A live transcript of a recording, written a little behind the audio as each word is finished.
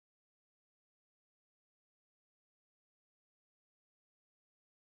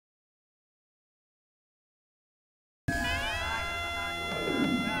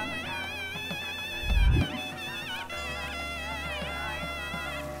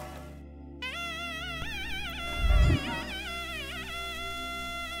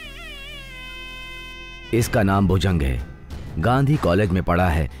इसका नाम भुजंग है। गांधी कॉलेज में पढ़ा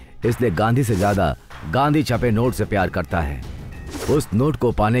है, इसलिए गांधी से ज्यादा गांधी छपे नोट से प्यार करता है। उस नोट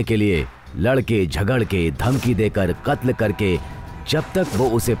को पाने के लिए लड़के झगड़ के, धमकी देकर, कत्ल करके, जब तक वो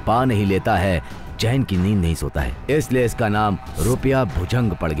उसे पा नहीं लेता है चैन की नींद नहीं सोता है। इसलिए इसका नाम रुपया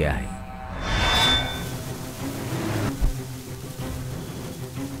भुजंग पड़ गया है।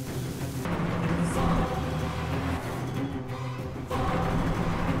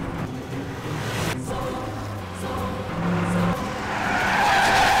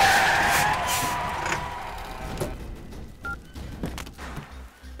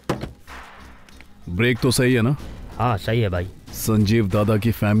 ब्रेक तो सही है ना? हाँ सही है भाई। संजीव दादा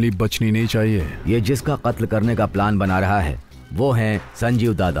की फैमिली बचनी नहीं चाहिए। ये जिसका कत्ल करने का प्लान बना रहा है वो हैं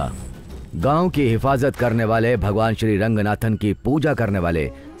संजीव दादा। गांव की हिफाजत करने वाले, भगवान श्री रंगनाथन की पूजा करने वाले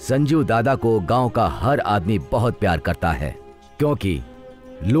संजीव दादा को गांव का हर आदमी बहुत प्यार करता है, क्योंकि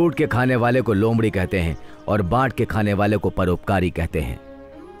लूट के खाने वाले को लोमड़ी कहते हैं और बांट के खाने वाले को परोपकारी कहते हैं।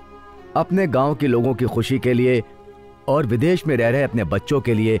 अपने गांव के लोगों की खुशी के लिए और विदेश में रह रहे अपने बच्चों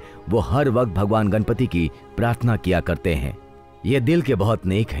के लिए वो हर वक्त भगवान गणपति की प्रार्थना किया करते हैं। ये दिल के बहुत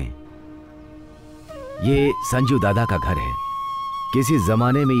नेक हैं। ये संजीव दादा का घर है। किसी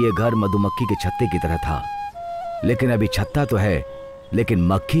जमाने में ये घर मधुमक्खी के छत्ते की तरह था, लेकिन अभी छत्ता तो है लेकिन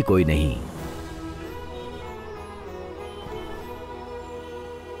मक्खी कोई नहीं।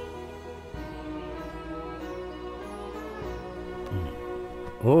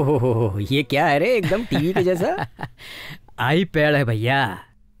 ओहो, ये क्या है रे, एकदम टीवी के जैसा। आईपैड है भैया,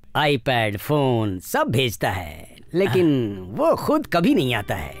 आईपैड, फोन सब भेजता है, लेकिन वो खुद कभी नहीं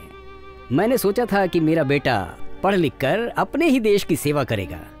आता है। मैंने सोचा था कि मेरा बेटा पढ़ लिख कर अपने ही देश की सेवा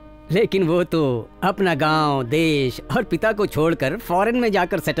करेगा, लेकिन वो तो अपना गांव, देश और पिता को छोड़कर फॉरेन में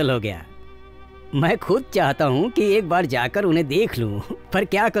जाकर सेटल हो गया। मैं खुद चाहता हूँ कि एक बार जाकर उन्हें देख लूं, पर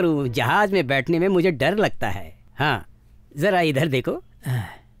क्या करूँ, जहाज में बैठने में मुझे डर लगता है। हाँ, जरा इधर देखो,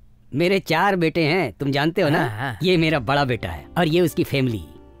 मेरे 4 बेटे हैं, तुम जानते हो ना। ये मेरा बड़ा बेटा है और ये उसकी फैमिली,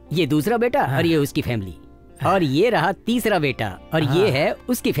 ये दूसरा बेटा और ये उसकी फैमिली, और ये रहा तीसरा बेटा और ये है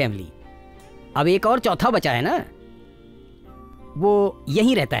उसकी फैमिली। अब एक और चौथा बचा है ना, वो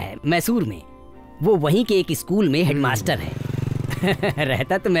यहीं रहता है मैसूर में। वो वहीं के एक स्कूल में हेडमास्टर है।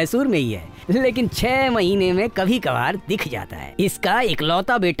 रहता तो मैसूर में ही है, लेकिन 6 महीने में कभी कभार दिख जाता है। इसका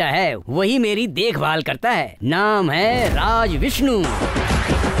इकलौता बेटा है, वही मेरी देखभाल करता है। नाम है राज विष्णु।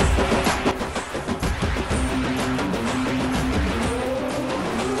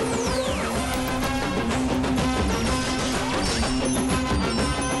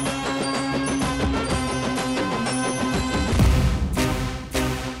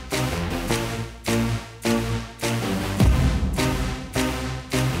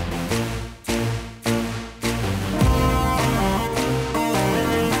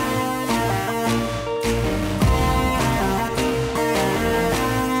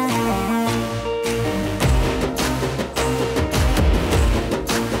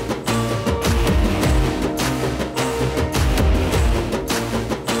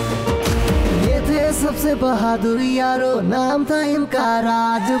 बहादुर यारो, नाम था इनका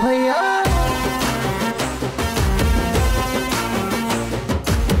राज भैया।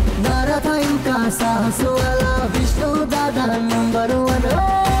 नारा था इनका साहस वाला, विष्णु दादा नंबर 1।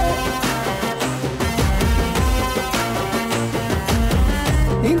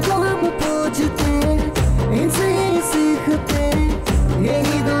 इनको हम पूछते, इनसे ही सीखते,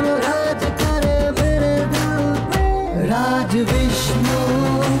 यही दोनों राज करे मेरे दिल पे। राज विष्णु,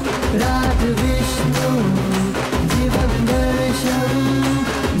 राज विष्णु, जीवन दर्शन,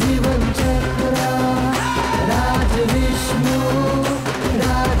 जीवन चक्र। राज विष्णु,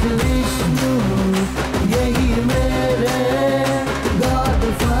 राज विष्णु, यही मेरे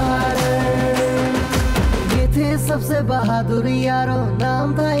गॉडफादर। ये थे सबसे बहादुर यारो,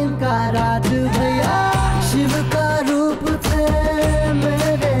 नाम था इनका राज भैया। शिव का रूप थे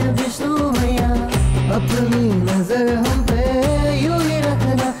मेरे विष्णु भैया। अपनी नजर हम पे यूं ही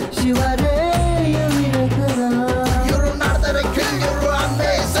रखना शिवारे, यूं ही रखना। You're not the king, you're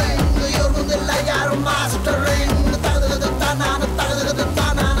amazing. You're the liar mastering.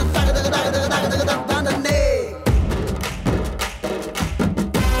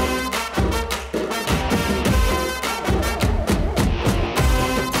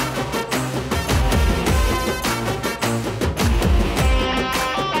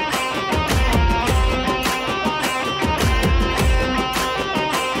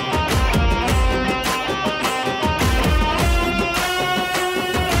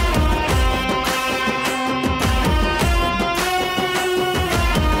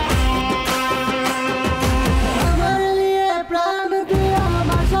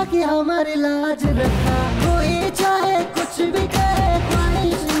 हमारी लाज रखा। कोई चाहे कुछ भी कहे,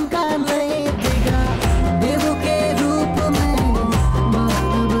 ख्वाहिश इनका नहीं दिखा। देवों के रूप में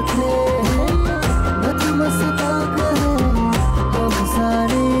मानव थे, नतमस्तक है हम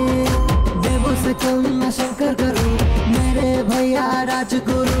सारे। देवों से कम मैं शंकर करूं, मेरे भैया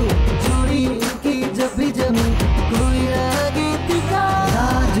राजगुरु। जोड़ी इनकी जब भी जमी, कोई आगे टिका।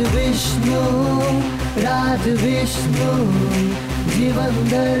 राज विष्णु, राज विष्णु, जीवन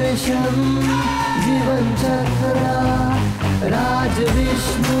दर्शन, जीवन चक्रा। राज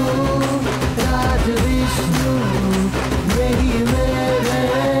विष्णु, राज विष्णु, यही मेरे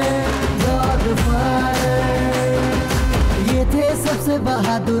गॉडफादर। ये थे सबसे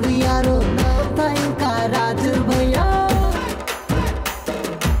बहादुर यारो, नाम था इनका राज भैया।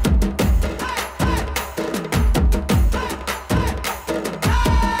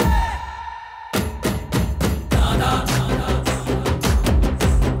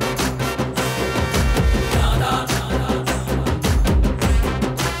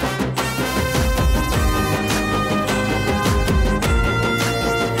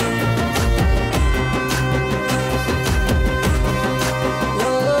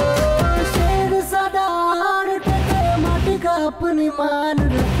 अपनी मान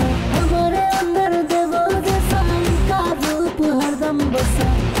रखा, हमारे अंदर देवों जैसा इनका रूप हरदम बसा।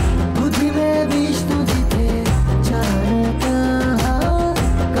 बुद्धि में विष्णु जी थे, चारों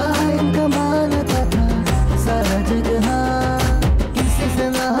कहा इनका मानता था सारा जगह। किसी से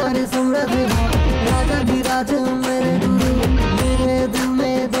न हारे सम्राट हो, राजा भी राजा मेरे गुरु। मेरे दिल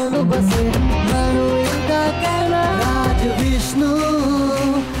में दोनों बसे, मानो इनका कहना। राज विष्णु,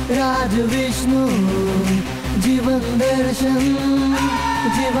 राज विष्णु, जीवन दर्शन,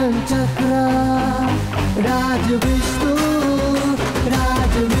 जीवन चक्रा। राज विष्णु,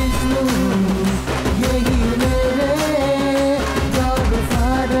 राज विष्णु, यही मेरे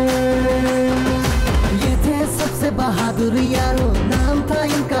गॉडफादर। ये थे सबसे बहादुर यारो, नाम था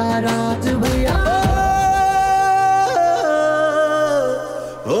इनका राज भैया।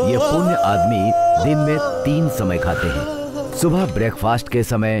 ये पुण्य आदमी दिन में 3 समय खाते हैं। सुबह ब्रेकफास्ट के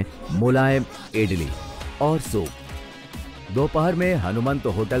समय मुलायम इडली और सूप, दोपहर में हनुमंत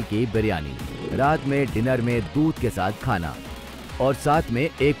होटल की बिरयानी, रात में डिनर में दूध के साथ खाना और साथ में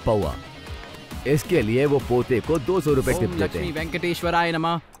एक पौवा। इसके लिए वो पोते को 200 रुपए टिप देते हैं। वेंकटेश्वराय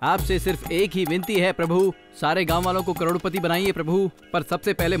नमः। आपसे सिर्फ एक ही विनती है प्रभु, सारे गांव वालों को करोड़पति बनाइए प्रभु, पर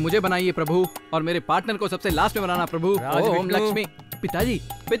सबसे पहले मुझे बनाइए प्रभु, और मेरे पार्टनर को सबसे लास्ट में बनाना प्रभु। ओम लक्ष्मी। पिताजी,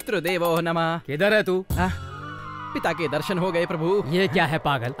 पितृदेवो नमः। किधर है तू? पिता के दर्शन हो गए प्रभु। ये क्या है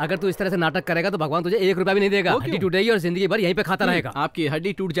पागल, अगर तू इस तरह से नाटक करेगा तो भगवान तुझे 1 रुपया भी नहीं देगा। हड्डी टूटेगी और जिंदगी भर यहीं पे खाता रहेगा। आपकी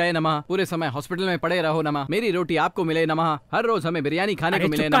हड्डी टूट जाए नमः, पूरे समय हॉस्पिटल में पड़े रहो नमः, मेरी रोटी आपको मिले नमः, हर रोज हमें बिरयानी खाने को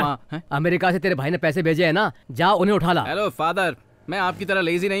मिले नमः। अमेरिका से तेरे भाई ने पैसे भेजे है ना, जा उन्हें उठा ला। हेलो फादर, मैं आपकी तरह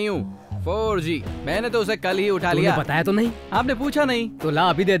लेजी नहीं हूँ। 4G, मैंने तो उसे कल ही उठा लिया। बताया तो नहीं? आपने पूछा नहीं तो ला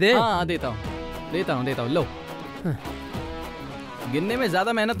अभी दे दे। हाँ देता हूँ लो। गिनने में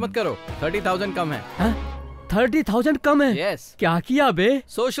ज्यादा मेहनत मत करो, 30,000 कम है। 30,000 कम है? Yes. क्या किया बे?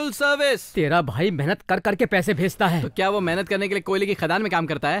 Social service. तेरा भाई मेहनत कर करके पैसे भेजता है। तो क्या वो मेहनत करने के लिए कोयले की खदान में काम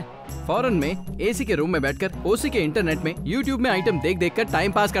करता है? फॉरेन में एसी के रूम में बैठकर ओसी के इंटरनेट में यूट्यूब में आइटम देख देख कर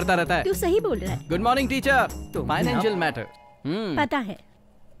टाइम पास करता रहता है। तू सही बोल रहा है। Good morning teacher. Financial matter. पता है,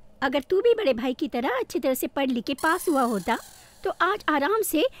 अगर तू भी बड़े भाई की तरह अच्छी तरह से पढ़ लिख के पास हुआ होता तो आज आराम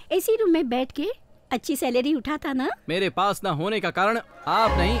से एसी रूम में बैठ के अच्छी सैलरी उठाता ना। मेरे पास ना होने का कारण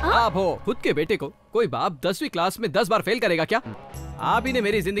आप नहीं, आप हो। खुद के बेटे को कोई बाप 10वीं क्लास में 10 बार फेल करेगा क्या? आप ही ने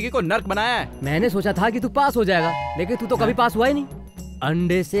मेरी जिंदगी को नर्क बनाया है। मैंने सोचा था कि तू पास हो जाएगा, लेकिन तू तो कभी पास हुआ ही नहीं।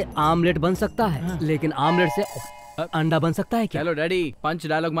 अंडे से आमलेट बन सकता है, लेकिन आमलेट से अंडा बन सकता है क्या? चलो डैडी, पंच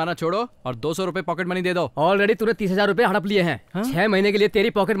डायलॉग मारना छोड़ो और 200 रुपए पॉकेट मनी दे दो। ऑलरेडी तूने 30,000 रुपए हड़प लिए हैं। 6 महीने के लिए तेरी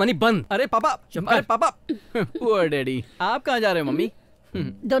पॉकेट मनी बंद। अरे पापा, पुअर डैडी। आप कहाँ जा रहे हो मम्मी?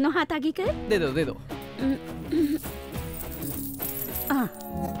 दोनों हाथ आगे कर। दे दो।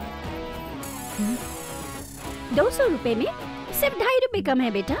 200 रुपए में सिर्फ 2.5 रुपए कम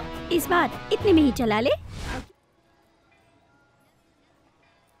है बेटा, इस बार इतने में ही चला ले।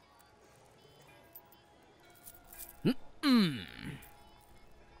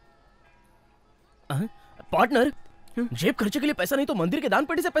 पार्टनर, जेब खर्चे के लिए पैसा नहीं तो मंदिर के दान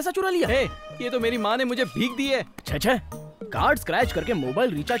पेटी से पैसा चुरा लिया। ये तो मेरी माँ ने मुझे भीख दी है। छे, कार्ड स्क्रैच करके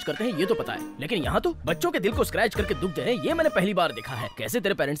मोबाइल रिचार्ज करते हैं ये तो पता है, लेकिन यहाँ तो बच्चों के दिल को स्क्रैच करके दुख दे ये मैंने पहली बार देखा है। कैसे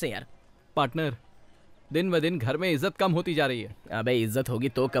तेरे पेरेंट्स हैं यार? पार्टनर, दिन ब दिन घर में इज्जत कम होती जा रही है। अबे इज्जत होगी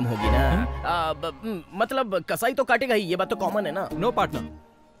तो कम होगी ना। मतलब कसाई तो काटेगा ही, ये बात तो कॉमन है ना। नो पार्टनर,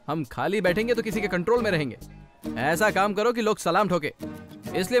 हम खाली बैठेंगे तो किसी के कंट्रोल में रहेंगे। ऐसा काम करो कि लोग सलाम ठोके।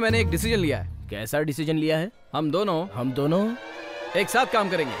 इसलिए मैंने एक डिसीजन लिया है। कैसा डिसीजन लिया है? हम दोनों एक साथ काम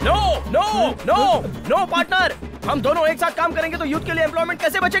करेंगे। No no no no partner, हम दोनों एक साथ काम करेंगे तो यूथ के लिए एम्प्लॉयमेंट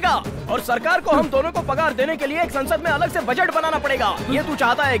कैसे बचेगा? और सरकार को हम दोनों को पगार देने के लिए एक संसद में अलग से बजट बनाना पड़ेगा। ये तू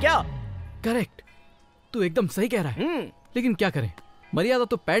चाहता है क्या? करेक्ट, तू एकदम सही कह रहा है। लेकिन क्या करें, मर्यादा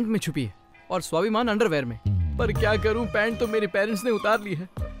तो पैंट में छुपी है और स्वाभिमान अंडरवेयर में। पर क्या करूं, पैंट तो मेरे पेरेंट्स ने उतार ली है,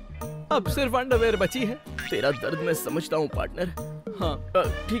 अब सिर्फ अंडरवेयर बची है। तेरा दर्द मैं समझता हूँ पार्टनर। हाँ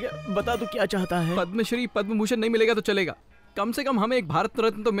ठीक है, बता तू क्या चाहता है? पद्मश्री पद्म भूषण नहीं मिलेगा तो चलेगा, कम से कम हमें एक भारत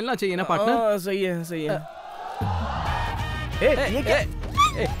रत्न तो मिलना चाहिए ना पार्टनर। सही है सही है। ये क्या?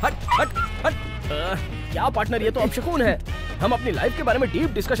 हट हट हट। क्या पार्टनर, ये तो अपशकुन है। हम अपनी लाइफ के बारे में डीप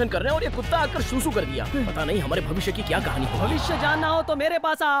डिस्कशन कर रहे हैं और ये कुत्ता आकर सूसू कर दिया। पता नहीं हमारे भविष्य की क्या कहानी है। भविष्य जानना हो तो मेरे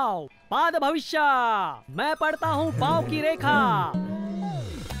पास आओ। पाद भविष्य, मैं पढ़ता हूँ पाँव की रेखा।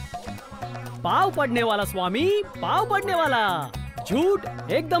 पाँव पढ़ने वाला स्वामी, पाँव पढ़ने वाला। झूठ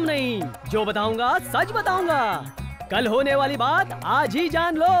एकदम नहीं, जो बताऊंगा सच बताऊंगा। कल होने वाली बात आज ही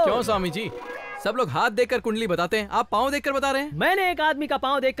जान लो। क्यों स्वामी जी, सब लोग हाथ देखकर कुंडली बताते हैं, आप पाँव देखकर बता रहे हैं? मैंने एक आदमी का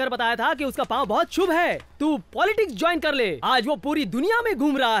पाँव देखकर बताया था कि उसका पाँव बहुत शुभ है। तू पॉलिटिक्स ज्वाइन कर ले, आज वो पूरी दुनिया में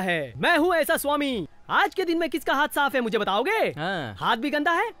घूम रहा है। मैं हूँ ऐसा स्वामी। आज के दिन में किसका हाथ साफ है मुझे बताओगे? हाँ। हाथ भी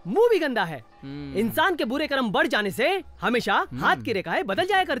गंदा है, मुंह भी गंदा है। इंसान के बुरे कर्म बढ़ जाने से हमेशा हाथ की रेखाएं बदल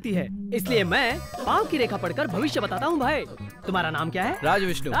जाया करती है। इसलिए मैं पाँव की रेखा पढ़कर भविष्य बताता हूँ। भाई तुम्हारा नाम क्या है? राज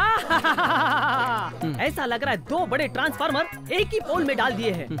विष्णु। ऐसा लग रहा है 2 बड़े ट्रांसफार्मर एक ही पोल में डाल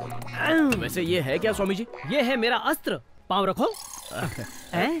दिए हैं। वैसे ये है क्या स्वामी जी? ये है मेरा अस्त्र, पाँव रखो।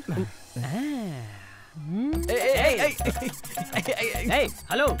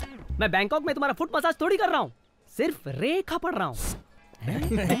 हेलो, मैं बैंकॉक में तुम्हारा फुट मसाज थोड़ी कर रहा हूँ, सिर्फ रेखा पढ़ रहा हूँ।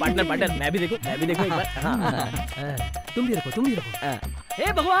 पार्टनर मैं भी देखूं एक बार। तुम भी रखो।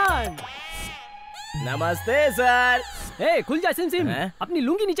 हे भगवान, नमस्ते सर। खुल जा सिम सिम, अपनी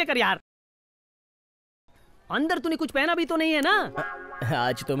लुंगी नीचे कर यार। अंदर तूने कुछ पहना भी तो नहीं है ना?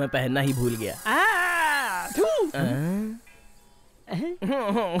 आज तो मैं पहनना ही भूल गया।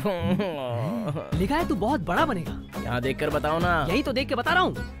 लिखा है तू बहुत बड़ा बनेगा। यहाँ देखकर बताओ ना। यही तो देख के बता रहा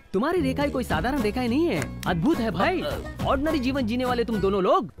हूँ। तुम्हारी रेखाएं कोई साधारण रेखाएं नहीं है, अद्भुत है भाई। ऑर्डिनरी जीवन जीने वाले तुम दोनों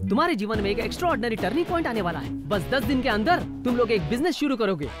लोग, तुम्हारे जीवन में एक एक्स्ट्रा ऑर्डिनरी टर्निंग पॉइंट आने वाला है। बस 10 दिन के अंदर तुम लोग एक बिजनेस शुरू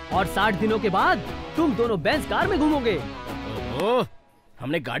करोगे और 60 दिनों के बाद तुम दोनों बेंज कार में घूमोगे।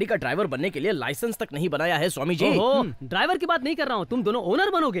 हमने गाड़ी का ड्राइवर बनने के लिए लाइसेंस तक नहीं बनाया है स्वामी जी। ड्राइवर की बात नहीं कर रहा हूँ, तुम दोनों ओनर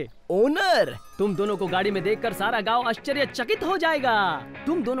बनोगे। ओनर? तुम दोनों को गाड़ी में देखकर सारा गांव आश्चर्यचकित हो जाएगा।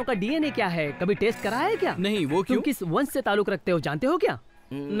 तुम दोनों का डीएनए क्या है, कभी टेस्ट कराया है क्या? नहीं, वो क्यों? तुम किस वंश से ताल्लुक रखते हो जानते हो क्या?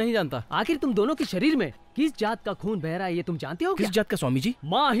 नहीं जानता। आखिर तुम दोनों के शरीर में किस जात का खून बह रहा है ये तुम जानते हो क्या? किस जात का स्वामी जी?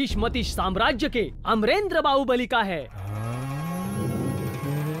 माहिष्मती साम्राज्य के अमरेंद्र बाहुबली का है।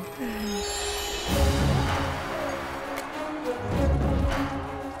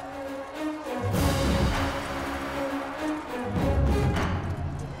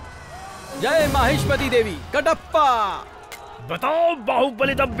 जय माहिष्मती देवी कटप्पा। बताओ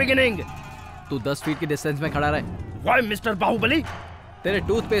बाहुबली द बिगिनिंग। तू 10 फीट की डिस्टेंस में खड़ा रहे। Y mister Baahubali? तेरे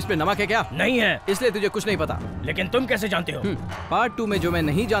टूथपेस्ट पे नमक है क्या? नहीं है। इसलिए तुझे कुछ नहीं पता। लेकिन तुम कैसे जानते हो? पार्ट 2 में जो मैं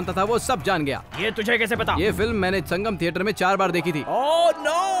नहीं जानता था वो सब जान गया। ये तुझे कैसे पता? ये फिल्म मैंने संगम थिएटर में 4 बार देखी थी। Oh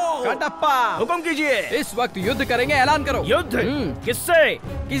no! कटप्पा, हुक्म कीजिए। इस वक्त युद्ध करेंगे, ऐलान करो। युद्ध? किससे?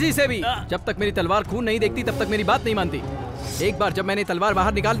 किसी से भी। जब तक मेरी तलवार खून नहीं देखती तब तक मेरी बात नहीं मानती। एक बार जब मैंने तलवार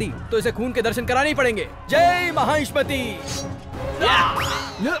बाहर निकाल दी तो इसे खून के दर्शन कराने ही पड़ेंगे। जय माहिष्मती।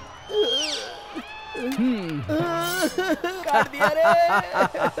 काट दिया रे।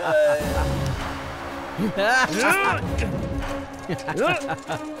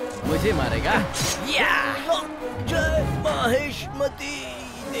 मुझे मारेगा? जय माहिष्मती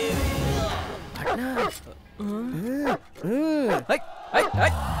देवी।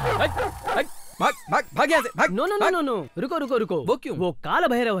 भाग यहाँ से, भाग। No no no no no, रुको। वो क्यों? वो काल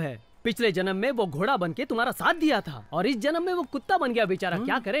भैरव है। पिछले जन्म में वो घोड़ा बन के तुम्हारा साथ दिया था और इस जन्म में वो कुत्ता बन गया बेचारा।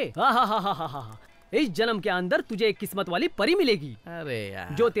 क्या करे? इस जन्म के अंदर तुझे एक किस्मत वाली परी मिलेगी। अरे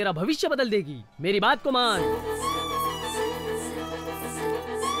यार, जो तेरा भविष्य बदल देगी। मेरी बात को मान।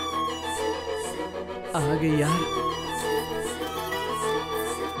 आ गई यार।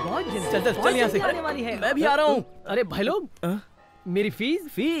 बहुत जल्दी चल यहाँ से। आने वाली है। मैं भी आ रहा हूँ। अरे भाई लोग, मेरी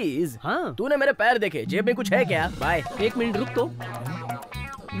फीस? हाँ। तूने मेरे पैर देखे, जेब में कुछ है क्या? बाय। 1 मिनट रुक तो।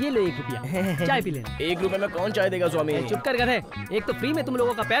 ये लो 1 रुपया, चाय पी लेना। 1 रुपए में कौन चाय देगा स्वामी? चुप कर गधे। एक तो फ्री में तुम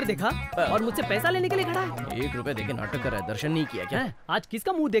लोगों का पैर देखा और मुझसे पैसा लेने के लिए खड़ा है। 1 रुपए देके नाटक कर रहा है, दर्शन नहीं किया क्या? आज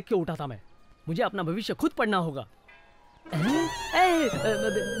किसका मुंह देख के उठा था मैं? मुझे अपना भविष्य खुद पढ़ना होगा।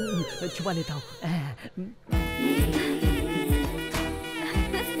 छुपा लेता हूँ।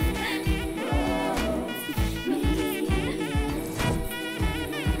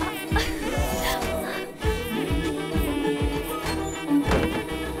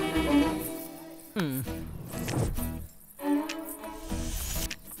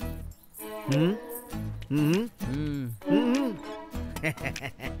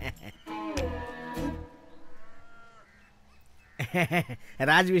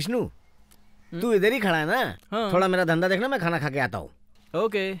 राज विष्णु, तू इधर ही खड़ा है ना? हाँ। थोड़ा मेरा धंधा देखना, मैं खाना खा के आता हूँ।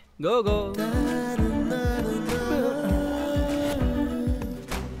 ओके, गो गो।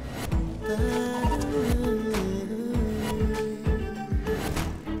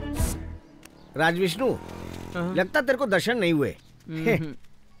 राज विष्णु, लगता तेरे को दर्शन नहीं हुए।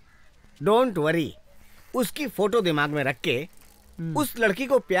 डोंट वरी, उसकी फोटो दिमाग में रख के उस लड़की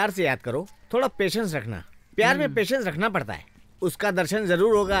को प्यार से याद करो। थोड़ा पेशेंस रखना, प्यार में पेशेंस रखना पड़ता है। उसका दर्शन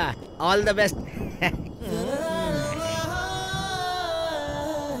जरूर होगा। All the best.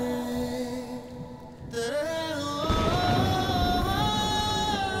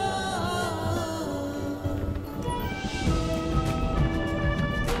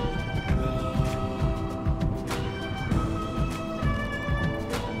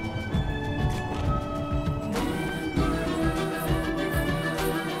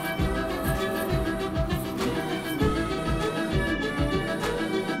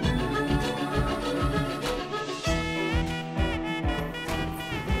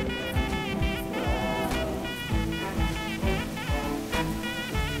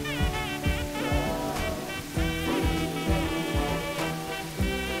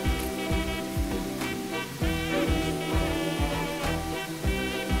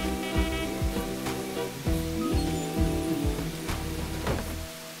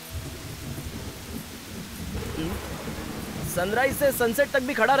 सनराइज से सनसेट तक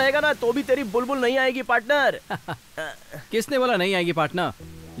भी खड़ा रहेगा ना तो भी तेरी बुलबुल नहीं आएगी पार्टनर। किसने बोला नहीं आएगी पार्टनर?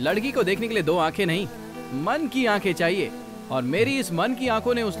 लड़की को देखने के लिए दो आंखें नहीं, मन की आंखें चाहिए। और मेरी इस मन की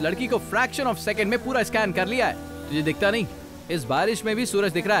आंखों ने उस लड़की को फ्रैक्शन ऑफ सेकंड में पूरा स्कैन कर लिया है। तुझे दिखता नहीं? इस बारिश में भी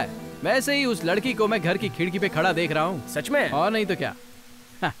सूरज दिख रहा है। वैसे ही उस लड़की को मैं घर की खिड़की पे खड़ा देख रहा हूँ। सच में? और नहीं तो क्या।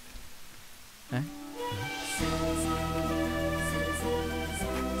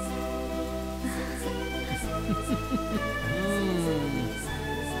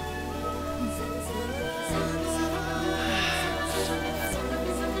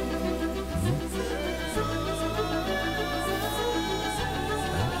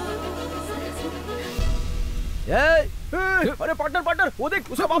 अरे पार्टनर पार्टनर, वो देख,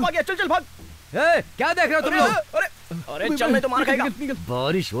 उसका बाप आ गया। चल चल भाग। क्या देख रहे हो तुम लोग? अरे चल, नहीं तो मार खाएगा।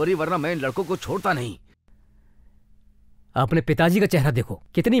 बारिश हो रही, वरना मैं इन लड़कों को छोड़ता नहीं। अपने पिताजी का चेहरा देखो,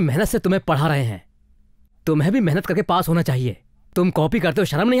 कितनी मेहनत से तुम्हें पढ़ा रहे हैं। तुम्हें भी मेहनत करके पास होना चाहिए। तुम कॉपी करते हो,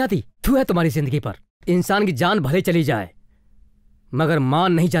 शर्म नहीं आती? थू है तुम्हारी जिंदगी पर। इंसान की जान भले चली जाए मगर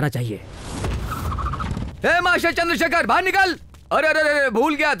मान नहीं जाना चाहिए। मास्टर चंद्रशेखर, बाहर निकल। अरे अरे अरे,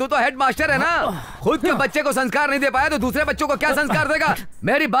 भूल गया, तू तो हेड मास्टर है ना। खुद के बच्चे को संस्कार नहीं दे पाया तो दूसरे बच्चों को क्या संस्कार देगा?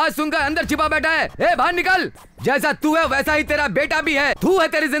 मेरी बात सुनकर अंदर छिपा बैठा है। बाहर निकल। जैसा तू है वैसा ही तेरा बेटा भी है। तू है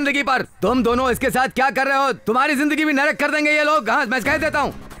तेरी जिंदगी पर। तुम दोनों इसके साथ क्या कर रहे हो? तुम्हारी जिंदगी भी नरक कर देंगे ये लोग। हाँ, मैं कह देता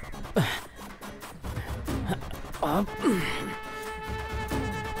हूँ।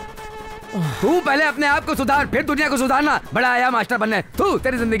 तू पहले अपने आप को सुधार, फिर दुनिया को सुधारना। बड़ा आया मास्टर बनने। तू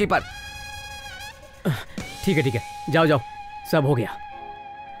तेरी जिंदगी पर। ठीक है, जाओ जाओ, सब हो गया।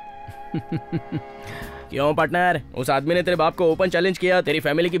 क्यों पार्टनर, उस आदमी ने तेरे बाप को ओपन चैलेंज किया, तेरी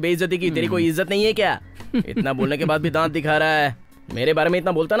फैमिली की बेइज्जती की। तेरी कोई इज्जत नहीं है क्या? इतना बोलने के बाद भी दांत दिखा रहा है। मेरे बारे में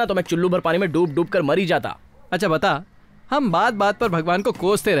इतना बोलता ना तो मैं चुल्लू भर पानी में डूब डूब कर मर ही जाता। अच्छा बता, हम बात बात पर भगवान को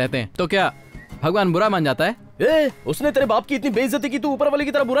कोसते रहते हैं तो क्या भगवान बुरा मान जाता है? उसने तेरे बाप की इतनी बेइज्जती की, तू ऊपर वाले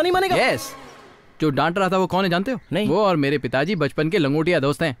की तरह बुरा नहीं मानेगा? यस। जो डांट रहा था वो कौन है जानते हो? नहीं। वो और मेरे पिताजी बचपन के लंगोटिया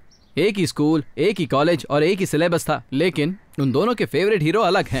दोस्त हैं। एक ही स्कूल, एक ही कॉलेज और एक ही सिलेबस था, लेकिन उन दोनों के फेवरेट हीरो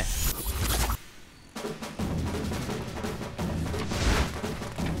अलग हैं।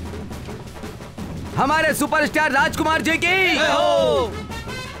 हमारे सुपरस्टार राजकुमार जी की,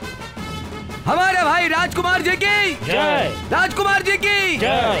 हमारे भाई राजकुमार जी की जय, राजकुमार जी की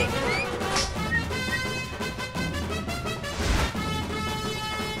जय।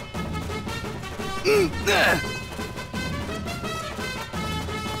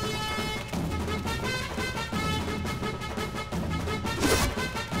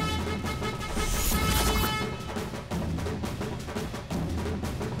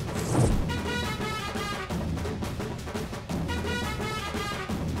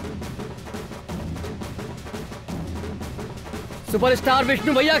 सुपरस्टार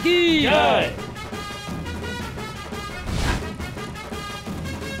विष्णु भैया की जय।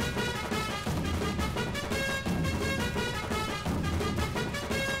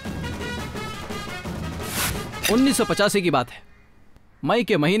 उन्नीस 1985 की बात है। मई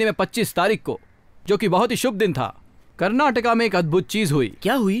के महीने में 25 तारीख को, जो कि बहुत ही शुभ दिन था, कर्नाटका में एक अद्भुत चीज हुई।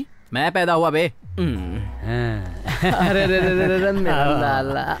 क्या हुई? मैं पैदा हुआ बे। अरे रे रे रे रे मेरा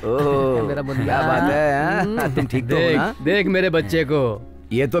लाला। ओह, मेरा मुन्ना। क्या बात है हाँ? तुम ठीक तो हो ना? देख मेरे बच्चे को।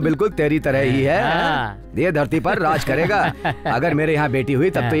 ये तो बिल्कुल तेरी तरह ही है। हाँ। ये धरती पर राज करेगा। अगर मेरे यहाँ बेटी हुई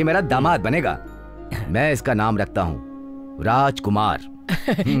तब तो ये मेरा दामाद बनेगा। मैं इसका नाम रखता हूँ राजकुमार।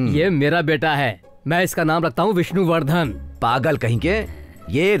 ये मेरा बेटा है, मैं इसका नाम रखता हूँ विष्णुवर्धन। पागल कहीं के,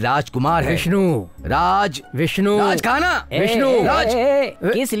 ये राजकुमार है। विष्णु। राज विष्णु। राज कहा ना? विष्णु।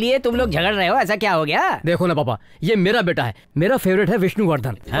 किस लिए तुम लोग झगड़ रहे हो? ऐसा क्या हो गया? देखो ना पापा, ये मेरा बेटा है, मेरा फेवरेट है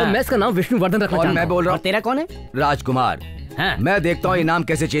विष्णुवर्धन। और मैं इसका नाम विष्णुवर्धन रखना और चाहता मैं हूँ। बोल रहा और हूँ तेरा कौन है? राजकुमार। हाँ। मैं देखता हूँ इनाम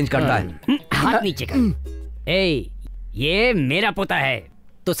कैसे चेंज करता है। हाथ नीचे कर। ये मेरा पोता है,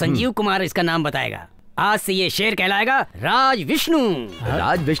 तो संजीव कुमार इसका नाम बताएगा। आज से ये शेर कहलाएगा राज विष्णु।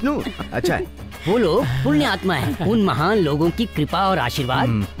 राज विष्णु अच्छा है। वो लोग पुण्य आत्मा है, उन महान लोगों की कृपा और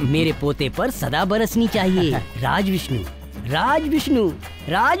आशीर्वाद मेरे पोते पर सदा बरसनी चाहिए। राज विष्णु, राज विष्णु,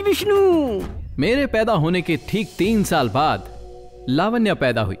 राज विष्णु। मेरे पैदा होने के ठीक 3 साल बाद लावण्या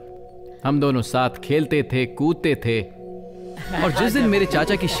पैदा हुई। हम दोनों साथ खेलते थे, कूदते थे, और जिस दिन मेरे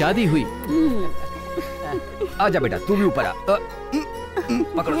चाचा की शादी हुई। आजा बेटा, तू भी ऊपर आ।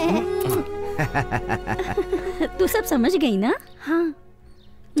 पकड़ो। तू सब समझ गई ना? हाँ।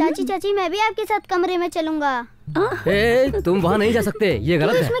 चाची चाची, मैं भी आपके साथ कमरे में चलूंगा। तुम वहाँ नहीं जा सकते, ये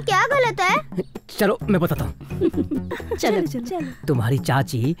गलत है। इसमें क्या गलत है? चलो मैं बताता हूँ। चलो चलो। तुम्हारी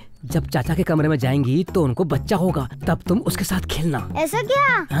चाची जब चाचा के कमरे में जाएंगी तो उनको बच्चा होगा, तब तुम उसके साथ खेलना। ऐसा क्या?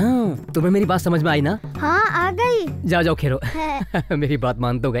 हाँ, तुम्हें मेरी बात समझ में आई ना? हाँ आ गई। जाओ जाओ खेलो। मेरी बात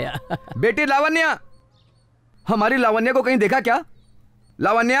मान तो गया। बेटी लावण्या, हमारी लावण्या को कहीं देखा क्या?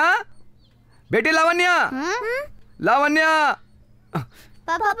 लावण्या, बेटी लावण्या, लावण्या,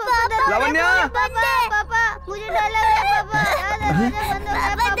 पापा पापा, लावण्या, पापा मुझे डर लग रहा है पापा।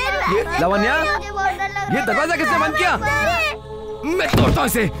 ये लावण्या, ये दरवाजा किसने बंद किया? मैं तोड़ता हूँ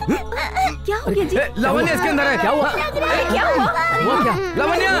इसे। क्या हो गया जी? लावण्या इसके अंदर है। क्या हुआ? क्या हुआ? वो क्या?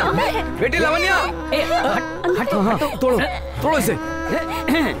 लावण्या, बेटी लावण्या, तोड़ो इसे।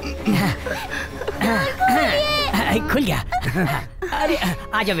 खुल गया। अरे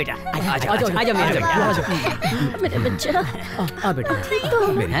आजा बेटा, आजा मेरा बेटा। मेरे बच्चा। आ बेटा।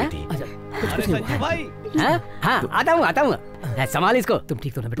 मेरी बेटी। हाँ आता हूँ। संभाल इसको। तुम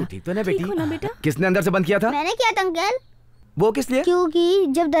ठीक तो ना बेटा? ठीक तो ना ठीक हो ना बेटी? बेटा? किसने अंदर से बंद किया था? मैंने किया था अंकल। वो किस लिए? क्योंकि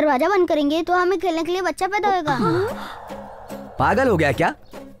जब दरवाजा बंद करेंगे तो हमें खेलने के लिए बच्चा पैदा होगा। पागल हो गया क्या?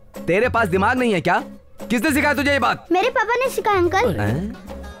 तेरे पास दिमाग नहीं है क्या? किसने सिखाया तुझे ये बात? मेरे पापा ने सिखाया अंकल।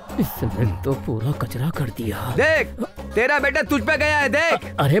 इसने तो पूरा कचरा कर दिया। देख, तेरा बेटा तुझ पे गया है, देख।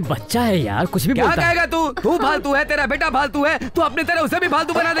 अरे बच्चा है यार, कुछ भी क्या बोलता है। कहेगा तू? तू फालतू है, तेरा बेटा फालतू है, तू अपनी तरह उसे भी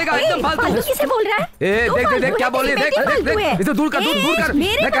फालतू बना देगा। एकदम फालतू। फालतू किसे बोल रहा है? ए, तू देख फालतू देख है, क्या बोल रही है, तेरी देख बेटी देख फालतू है। इसे दूर कर, दूर कर।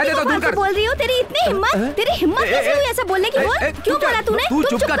 मेरे मैं कह देता हूँ, दूर कर। बोल रही हूँ, तेरी इतनी हिम्मत, कैसे हुई ऐसा बोलने की? बोल, क्यों बोला तूने? तू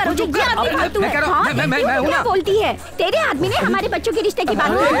चुप कर, करो, तू चुप ये कर। आदमी फालतू मैं है। कह रहा हूँ, हाँ, मैं क्यों हूँ क्या ना। बोलती है? तेरे आदमी ने हमारे बच्चों के रिश्ते की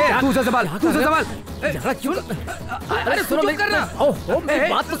बात की। तू उसे संभाल, तू उसे संभाल। अरे सुनो मेरी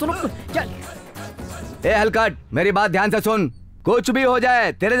बात तो सुनो। ए हलकट, मेरी बात ध्यान से सुन। कुछ भी हो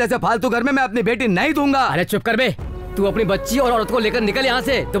जाए, तेरे जैसे फालतू घर में मैं अपनी बेटी नहीं दूंगा। अरे चुप कर बे, तू अपनी बच्ची और औरत को लेकर निकल यहाँ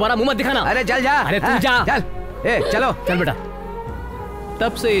से, दोबारा मुंह मत दिखाना। अरे चल जा। अरे तू जा। चल, ए चलो। चल बेटा।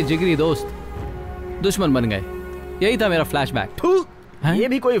 तब से ये जिगरी दोस्त दुश्मन बन गए। यही था मेरा फ्लैशबैक। ये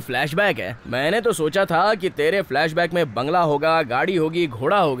भी कोई फ्लैशबैक है? मैंने तो सोचा था कि तेरे फ्लैशबैक में बंगला होगा, गाड़ी होगी,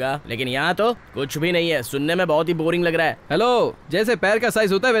 घोड़ा होगा, लेकिन यहाँ तो कुछ भी नहीं है। सुनने में बहुत ही बोरिंग लग रहा है। हेलो, जैसे पैर का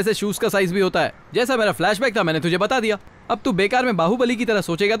साइज होता है वैसे शूज का साइज भी होता है। जैसा मेरा फ्लैशबैक था मैंने तुझे बता दिया। अब तू बेकार में बाहुबली की तरह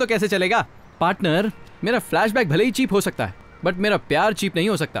सोचेगा तो कैसे चलेगा? पार्टनर, मेरा फ्लैशबैक भले ही चीप हो सकता है, बट मेरा प्यार चीप नहीं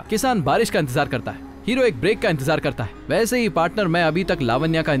हो सकता। किसान बारिश का इंतजार करता है, हीरो एक ब्रेक का इंतजार करता है। वैसे ही पार्टनर, मैं अभी तक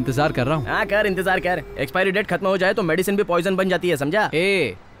लावण्या का इंतजार कर रहा हूँ। हाँ कर, इंतजार कर। एक्सपायरी डेट खत्म हो जाए तो मेडिसिन भी पॉइजन बन जाती है, समझा?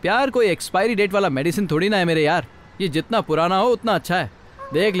 प्यार कोई एक्सपायरी डेट वाला मेडिसिन थोड़ी ना है मेरे यार। ये जितना पुराना हो उतना अच्छा है।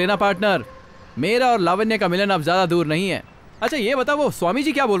 देख लेना पार्टनर, मेरा और लावण्या का मिलन अब ज्यादा दूर नहीं है। अच्छा ये बता, वो स्वामी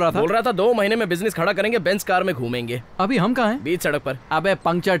जी क्या बोल रहा था? बोल रहा था 2 महीने में बिजनेस खड़ा करेंगे, बेंज कार में घूमेंगे। अभी हम कहाँ हैं? बीच सड़क पर। अबे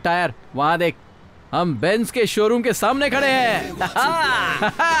पंक्चर टायर, वहाँ देख, हम बेंज के शोरूम के सामने खड़े हैं।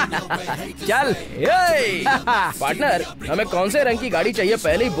 चल पार्टनर, हमें कौन से रंग की गाड़ी चाहिए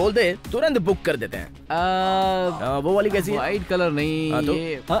पहले ही बोल दे, तुरंत बुक कर देते हैं। वो वाली कैसी है? व्हाइट कलर नहीं। हाँ,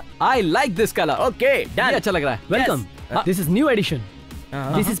 तो? I like this colour. Okay done, अच्छा लग रहा है। Welcome, this is new addition.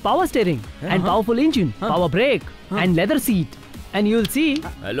 This is power steering and powerful engine, power break and leather seat, and you will see.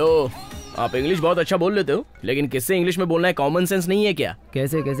 Hello, आप इंग्लिश बहुत अच्छा बोल लेते हो, लेकिन किससे इंग्लिश में बोलना है कॉमन सेंस नहीं है क्या?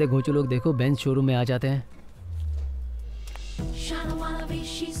 कैसे कैसे घोचू लोग देखो बेंच शोरूम में आ जाते हैं।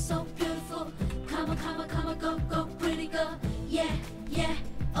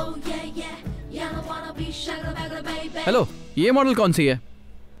 हेलो, ये मॉडल कौन सी है?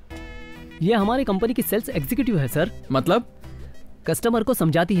 ये हमारी कंपनी की सेल्स एग्जीक्यूटिव है सर। मतलब? कस्टमर को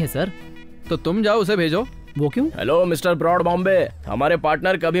समझाती है सर। तो तुम जाओ उसे भेजो। वो क्यों? हेलो मिस्टर ब्रॉड बॉम्बे, हमारे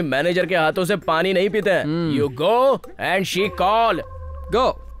पार्टनर कभी मैनेजर के हाथों से पानी नहीं पीते हैं। You go and she call. Go.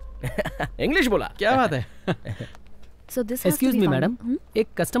 English बोला, क्या बात है? एक्सक्यूज मी मैडम, एक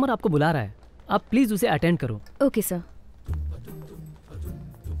कस्टमर आपको बुला रहा है, आप प्लीज उसे अटेंड करो। Okay sir.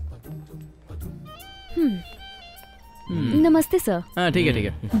 नमस्ते सर। हाँ ठीक है ठीक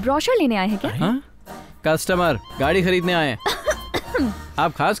है। ब्रोशर लेने आए हैं क्या? हाँ? कस्टमर गाड़ी खरीदने आए हैं।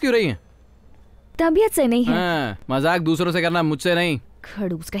 आप खास क्यों रही हैं? तबीयत से नहीं है। हाँ, मजाक दूसरों से करना, मुझसे नहीं।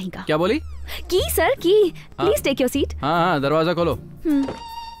 खड़ूस कहीं का। क्या बोली? की सर की। Please take your seat. हाँ हाँ, दरवाजा खोलो।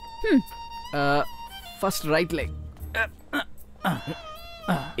 First right leg.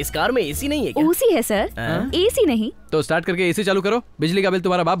 इस कार में एसी नहीं है क्या? ओसी है सर, एसी नहीं। तो स्टार्ट करके एसी चालू करो। बिजली का बिल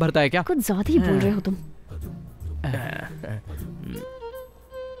तुम्हारा बाप भरता है क्या? कुछ ज्यादा ही बोल रहे हो तुम।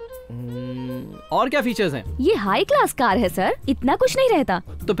 और क्या फीचर्स हैं? ये हाई क्लास कार है सर, इतना कुछ नहीं रहता।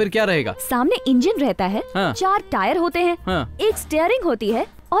 तो फिर क्या रहेगा? सामने इंजन रहता है, 4 टायर होते हैं, एक स्टीयरिंग होती है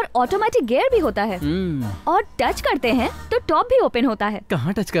और ऑटोमेटिक गियर भी होता है। और टच करते हैं तो टॉप भी ओपन होता है।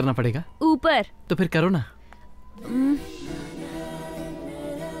 कहाँ टच करना पड़ेगा? ऊपर। तो फिर करो ना।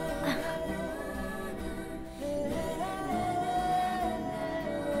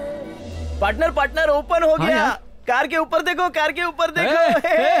 पार्टनर पार्टनर ओपन हो गया। कार के ऊपर देखो, कार के ऊपर देखो।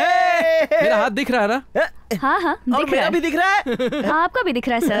 मेरा हाथ दिख रहा है ना? हाँ हाँ दिख रहा है। भी दिख रहा है। आपका भी दिख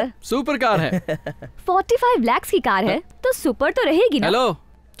रहा है सर। सुपर कार है। 45 लाख की कार है तो सुपर तो रहेगी ना। हेलो,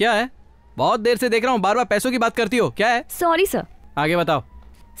 क्या है? बहुत देर से देख रहा हूँ, बार बार पैसों की बात करती हो, क्या है? Sorry sir. आगे बताओ।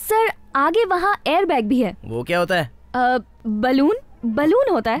 सर आगे वहाँ एयर बैग भी है। वो क्या होता है? बलून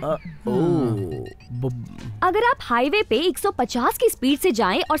होता है। अगर आप हाईवे पे 150 की स्पीड से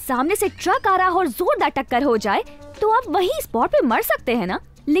जाएं और सामने से ट्रक आ रहा हो और जोरदार टक्कर हो जाए तो आप वहीं स्पॉट पे मर सकते हैं ना,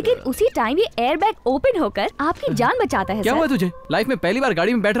 लेकिन उसी टाइम ये एयर बैग ओपन होकर आपकी जान बचाता है। क्या हुआ तुझे? लाइफ में पहली बार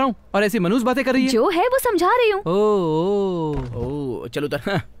गाड़ी में बैठ रहा हूँ और ऐसी मनूस बातें कर रही है। जो है वो समझा रही हूँ। ओ, चलो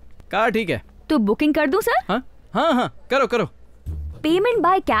उधर। कार ठीक है। तो बुकिंग कर दूं सर? हाँ हाँ हाँ, करो करो। पेमेंट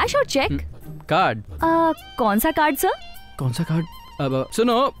बाय कैश और चेक? कार्ड। कौन सा कार्ड सर? कौन सा कार्ड? अब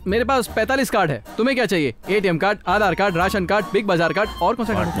सुनो, मेरे पास 45 कार्ड है, तुम्हें क्या चाहिए? ATM कार्ड, आधार कार्ड, राशन कार्ड, बिग बाजार कार्ड, और कौन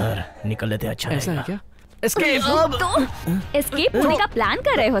सा कार्ड? निकल लेते। अच्छा ऐसा है क्या? एस्केप होने का प्लान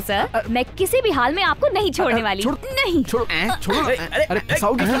कर रहे हो सर? मैं किसी भी हाल में आपको नहीं छोड़ने वाली। नहीं छोड़ो। अरे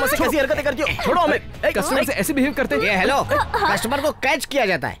कस्टमर से कैसी हरकतें करती हो? छोड़ो हमें। कस्टमर से ऐसे बिहेव करते हैं? हेलो, कस्टमर को कैच किया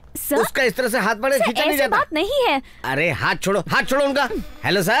जाता है, उसका इस तरह से हाथ पकड़ खींचा नहीं जाता। बात नहीं है। अरे हाथ छोड़ो, हाथ छोड़ो उनका।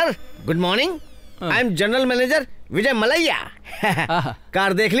 Hello sir, good morning. I am general manager Vijay Malaiya.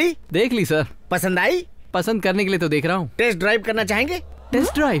 Car देख ली? देख ली सर। पसंद आई? पसंद करने के लिए तो देख रहा हूँ। टेस्ट ड्राइव करना चाहेंगे?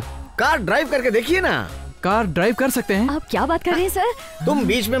 Test drive? कार ड्राइव करके देखिए ना। कार ड्राइव कर सकते हैं? आप क्या बात कर रहे हैं सर? तुम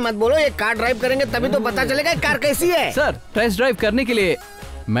बीच में मत बोलो, ये कार ड्राइव करेंगे तभी तो पता चलेगा कार कैसी है। सर, टेस्ट ड्राइव करने के लिए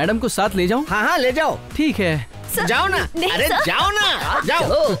मैडम को साथ ले जाऊं? हाँ हाँ ले जाओ। ठीक है। जाओ ना। अरे जाओ ना,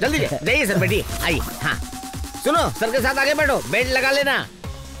 जाओ जल्दी जाइए सर। बेटी आइए। हाँ सुनो, सर के साथ आगे बैठो, बेल्ट लगा लेना।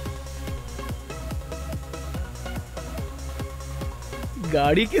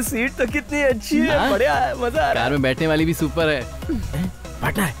 गाड़ी की सीट तो कितनी अच्छी है, बढ़िया है, मजा आ रहा है। कार में बैठने वाली भी सुपर है।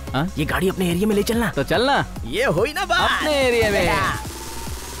 पार्टनर, ये गाड़ी अपने एरिया में ले चलना। तो चलना। ये हो ही ना बात। अपने एरिया में।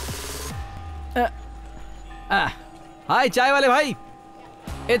 हाय चाय वाले भाई,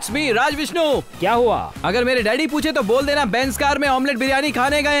 इट्स मी राज विष्णु। क्या हुआ? अगर मेरे डैडी पूछे तो बोल देना बेंज कार में ऑमलेट बिरयानी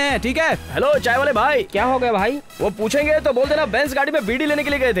खाने गए हैं, ठीक है? हेलो चाय वाले भाई, क्या हो गया भाई? वो पूछेंगे तो बोल देना बेंज गाड़ी में बीड़ी लेने के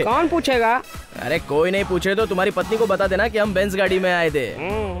लिए गए थे। कौन पूछेगा? अरे कोई नहीं पूछे तो तुम्हारी पत्नी को बता देना कि हम बेंज गाड़ी में आए थे।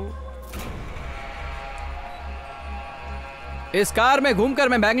 इस कार में घूमकर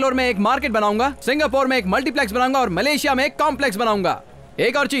मैं बैंगलोर में एक मार्केट बनाऊंगा, सिंगापुर में एक मल्टीप्लेक्स बनाऊंगा और मलेशिया में एक कॉम्प्लेक्स बनाऊंगा।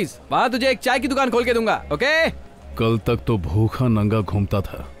 एक और चीज, वहां तुझे एक चाय की दुकान खोल के दूंगा, ओके? कल तक तो भूखा नंगा घूमता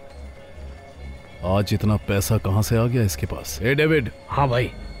था, आज इतना पैसा कहाँ से आ गया इसके पास? ए डेविड। हाँ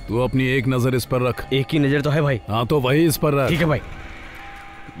भाई। तू अपनी एक नजर इस पर रख। एक ही नजर तो है भाई। हाँ तो वही इस पर रख। ठीक है भाई।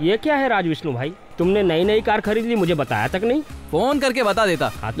 ये क्या है राज विष्णु भाई, तुमने नई नई कार खरीद ली, मुझे बताया तक नहीं। फोन करके बता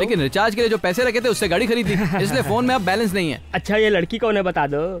देता। हाँ तो? लेकिन रिचार्ज के लिए जो पैसे रखे थे उससे गाड़ी खरीद ली, इसलिए फोन में अब बैलेंस नहीं है। अच्छा ये लड़की कौन है बता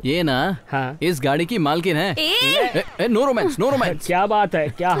दो। ये ना, हाँ, इस गाड़ी की मालकिन है। No romance, no romance. क्या बात है,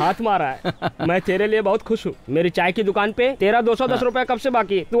 क्या हाथ मारा है। मैं तेरे लिए बहुत खुश हूँ। मेरी चाय की दुकान पे तेरा 210 रुपए कब से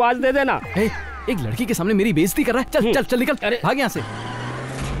बाकी है, तू आज दे देना। एक लड़की के सामने मेरी बेइज्जती कर रहा है। चल चल चल निकल, भाग यहाँ से।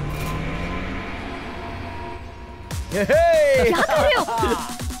 क्या कर रहे हो?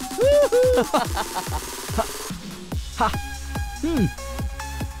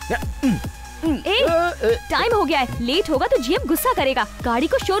 टाइम हो गया है, लेट होगा तो जीएम गुस्सा करेगा। गाड़ी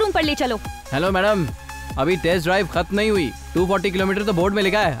को शोरूम पर ले चलो। हेलो मैडम, अभी टेस्ट ड्राइव खत्म नहीं हुई। 240 किलोमीटर तो बोर्ड में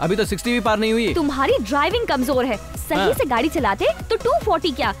लिखा है, अभी तो 60 भी पार नहीं हुई। तुम्हारी ड्राइविंग कमजोर है। सही से गाड़ी चलाते तो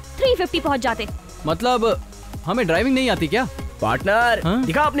 240 क्या 350 पहुंच जाते। मतलब हमें ड्राइविंग नहीं आती क्या? पार्टनर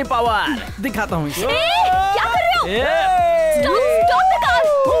दिखा अपनी पावर। दिखाता हूँ। क्या कर रहे हो? Stop the car.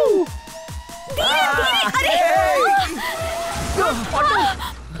 धीरे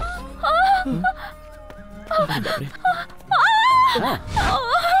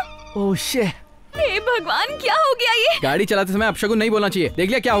ओह शिट। हे भगवान, क्या हो गया ये? गाड़ी चलाते समय अपशगुन नहीं बोलना चाहिए। देख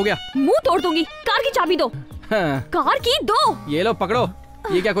लिया क्या हो गया? मुंह तोड़ दूंगी। कार की चाबी दो। कार की दो। ये लो पकड़ो।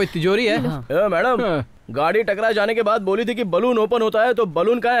 ये क्या कोई तिजोरी है? मैडम, गाड़ी टकरा जाने के बाद बोली थी कि बलून ओपन होता है, तो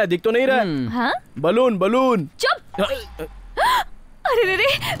बलून कहाँ है? दिख तो नहीं रहा है। हाँ? बलून। चुप। अरे रे,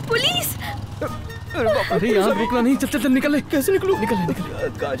 पुलिस। अरे यहाँ रुकना नहीं। चल निकल। कैसे निकलूं? निकल।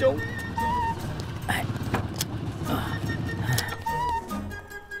 कहाँ जाऊँ?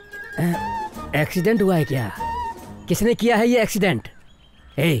 एक्सीडेंट हुआ है क्या? किसने किया है ये एक्सीडेंट?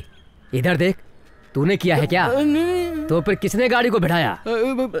 ए, इधर देख। तूने किया है क्या? तो फिर किसने गाड़ी को बिठाया?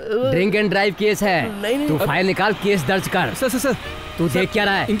 ड्रिंक एंड ड्राइव केस है। तू फाइल निकाल, केस दर्ज कर। सर तू देख क्या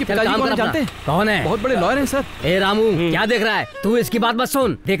रहा है? इनके पिताजी कौन जानते हैं? कौन है? बहुत बड़े लॉयर हैं सर। ए रामू, क्या देख रहा है तू? इसकी बात मत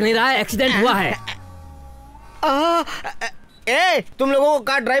सुन। देख नहीं रहा है एक्सीडेंट हुआ है। तुम लोगों को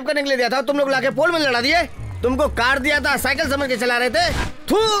कार ड्राइव करने के लिए दिया था, तुम लोग लाके पोल में लड़ा दिए। तुमको कार दिया था, साइकिल समझ के चला रहे थे।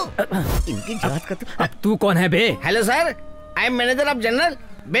 इनकी जांच करते। अब तू कौन है बे? Hello sir, I am manager of general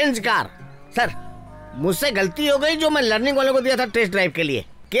Benz car. Sir, मुझसे गलती हो गई जो मैं लर्निंग वालों को दिया था टेस्ट ड्राइव के लिए।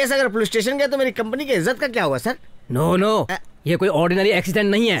 केस अगर पुलिस स्टेशन गया तो मेरी कंपनी की इज्जत का क्या होगा सर? नो, ये कोई ऑर्डिनरी एक्सीडेंट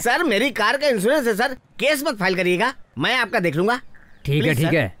नहीं है सर। मेरी कार का इंश्योरेंस है सर। केस मत फाइल करिएगा, मैं आपका देख लूंगा। ठीक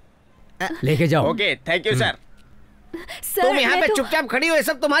है, लेके जाओ। Okay, thank you sir. Sir, तुम यहाँ पे चुपचाप खड़ी हो,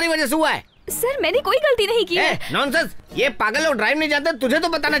 सब तुम्हारी वजह से हुआ है। सर, मैंने कोई गलती नहीं की है। नॉनसेंस, ये पागल लोग ड्राइव नहीं जानते, तुझे तो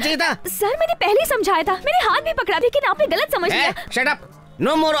बताना चाहिए था। सर, मैंने पहले ही समझाया था, मेरे हाथ भी पकड़ा, लेकिन आपने गलत समझ लिया। शट अप,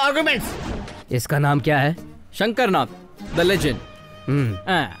 नो मोर आर्गुमेंट्स। इसका नाम क्या है? Shankarnath the legend.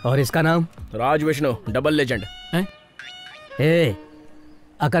 और इसका नाम? राज विष्णु डबल लेजेंड।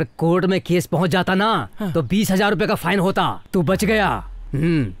 अगर कोर्ट में केस पहुंच जाता ना तो 20,000 रुपए का फाइन होता। तू बच गया।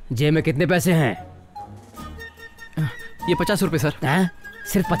 जेब में कितने पैसे हैं? ये 50 रुपए सर।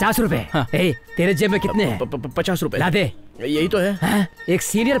 सिर्फ 50 रुपए? तेरे जेब में कितने हैं? 50 रुपए। ला दे। यही तो है। एक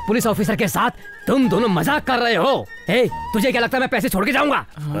सीनियर पुलिस ऑफिसर के साथ तुम दोनों मजाक कर रहे हो। तुझे क्या लगता है मैं पैसे छोड़ के जाऊंगा?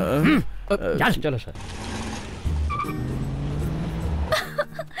 चलो सर।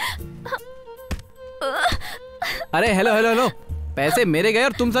 अरे हेलो, पैसे मेरे गए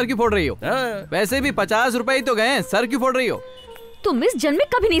और तुम सर क्यों फोड़ रही हो? वैसे भी 50 रुपए ही तो गए, सर क्यों फोड़ रही हो? तुम इस जन्म में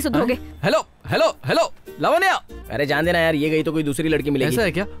कभी नहीं सुधरोगे। हेलो लावण्या। अरे जान देना यार, ये गई तो कोई दूसरी लड़की मिलेगी। ऐसा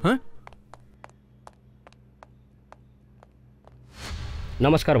है क्या?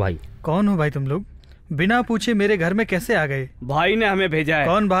 नमस्कार भाई। कौन हो भाई तुम लोग? बिना पूछे मेरे घर में कैसे आ गए? भाई ने हमें भेजा है।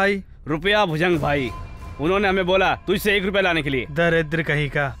 कौन भाई? रुपया भुजंग भाई। उन्होंने हमें बोला तुझसे 1 रुपया लाने के लिए। दरिद्र कहीं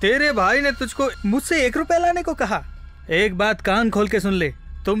का। तेरे भाई ने तुझको मुझसे 1 रुपया लाने को कहा? एक बात कान खोल के सुन ले,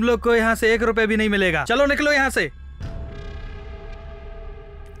 तुम लोग को यहाँ से 1 रुपया भी नहीं मिलेगा। चलो निकलो यहाँ से।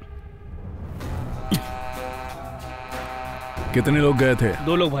 कितने लोग गए थे?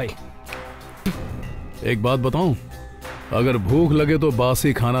 2 लोग भाई। एक बात बताऊं, अगर भूख लगे तो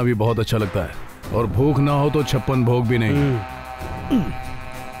बासी खाना भी बहुत अच्छा लगता है, और भूख ना हो तो 56 भोग भी नहीं।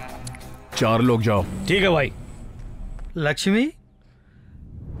 4 लोग जाओ। ठीक है भाई। लक्ष्मी,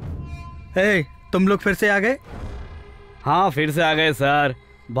 तुम लोग फिर से आ गए? हाँ, फिर से आ गए सर।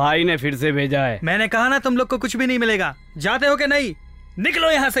 भाई ने फिर से भेजा है। मैंने कहा ना तुम लोग को कुछ भी नहीं मिलेगा। जाते हो कि नहीं?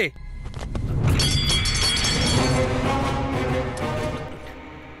 निकलो यहाँ से।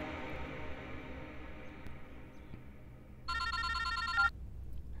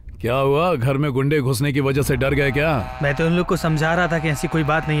 क्या हुआ? घर में गुंडे घुसने की वजह से डर गए क्या? मैं तो उन लोग को समझा रहा था कि ऐसी कोई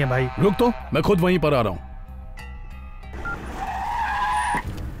बात नहीं है भाई। रुक तो, मैं खुद वहीं पर आ रहा हूं।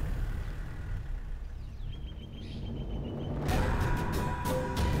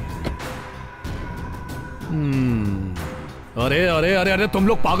 अरे अरे अरे अरे, तुम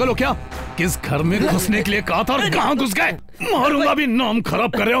लोग पागल हो क्या? किस घर में घुसने के लिए कहा था और कहां घुस गए? मारूंगा भी, नाम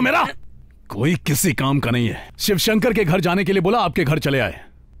खराब कर रहे हो मेरा। कोई किसी काम का नहीं है। शिव शंकर के घर जाने के लिए बोला, आपके घर चले आए।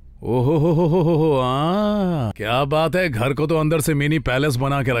 ओहो हो, क्या बात है। घर को तो अंदर से मिनी पैलेस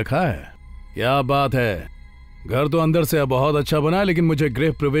बना के रखा है। क्या बात है। घर तो अंदर से बहुत अच्छा बना है, लेकिन मुझे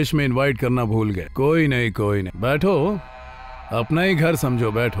गृह प्रवेश में इनवाइट करना भूल गए। कोई नहीं, बैठो, अपना ही घर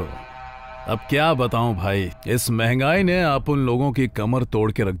समझो, बैठो। अब क्या बताऊं भाई, इस महंगाई ने आप उन लोगों की कमर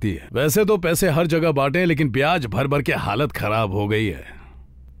तोड़ के रख दी है। वैसे तो पैसे हर जगह बांटे, लेकिन ब्याज भर भर के हालत खराब हो गई है।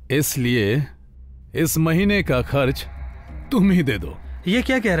 इसलिए इस महीने का खर्च तुम ही दे दो। ये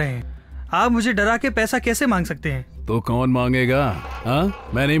क्या कह रहे हैं? आप मुझे डरा के पैसा कैसे मांग सकते हैं? तो कौन मांगेगा?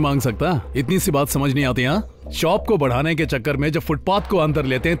 हाँ, मैं नहीं मांग सकता। इतनी सी बात समझ नहीं आती? हाँ, शॉप को बढ़ाने के चक्कर में जब फुटपाथ को अंदर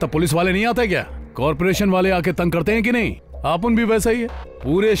लेते हैं तब पुलिस वाले नहीं आते क्या? कॉर्पोरेशन वाले आके तंग करते हैं कि नहीं? आपन भी वैसा ही है।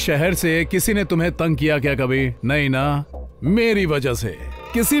 पूरे शहर से किसी ने तुम्हें तंग किया क्या कभी? नहीं ना, मेरी वजह से।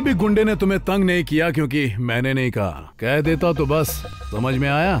 किसी भी गुंडे ने तुम्हें तंग नहीं किया क्योंकि मैंने नहीं कहा। कह देता तो बस। समझ में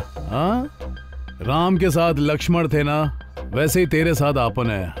आया? हाँ, राम के साथ लक्ष्मण थे ना, वैसे ही तेरे साथ आपन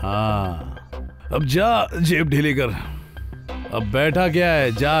है। हाँ, अब जा जेब ढीली कर। अब बैठा क्या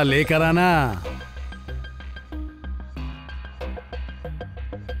है, जा लेकर आना।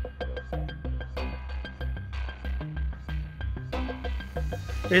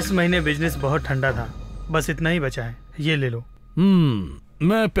 इस महीने बिजनेस बहुत ठंडा था, बस इतना ही बचा है, ये ले लो।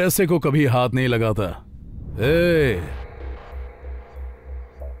 मैं पैसे को कभी हाथ नहीं लगाता।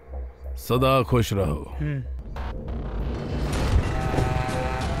 सदा खुश रहो।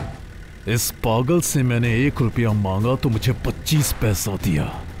 इस पागल से मैंने 1 रुपया मांगा तो मुझे 25 पैसा दिया।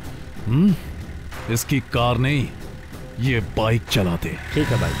 इसकी कार नहीं, ये बाइक चलाते। ठीक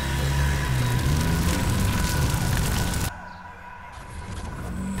है भाई।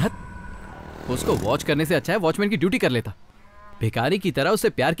 उसको वॉच करने से अच्छा है वॉचमैन की ड्यूटी कर लेता। भिखारी की तरह उसे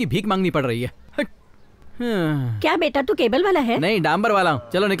प्यार की भीख मांगनी पड़ रही है। क्या बेटा तू केबल वाला है? नहीं, डांबर वाला हूँ।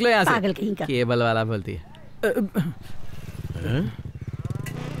 चलो निकलो यहाँ से। पागल कहीं का। केबल वाला बोलती है।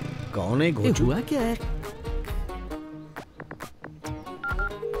 कौन है घोचू? हुआ क्या है?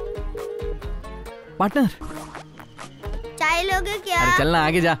 पार्टनर, चाय लोगे क्या? अरे चलना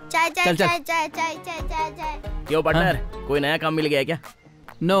आगे जा। चाय चाय चल, चल। चाय चाय चाय चाय चाय चाय। क्यों पार्टनर, कोई नया काम मिल गया क्या?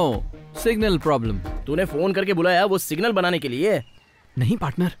 No, signal problem. तूने फोन करके बुलाया वो सिग्नल बनाने के लिए? नहीं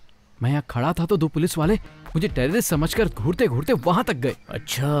पार्टनर, मैं यहाँ खड़ा था तो 2 पुलिस वाले मुझे टेररिस्ट समझकर घूरते घूरते वहां तक गए।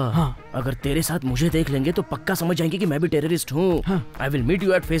 अच्छा, हाँ। अगर तेरे साथ मुझे देख लेंगे तो पक्का समझ जाएंगे कि मैं भी टेररिस्ट हूँ। I will meet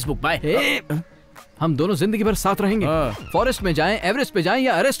you eight Facebook. Bye. हम दोनों जिंदगी भर साथ रहेंगे। फॉरेस्ट में जाएं, एवरेस्ट पे जाएं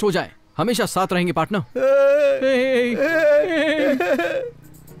या अरेस्ट हो जाएं, हमेशा साथ रहेंगे पार्टनर।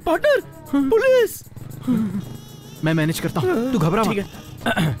 Partner, police. मैं मैनेज करता हूँ, तू घबरा मत। ठीक है।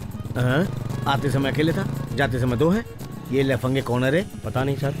 आते समय अकेले था, जाते समय 2 है। ये लफंगे कौन है रे? पता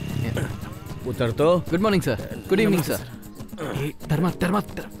नहीं सर। उतर तो। Good morning sir. Good evening sir.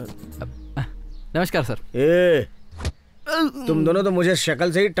 नमस्कार सर। तुम दोनों तो मुझे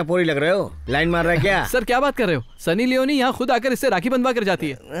शक्ल से ही टपोरी लग रहे हो। लाइन मार रहा है क्या? सर क्या बात कर रहे हो? सनी लियोनी यहाँ खुद आकर इससे राखी बंधवा कर जाती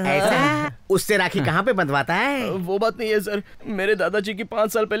है। ऐसा? उससे राखी कहाँ पे बंधवाता है? वो बात नहीं है सर, मेरे दादाजी की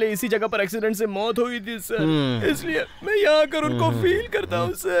 5 साल पहले इसी जगह पर एक्सीडेंट से मौत हुई थी सर, इसलिए मैं यहाँ आकर उनको फील करता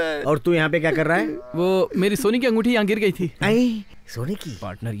हूँ सर। और तू यहाँ पे क्या कर रहा है? वो मेरी सोनी की अंगूठी यहाँ गिर गई थी। सोनी की?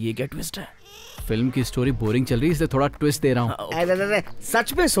 पार्टनर ये क्या ट्विस्ट है? फिल्म की स्टोरी बोरिंग चल रही है इसलिए थोड़ा ट्विस्ट दे रहा हूँ।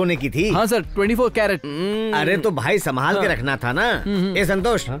 सच में सोने की थी? हाँ सर, 24 कैरेट। अरे तो भाई संभाल के रखना था ना। ए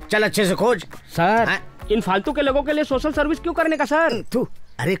संतोष, चल अच्छे से खोज। सर, इन फालतू के लोगों के लिए सोशल सर्विस क्यों करने का सर? तू,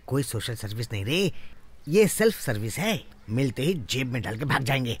 अरे कोई सोशल सर्विस नहीं रे, ये सेल्फ सर्विस है। मिलते ही जेब में डाल के भाग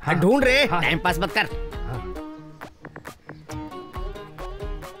जाएंगे। ढूंढ रहे, टाइम पास मत कर।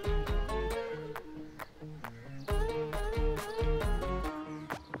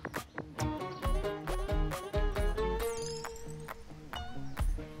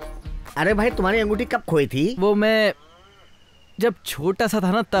 अरे भाई तुम्हारी अंगूठी कब खोई थी? वो मैं जब छोटा सा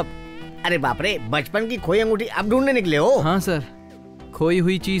था ना तब। अरे बाप रे, बचपन की खोई अंगूठी अब ढूंढने निकले हो? हाँ सर, खोई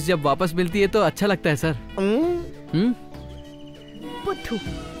हुई चीज जब वापस मिलती है तो अच्छा लगता है सर। पुत्थू।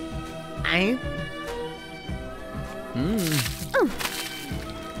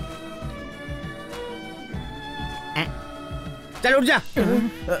 चल उठ जा।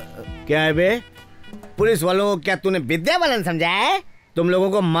 क्या है बे? पुलिस वालों को क्या तूने विद्या बालन समझा है? तुम लोगों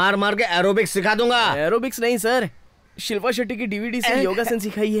को मार मार के एरोबिक्स सिखा दूंगा। एरोबिक्स नहीं सर, शिल्पा शेट्टी की डीवीडी से योगासन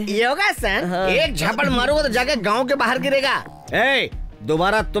सिखाई है। योगासन? हाँ। एक झपड़ मारूंगा तो जाके गांव के बाहर गिरेगा।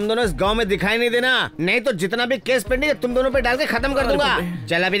 दोबारा तुम दोनों इस गांव में दिखाई नहीं देना, नहीं तो जितना भी केस पेंडिंग है तुम दोनों पे डाल के खत्म कर दूंगा।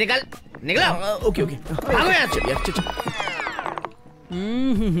 चल अभी निकल, निकलो। ओके ओके, भागो यहाँ से।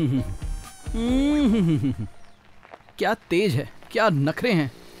 क्या तेज है, क्या नखरे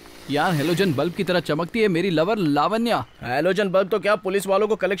हैं यार। हेलोजन बल्ब की तरह चमकती है मेरी लवर लावण्या। हेलोजन बल्ब तो क्या, पुलिस वालों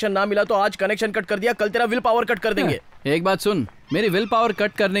को कलेक्शन ना मिला तो आज कनेक्शन कट कर दिया, कल तेरा विल पावर कट कर देंगे। एक बात सुन, मेरी विल पावर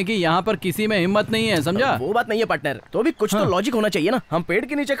कट करने की यहाँ पर किसी में हिम्मत नहीं है, समझा? वो बात नहीं है पार्टनर, तो भी कुछ तो लॉजिक होना चाहिए ना। हम पेड़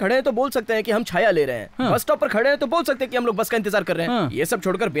के नीचे खड़े हैं तो बोल सकते हैं कि हम छाया ले रहे हैं, बस स्टॉप पर खड़े हैं तो बोल सकते हैं कि हम लोग बस का इंतजार कर रहे हैं। ये सब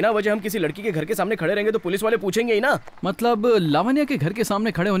छोड़कर बिना वजह हम किसी लड़की के घर के सामने खड़े रहेंगे तो पुलिस वाले पूछेंगे ही ना। मतलब लावण्या के घर के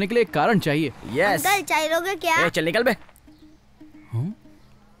सामने खड़े होने के लिए एक कारण चाहिए। यस। अंकल चाय लोगे क्या? चल निकल बे।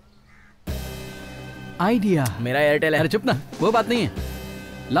 आइडिया मेरा एयरटेल है। अरे चुप ना, वो बात नहीं है।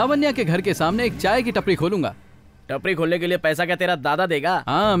 लावण्या के घर के सामने एक चाय की टपरी खोलूंगा। टपरी खोलने के लिए पैसा क्या तेरा दादा देगा?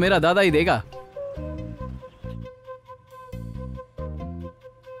 हाँ, मेरा दादा ही देगा।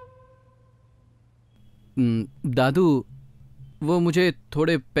 दादू, वो मुझे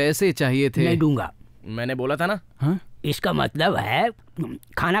थोड़े पैसे चाहिए थे। नहीं दूंगा। मैंने बोला था ना। हाँ? इसका मतलब है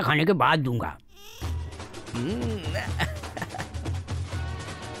खाना खाने के बाद दूंगा।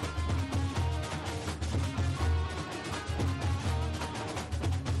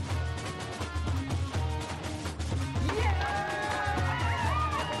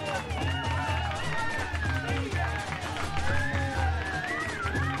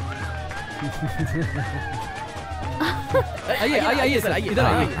 आइए सर, आइए इधर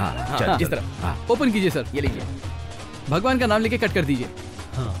आइए। हाँ, इस तरह ओपन कीजिए सर। ये लीजिए। भगवान का नाम लेके कट कर दीजिए।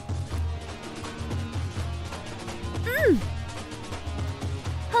 हाँ।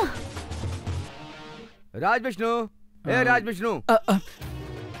 राज विष्णु, राज विष्णु।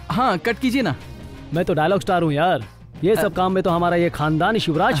 हाँ, कट कीजिए ना। मैं तो डायलॉग स्टार हूँ यार। ये सब काम में तो हमारा ये खानदान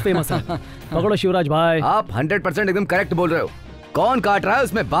शिवराज फेमस है। पकड़ो शिवराज भाई। आप 100% एकदम करेक्ट बोल रहे हो। कौन काट रहा है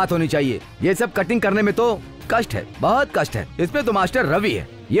उसमें बात होनी चाहिए। ये सब कटिंग करने में तो कष्ट है, बहुत कष्ट है। इसमें तो मास्टर रवि है।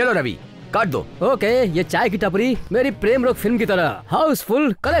 ये लो रवि, काट दो। ओके, ये चाय की टपरी मेरी प्रेम रोग फिल्म की तरह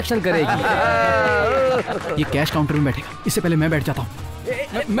हाउसफुल कलेक्शन करेगी। ये कैश काउंटर में बैठेगा। इससे पहले मैं बैठ जाता हूँ।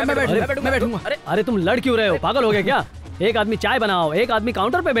 मैं बैठूंगा। अरे तुम लड़ क्यों रहे हो? पागल हो गए क्या? एक आदमी चाय बनाओ, एक आदमी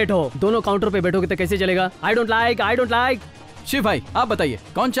काउंटर पे बैठो। दोनों काउंटर पे बैठोगे तो कैसे चलेगा? I don't like. शिव भाई, आप बताइए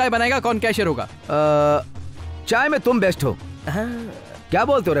कौन चाय बनाएगा, कौन कैशियर होगा? चाय में तुम बेस्ट हो। क्या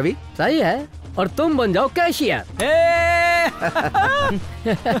बोलते हो रवि? सही है। और तुम बन जाओ कैशियर।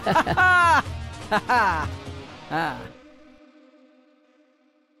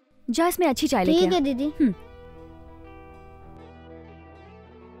 जा इसमें अच्छी चाय लेके। ठीक है दीदी।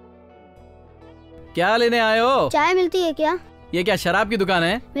 क्या लेने आए हो? चाय मिलती है क्या? ये क्या शराब की दुकान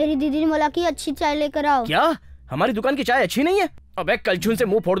है? मेरी दीदी ने बोला कि अच्छी चाय लेकर आओ। क्या हमारी दुकान की चाय अच्छी नहीं है? अबे कलछुल से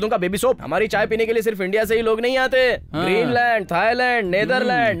मुंह फोड़ दूंगा बेबी सोप। हमारी चाय पीने के लिए सिर्फ इंडिया से ही लोग नहीं आते। Greenland, Thailand,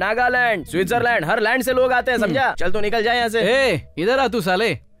 Netherland, Nagaland, Switzerland, हर लैंड से लोग आते हैं, समझा? चल तो निकल जाए यहाँ से। इधर आ तू साले।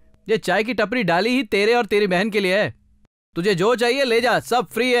 ये चाय की टपरी डाली ही तेरे और तेरी बहन के लिए है। तुझे जो चाहिए ले जा, सब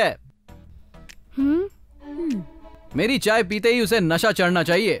फ्री है। मेरी चाय पीते ही उसे नशा चढ़ना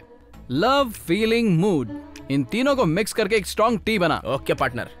चाहिए। लव, फीलिंग, मूड, इन तीनों को मिक्स करके एक स्ट्रॉन्ग टी बना। ओके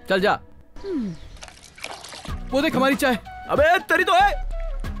पार्टनर, चल जा। वो देख हमारी चाय। अबे तेरी तो है।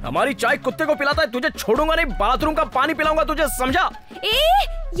 हमारी चाय कुत्ते को पिलाता है, तुझे छोड़ूंगा नहीं। बाथरूम का पानी पिलाऊंगा तुझे, समझा?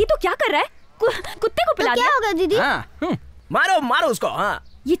 ये तो क्या कर रहा है? कुत्ते को पिला क्या दिया? होगा दीदी? हाँ, मारो उसको। हाँ,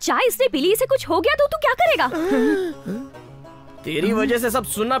 ये चाय इसने पी ली, इसे कुछ हो गया तो तू क्या करेगा? तेरी वजह से सब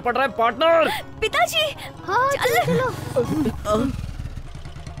सुनना पड़ रहा है पार्टनर। पिताजी, हाँ, चलो।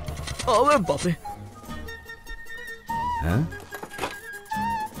 अबे बाप रे। हाँ?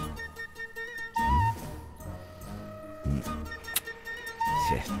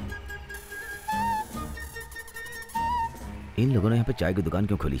 इन लोगों ने यहाँ पे चाय की दुकान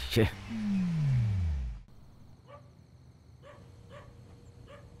क्यों खोली? शे।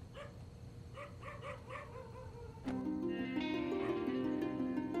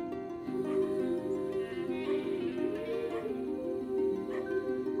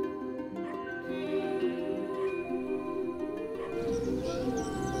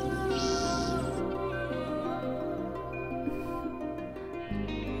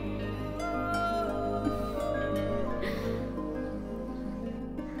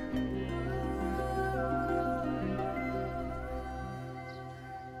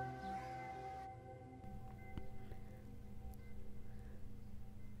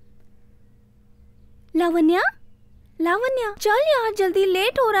 लावण्या चल यार, जल्दी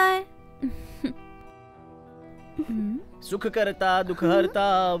लेट हो रहा है। सुख करता दुख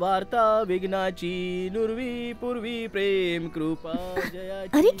हरता वार्ता विघ्नाची नुर्वी पूर्वी प्रेम कृपा जया।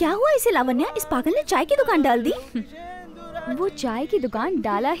 अरे क्या हुआ इसे लावण्या? इस पागल ने चाय की दुकान डाल दी। वो चाय की दुकान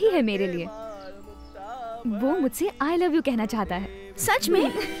डाला ही है मेरे लिए। वो मुझसे आई लव यू कहना चाहता है। सच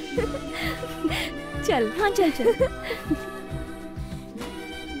में? चल। हाँ चल।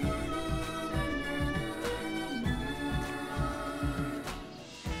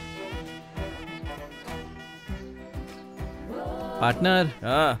 पार्टनर,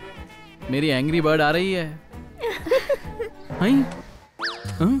 हाँ, मेरी एंग्री बर्ड आ रही है।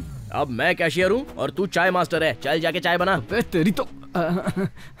 अब मैं कैशियर हूँ और तू चाय मास्टर है। चल जाके चाय बना। तेरी तो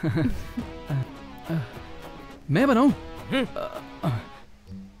मैं बनाऊं?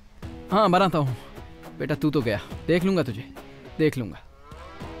 हाँ बनाता हूँ। बेटा तू तो गया, देख लूंगा तुझे, देख लूंगा।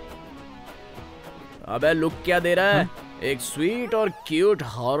 अबे लुक क्या दे रहा है? एक स्वीट और क्यूट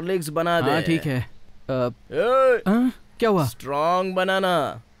हॉर्लिक्स बना दे। हाँ ठीक है। ए, क्या हुआ? स्ट्रॉन्ग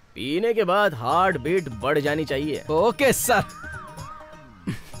बनाना। पीने के बाद हार्ट बीट बढ़ जानी चाहिए। Okay sir.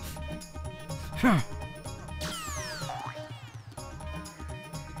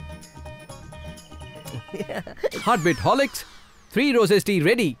 Heart beat हॉलिक्स 3 roses T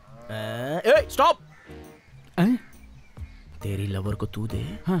ready. Stop. तेरी लवर को तू दे,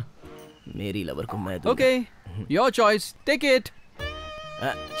 हाँ मेरी लवर को मैं दूंगा। Okay your choice, take it.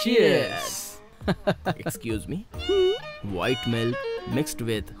 Cheers. Excuse me, white milk mixed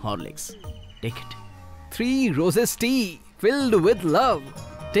with Horlicks, take it. 3 roses T filled with love,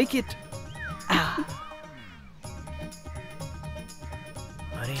 take it।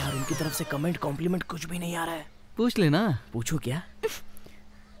 अरे यार उनकी तरफ से कमेंट कॉम्प्लीमेंट कुछ भी नहीं आ रहा है। पूछ लेना। पूछो क्या?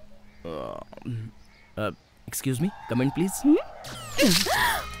 Excuse me, comment please.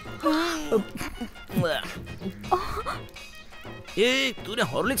 ए तूने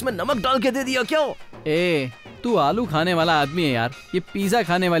हॉर्लिक्स में नमक डाल के दे दिया क्या? ए तू आलू खाने वाला आदमी है यार, ये पिज्जा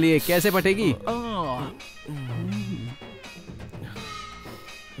खाने वाली है, कैसे पटेगी?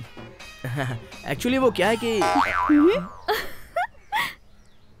 एक्चुअली वो क्या है कि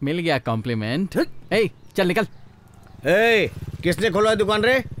मिल गया कॉम्प्लीमेंट। ए चल निकल। ए किसने खोला दुकान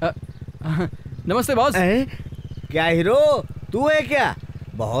रे? नमस्ते बॉस। क्या हीरो तू है क्या?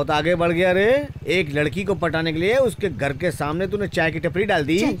 बहुत आगे बढ़ गया रे। एक लड़की को पटाने के लिए उसके घर के सामने तूने चाय की टपरी डाल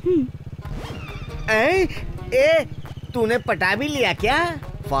दी। तूने पटा भी लिया क्या?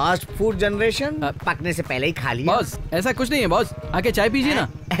 फास्ट फूड जनरेशन, पकने से पहले ही खा लिया। बॉस ऐसा कुछ नहीं है बॉस, आके चाय पीजिए ना।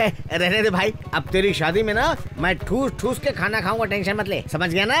 रहने दे भाई, अब तेरी शादी में ना मैं ठूस ठूस के खाना खाऊंगा, टेंशन मत ले, समझ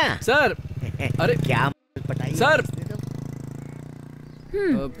गया ना? सर अरे क्या पटाई सर।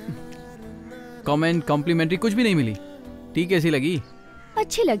 कमेंट कॉम्प्लीमेंट्री कुछ भी नहीं मिली। ठीक कैसी लगी?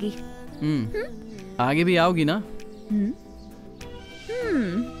 अच्छी लगी। आगे भी आओगी ना?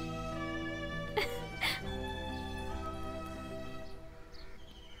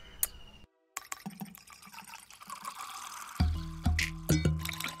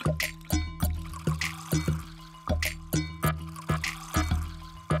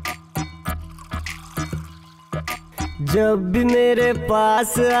 जब भी मेरे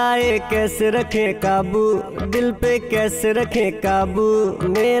पास आए कैसे रखे काबू, दिल पे कैसे रखे काबू,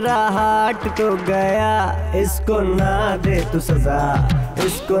 मेरा हार्ट तो गया, इसको ना दे तू सजा,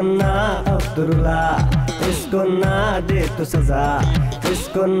 इसको ना अब तू रुला, इसको ना दे तू सजा,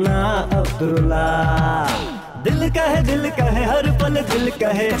 इसको ना अब तू रुला। दिल कहे हर पल दिल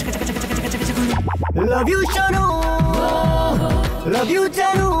कहे love you Shanu, love you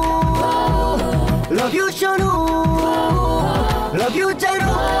जानू, love you Shanu, love you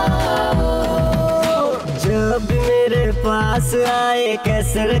जानू। जब मेरे पास आए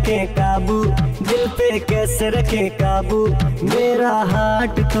कैसे रखे काबू, दिल पे कैसे रखे काबू, मेरा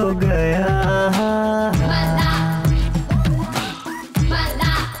हार्ट तो गया।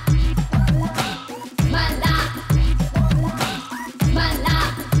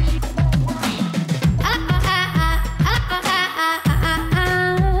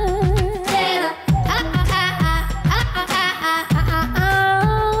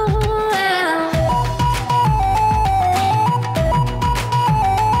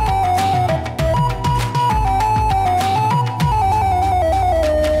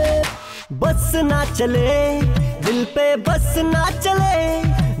 बस ना चले दिल पे, बस ना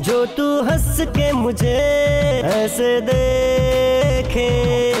चले, जो तू हंस के मुझे ऐसे देखे।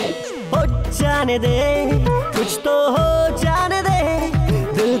 हो जाने दे कुछ तो हो जाने दे,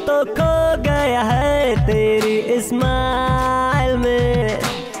 दिल तो खो गया है तेरी इस्माइल में।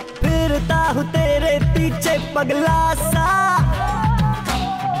 फिरता हूँ तेरे पीछे पगला सा,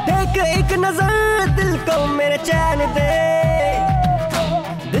 देख एक नजर दिल को मेरे चैन दे।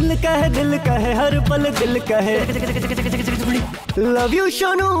 दिल कहे हर पल दिल कहे love you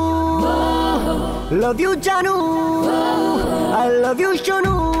Shanu, love you जानू, I love you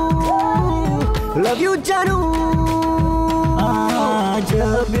Shanu, love you जानू।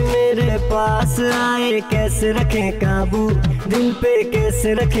 जब मेरे पास आए कैसे रखे काबू, दिल पे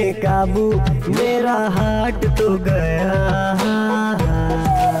कैसे रखे काबू, मेरा हार्ट तो गया।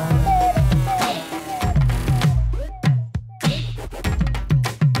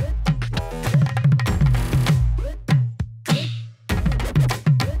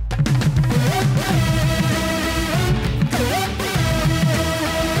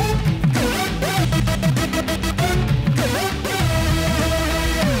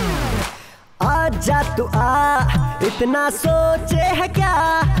 जा तू आ, इतना सोचे है क्या,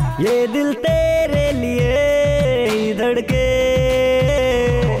 ये दिल तेरे लिए धड़के।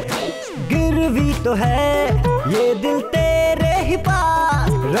 गिरवी तो है ये दिल तेरे ही पास,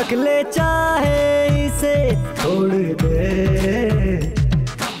 रख ले चाहे इसे छोड़ दे।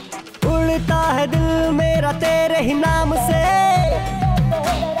 ही नाम से,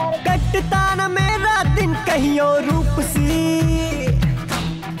 कटता न मेरा दिन कहीं और रूप सी।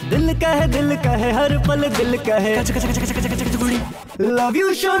 दिल कहे हर पल दिल कहे love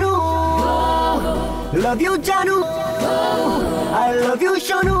you Shonu, love you जानू, I love you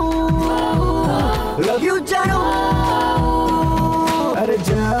Shonu, love you जानू। अरे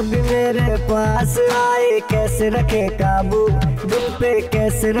जब भी मेरे पास आए कैसे रखे काबू, दिल पे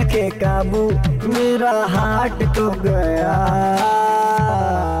कैसे रखे काबू, मेरा हार्ट तो गया।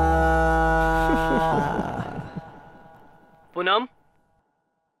 पूनम,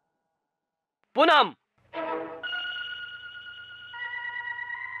 पूनम,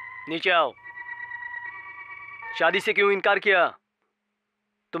 नीचे आओ। शादी से क्यों इनकार किया?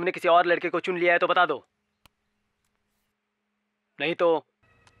 तुमने किसी और लड़के को चुन लिया है तो बता दो, नहीं तो।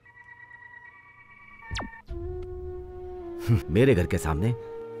 मेरे घर के सामने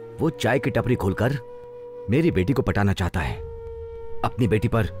वो चाय की टपरी खोलकर मेरी बेटी को पटाना चाहता है। अपनी बेटी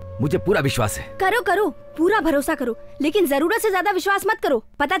पर मुझे पूरा विश्वास है। करो करो, पूरा भरोसा करो, लेकिन जरूरत से ज्यादा विश्वास मत करो।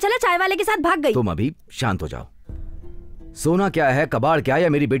 पता चला चाय वाले के साथ भाग गई। तुम अभी शांत हो जाओ। सोना क्या है, कबाड़ क्या है,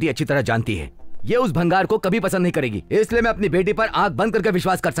 मेरी बेटी अच्छी तरह जानती है। ये उस भंगार को कभी पसंद नहीं करेगी, इसलिए मैं अपनी बेटी पर आंख बंद करके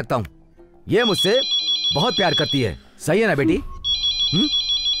विश्वास कर सकता हूँ। ये मुझसे बहुत प्यार करती है, सही है ना बेटी?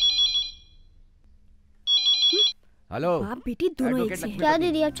 हेलो। बाप बेटी दोनों एक से हैं। क्या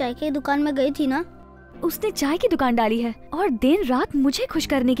दीदी, आप चाय की दुकान में गई थी ना? उसने चाय की दुकान डाली है और दिन रात मुझे खुश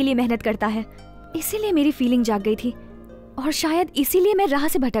करने के लिए मेहनत करता है, इसीलिए मेरी फीलिंग जाग गई थी और शायद इसीलिए मैं राह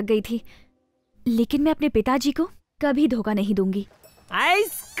से भटक गई थी। लेकिन मैं अपने पिताजी को कभी धोखा नहीं दूंगी।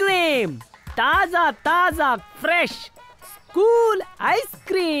 आइसक्रीम, ताजा ताजा फ्रेश कूल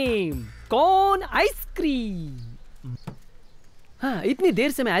आइसक्रीम, कौन आइसक्रीम। हाँ, इतनी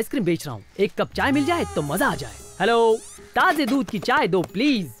देर से मैं आइसक्रीम बेच रहा हूँ, एक कप चाय मिल जाए तो मजा आ जाए। हेलो, ताजे दूध की चाय दो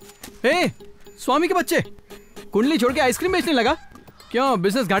प्लीज। ए, स्वामी के बच्चे, कुंडली छोड़ के आइसक्रीम बेचने लगा? क्यों,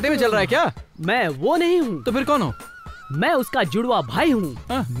 बिजनेस घाटे में चल रहा है क्या? मैं वो नहीं हूँ। तो फिर कौन हो? मैं उसका जुड़वा भाई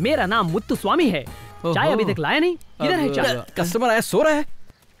हूँ। मेरा नाम मुत्तु स्वामी है। चाय अभी तक लाया नहीं, किधर है चाय? कस्टमर आया, सो रहा है।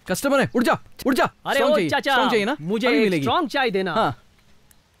 कस्टमर है, उठ जा, उठ जा। अरे ओ चाचा, चाहिए ना? मुझे स्ट्रॉन्ग चाय देना। हाँ।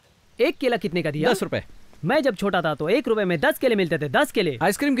 एक केला कितने का दिया? 10 रुपए। मैं जब छोटा था तो 1 रुपए में 10 केले मिलते थे। 10 केले।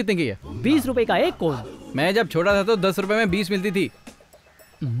 आइसक्रीम कितने की है? 20 रुपए का एक कोन। मैं जब छोटा था तो 10 रुपए में 20 मिलती थी।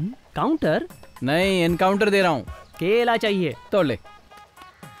 काउंटर नहीं, एनकाउंटर दे रहा हूँ। केला चाहिए तोड़ ले।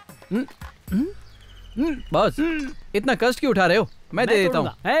 बस, इतना कष्ट क्यों उठा रहे हो? मैं दे देता हूँ।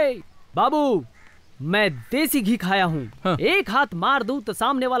 बाबू, मैं देसी घी खाया हूँ। हाँ। एक हाथ मार दूं तो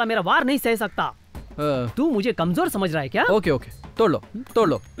सामने वाला मेरा वार नहीं सह सकता। तू मुझे कमजोर समझ रहा है क्या? ओके ओके, तोड़ लो, तोड़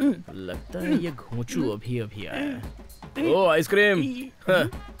लो। लगता है ये घोंचू अभी अभी आया। ओ आइसक्रीम,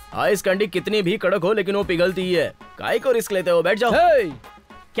 आइस कैंडी कितनी भी कड़क हो लेकिन वो पिघलती ही है। काहे को रिस्क लेते हो? बैठ जाओ।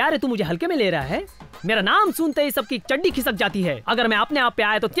 क्या रे, तू मुझे हल्के में ले रहा है? मेरा नाम सुनते ही सबकी चड्डी खिसक जाती है। अगर मैं अपने आप पे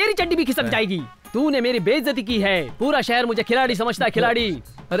आया तो तेरी चड्डी भी खिसक जाएगी। तूने मेरी बेइज्जती की है, पूरा शहर मुझे खिलाड़ी समझता है। खिलाड़ी?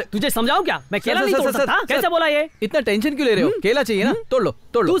 अरे तुझे समझाऊं क्या? मैं केला नहीं तोड़ सकता। कैसे बोला ये? इतना टेंशन क्यों ले रहे हो? केला चाहिए ना, तोड़ लो,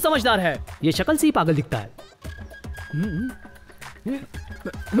 तोड़ लो। तू समझदार है, ये शक्ल से ही पागल दिखता है।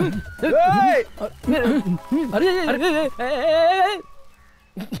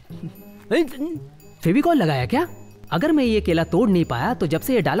 फेविकॉल लगाया क्या? अगर मैं ये केला तोड़ नहीं पाया तो जब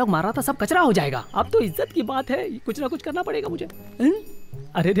से ये डायलॉग मार रहा था सब कचरा हो जाएगा। अब तो इज्जत की बात है, कुछ ना कुछ करना पड़ेगा मुझे।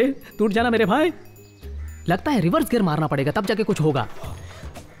 अरे रे, टूट जाना मेरे भाई। लगता है रिवर्स गियर मारना पड़ेगा तब जाके कुछ होगा।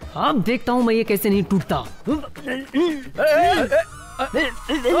 अब देखता हूँ मैं ये कैसे नहीं टूटता।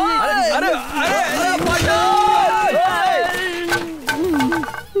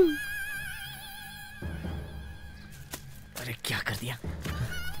 अरे क्या कर दिया?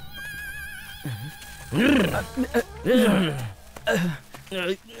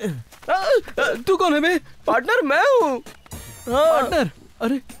 तू कौन है बे? पार्टनर मैं हूँ। पार्टनर?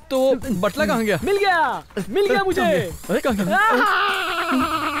 अरे तो बटला कहाँ गया? मिल गया मुझे।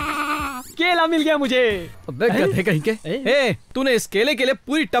 केला मिल गया मुझे। अबे गधे कहीं के। तूने इस केले के लिए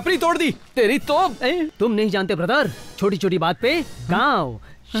पूरी टपरी तोड़ दी। तेरी तो तुम नहीं जानते ब्रदर, छोटी छोटी बात पे गांव,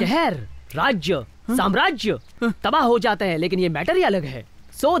 शहर, राज्य, साम्राज्य तबाह हो जाते हैं, लेकिन ये मैटर ही अलग है।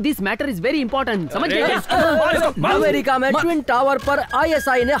 So this matter is very important, समझ गए? अमेरिका में ट्विन टावर पर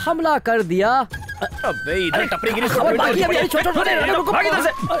ISI ने हमला कर दिया। अबे इधर टपरी गिरी। भाग इधर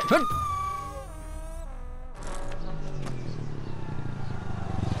से।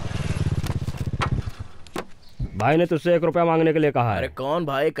 भाई ने तुझसे 1 रुपया मांगने के लिए कहा है। अरे कौन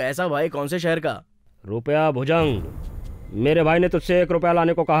भाई? कैसा भाई? कौन से शहर का? रुपया भुजंग। मेरे भाई ने तुझसे 1 रुपया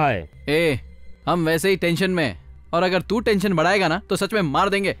लाने को कहा है। हम वैसे ही टेंशन में, और अगर तू टेंशन बढ़ाएगा ना तो सच में मार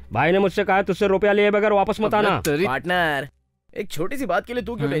देंगे। भाई ने मुझसे कहा तुझसे रुपया लिए बगैर वापस मत आना। पार्टनर, एक छोटी सी बात के लिए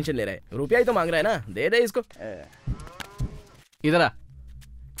तू क्यों टेंशन ले रहा है? रुपया ही तो मांग रहा है ना, दे दे इसको। इधर आ।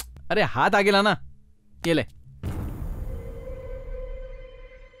 अरे हाथ आगे लाना। ये ले।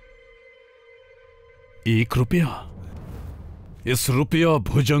 1 रुपया? इस रुपया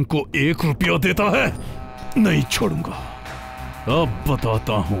भुजंग को 1 रुपया देता है? नहीं छोड़ूंगा, अब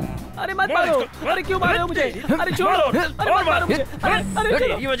बताता हूँ। अरे मत मारो। अरे क्यों मार रहे हो मुझे? अरे छोड़ो। अरे मत मारो मुझे।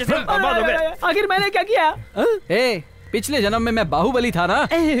 अरे ये वजह से बर्बाद हो गए। आखिर मैंने क्या किया? ए, पिछले जन्म में मैं बाहुबली था ना।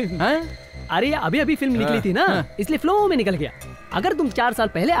 अरे अभी अभी फिल्म निकली थी ना, इसलिए फ्लो में निकल गया। अगर तुम 4 साल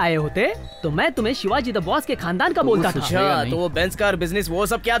पहले आए होते तो मैं तुम्हें शिवाजी द बॉस के खानदान का बोलता था। अच्छा, तो वो बेंज कार बिजनेस वो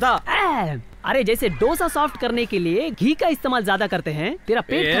सब क्या था? अरे जैसे डोसा सॉफ्ट करने के लिए घी का इस्तेमाल ज्यादा करते हैं। तेरा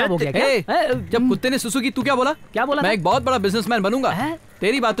पेट खराब हो गया क्या? जब कुत्ते ने सुसु की, तू क्या बोला? क्या बोला? मैं एक बहुत बड़ा बिजनेसमैन बनूंगा।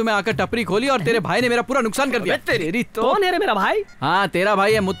 तेरी बातों में आकर टपरी खोली और तेरे भाई ने मेरा पूरा नुकसान कर दिया। तेरी तो। कौन है रे मेरा भाई? हाँ, तेरा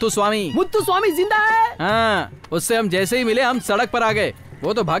भाई है मुत्तू स्वामी। मुत्तू स्वामी जिंदा है? हाँ, उससे हम जैसे ही मिले हम सड़क पर आ गए।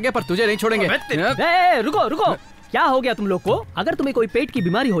 वो तो भाग गया, पर तुझे नहीं छोड़ेंगे। रुको रुको, क्या हो गया तुम लोग को? अगर तुम्हें कोई पेट की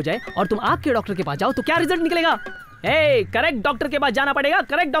बीमारी हो जाए और तुम आँख के डॉक्टर के पास जाओ तो क्या रिजल्ट निकलेगा? करेक्ट डॉक्टर के पास जाना पड़ेगा,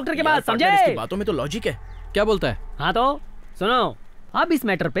 करेक्ट डॉक्टर के पास, समझे? इसकी बातों में तो लॉजिक है। क्या बोलता है? हाँ तो सुनो, अब इस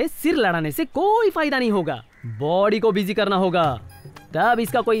मैटर पे सिर लड़ाने से कोई फायदा नहीं होगा। बॉडी को बिजी करना होगा, तब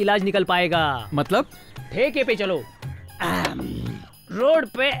इसका कोई इलाज निकल पाएगा। मतलब? ठेके पे चलो। रोड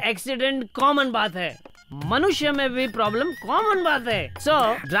पे एक्सीडेंट कॉमन बात है, मनुष्य में भी प्रॉब्लम कॉमन बात है। सो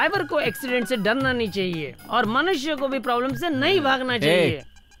ड्राइवर को एक्सीडेंट से डरना नहीं चाहिए और मनुष्य को भी प्रॉब्लम से नहीं भागना चाहिए।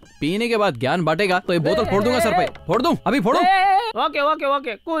 पीने के बाद ज्ञान बांटेगा तो ये बोतल फोड़ दूंगा सर पे। फोड़ दूं? अभी फोड़ूं? Okay okay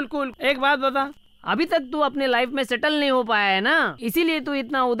okay, cool cool. एक बात बता, अभी तक तू अपने लाइफ में सेटल नहीं हो पाया है ना, इसीलिए तू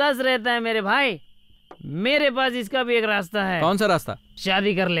इतना उदास रहता है मेरे भाई। मेरे पास इसका भी एक रास्ता है। कौन सा रास्ता?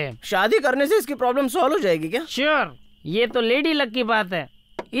 शादी कर ले। शादी करने से इसकी प्रॉब्लम सॉल्व हो जाएगी क्या? श्योर, ये तो लेडी लक की बात है।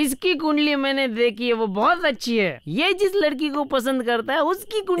 इसकी कुंडली मैंने देखी है, वो बहुत अच्छी है। ये जिस लड़की को पसंद करता है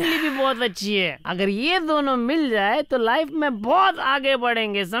उसकी कुंडली भी बहुत अच्छी है। अगर ये दोनों मिल जाए तो लाइफ में बहुत आगे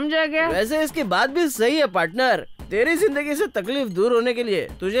बढ़ेंगे, समझा क्या? वैसे इसकी बात भी सही है पार्टनर। तेरी जिंदगी से तकलीफ दूर होने के लिए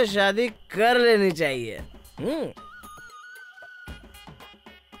तुझे शादी कर लेनी चाहिए।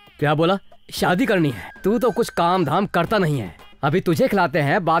 क्या बोला? शादी करनी है? तू तो कुछ काम धाम करता नहीं है। अभी तुझे खिलाते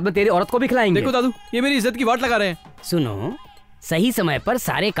हैं, बाद में तेरी औरत को भी खिलाएंगे। देखो दादू, ये मेरी इज्जत की वाट लगा रहे हैं। सुनो, सही समय पर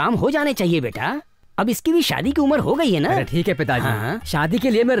सारे काम हो जाने चाहिए बेटा। अब इसकी भी शादी की उम्र हो गई है ना। अरे ठीक है पिताजी। हाँ? शादी के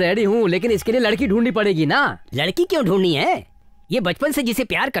लिए मैं रेडी हूँ, लेकिन इसके लिए लड़की ढूंढनी पड़ेगी ना। लड़की क्यों ढूंढनी है? ये बचपन से जिसे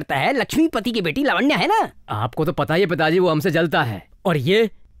प्यार करता है, लक्ष्मीपति की बेटी लावण्या है ना। आपको तो पता ही है पिताजी, वो हमसे जलता है और ये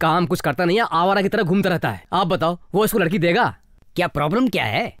काम कुछ करता नहीं है, आवारा की तरह घूमता रहता है। आप बताओ, वो इसको लड़की देगा? क्या प्रॉब्लम क्या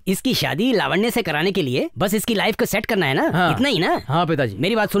है? इसकी शादी लावण्य से कराने के लिए बस इसकी लाइफ को सेट करना है ना। हाँ। इतना ही ना? हाँ पिताजी।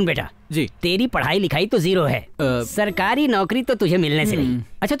 मेरी बात सुन बेटा जी। तेरी पढ़ाई लिखाई तो 0 है। सरकारी नौकरी तो तुझे मिलने से नहीं।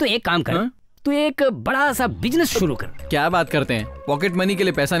 अच्छा तू एक काम कर, तू एक बड़ा सा बिजनेस शुरू कर। क्या बात करते हैं? पॉकेट मनी के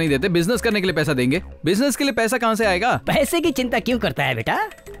लिए पैसा नहीं देते, बिजनेस करने के लिए पैसा देंगे। बिजनेस के लिए पैसा कहाँ से आएगा? पैसे की चिंता क्यों करता है बेटा?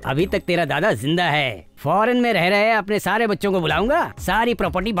 अभी तक तेरा दादा जिंदा है, फॉरेन में रह रहे अपने सारे बच्चों को बुलाऊंगा, सारी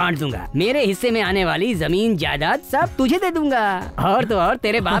प्रॉपर्टी बांट दूंगा, मेरे हिस्से में आने वाली जमीन जायदाद सब तुझे दे दूंगा, और तो और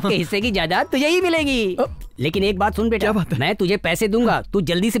तेरे बाप के हिस्से की जायदाद तुझे ही मिलेगी। लेकिन एक बात सुन बेटा, मैं तुझे पैसे दूंगा, तू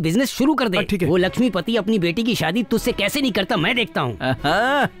जल्दी से बिजनेस शुरू कर दे। वो लक्ष्मीपति अपनी बेटी की शादी तुझसे कैसे नहीं करता मैं देखता हूँ।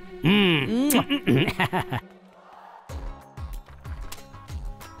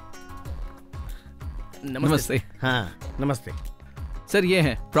 नमस्ते। हाँ नमस्ते सर, ये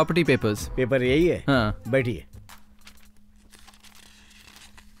है प्रॉपर्टी पेपर्स। पेपर यही है? हाँ। बैठिए।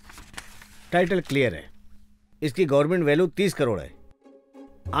 टाइटल क्लियर है, इसकी गवर्नमेंट वैल्यू 30 करोड़ है।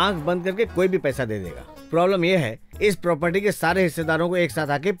 आंख बंद करके कोई भी पैसा दे देगा। प्रॉब्लम यह है, इस प्रॉपर्टी के सारे हिस्सेदारों को एक साथ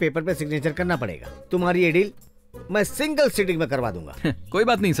आके पेपर पे सिग्नेचर करना पड़ेगा। तुम्हारी ये डील मैं सिंगल सिटिंग में करवा दूंगा। कोई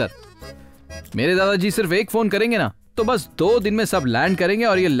बात नहीं सर, मेरे दादाजी सिर्फ एक फोन करेंगे ना तो बस 2 दिन में सब लैंड करेंगे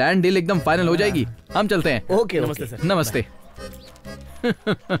और ये लैंड डील एकदम फाइनल हो जाएगी। हम चलते हैं। ओके नमस्ते सर। नमस्ते।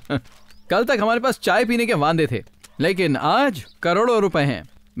 कल तक हमारे पास चाय पीने के वांदे थे, लेकिन आज करोड़ों रुपए हैं।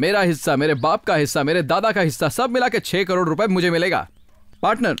 मेरा हिस्सा, मेरे बाप का हिस्सा, मेरे दादा का हिस्सा, सब मिला के 6 करोड़ रुपए मुझे मिलेगा।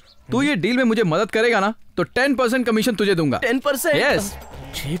 पार्टनर, तू ये डील में मुझे मदद करेगा ना तो 10% कमीशन तुझे दूंगा। 10%? यस।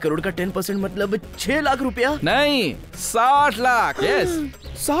 6 करोड़ का 10% मतलब 6 लाख रुपया? नहीं, 60 लाख। यस।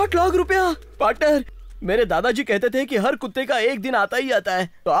 60 लाख रुपया? पार्टनर, मेरे दादाजी कहते थे कि हर कुत्ते का एक दिन आता ही आता है,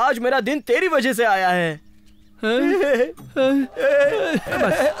 तो आज मेरा दिन तेरी वजह से आया है।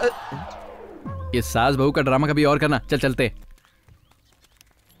 ये सास बहू का ड्रामा कभी और करना। चल चलते।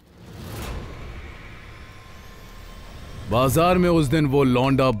 बाजार में उस दिन वो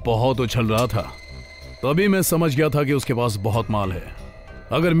लौंडा बहुत उछल रहा था, तभी मैं समझ गया था कि उसके पास बहुत माल है।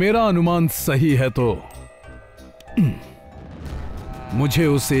 अगर मेरा अनुमान सही है तो मुझे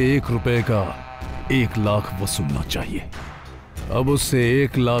उसे 1 रुपए का 1 लाख वसूलना चाहिए। अब उससे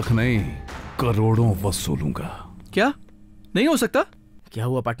 1 लाख नहीं करोड़ों वसूलूंगा। क्या? नहीं हो सकता। क्या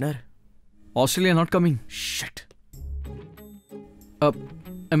हुआ partner? Australia not coming. Shit.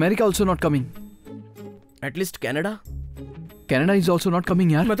 America also not coming. At least Canada. Canada is also not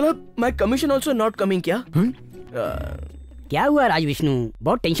coming यार। मतलब my commission also not coming क्या? क्या हुआ राज विष्णु,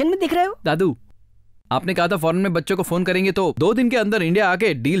 बहुत टेंशन में दिख रहे हो? दादू, आपने कहा था फॉरेन में बच्चों को फोन करेंगे तो 2 दिन के अंदर इंडिया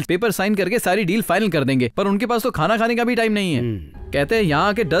आके डील पेपर साइन करके सारी डील फाइनल कर देंगे, पर उनके पास तो खाना खाने का भी टाइम नहीं है। कहते हैं यहाँ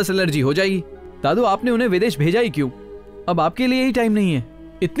आके डस्ट एलर्जी हो जाएगी। दादू, आपने उन्हें विदेश भेजा ही क्यों? अब आपके लिए ही टाइम नहीं है।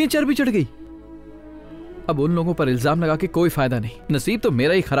 इतनी चर्बी चढ़ गई। अब उन लोगों पर इल्जाम लगा के कोई फायदा नहीं। नसीब तो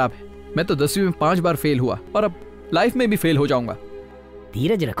मेरा ही खराब है। मैं तो 10वीं में 5 बार फेल हुआ और अब लाइफ में भी फेल हो जाऊंगा।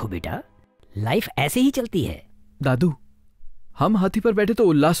 धीरज रखो बेटा, लाइफ ऐसे ही चलती है। दादू, हम हाथी पर बैठे तो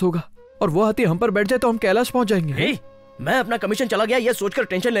उल्लास होगा और वो हाथी हम पर बैठ जाए तो हम कैलाश पहुंच जाएंगे। मैं अपना कमीशन चला गया ये सोचकर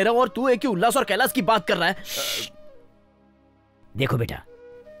टेंशन ले रहा हूँ और तू एक ही उल्लास और कैलाश की बात कर रहा है। देखो बेटा,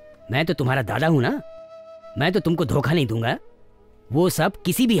 मैं तो तुम्हारा दादा हूं ना, मैं तो तुमको धोखा नहीं दूंगा। वो सब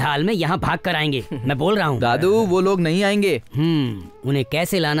किसी भी हाल में यहाँ भाग कर आएंगे, मैं बोल रहा हूँ। दादू, वो लोग नहीं आएंगे। उन्हें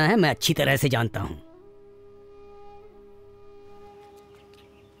कैसे लाना है मैं अच्छी तरह से जानता हूँ।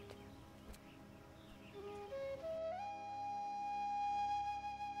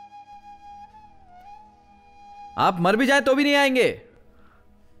 आप मर भी जाए तो भी नहीं आएंगे।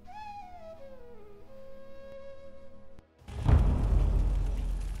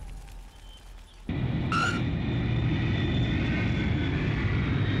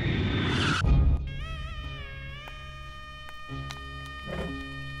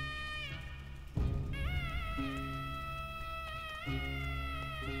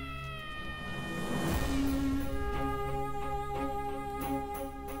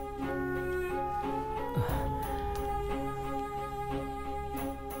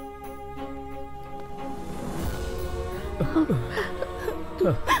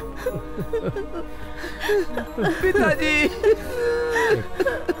 पिताजी,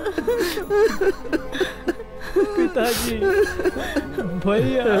 पिताजी,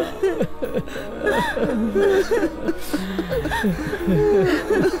 भैया।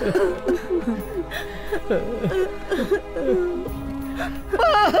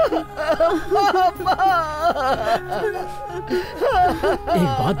 एक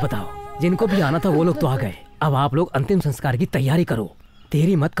बात बताओ, जिनको भी आना था वो लोग तो आ गए। अब आप लोग अंतिम संस्कार की तैयारी करो।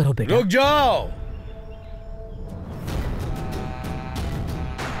 देरी मत करो बेटा। रुक जाओ।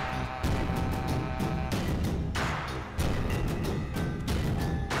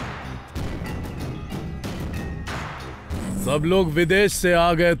 सब लोग विदेश से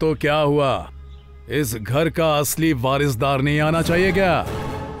आ गए तो क्या हुआ? इस घर का असली वारिसदार नहीं आना चाहिए क्या?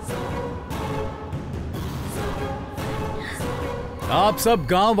 आप सब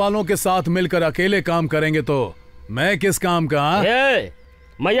गांव वालों के साथ मिलकर अकेले काम करेंगे तो मैं किस काम का?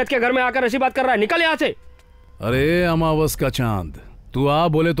 मैयत के घर में आकर ऐसी बात कर रहा है, निकल यहाँ से। अरे अमावस का चांद, तू आ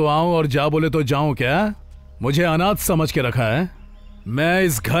बोले तो आऊं और जा बोले तो जाऊं क्या? मुझे अनाथ समझ के रखा है? मैं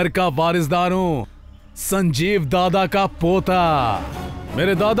इस घर का वारिसदार हूं, संजीव दादा का पोता।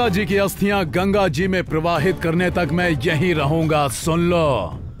 मेरे दादाजी की अस्थियां गंगा जी में प्रवाहित करने तक मैं यहीं रहूंगा। सुन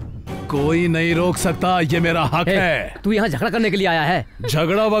लो, कोई नहीं रोक सकता, ये मेरा हक है। तू यहाँ झगड़ा करने के लिए आया है?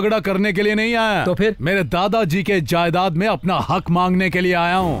 झगड़ा वगड़ा करने के लिए नहीं आया। तो फिर? मेरे दादाजी के जायदाद में अपना हक मांगने के लिए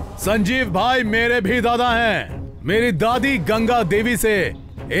आया हूँ। संजीव भाई मेरे भी दादा हैं। मेरी दादी गंगा देवी से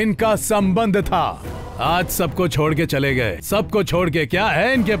इनका संबंध था। आज सबको छोड़ के चले गए। सबको छोड़ के क्या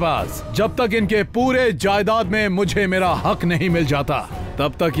है इनके पास? जब तक इनके पूरे जायदाद में मुझे मेरा हक नहीं मिल जाता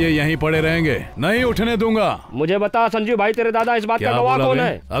तब तक ये यहीं पड़े रहेंगे, नहीं उठने दूंगा। मुझे बता संजीव भाई, तेरे दादा इस बात का गवाह कौन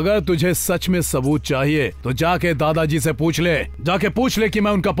है? अगर तुझे सच में सबूत चाहिए तो जाके दादाजी से पूछ ले। जाके पूछ ले कि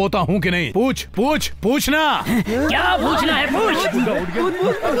मैं उनका पोता हूँ कि नहीं। पूछ पूछ पूछना। क्या पूछना है? पूछ।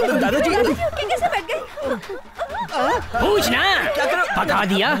 दादाजी कैसे बैठ गए? पूछना। बता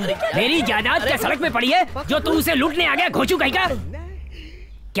दिया, मेरी जायदाद क्या सड़क में पड़ी है जो तू उसे लूटने आ गया? घोचू कहीं का।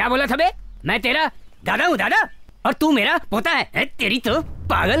 क्या बोला था बे? मैं तेरा दादा हूँ दादा, और तू मेरा पोता है? तेरी तो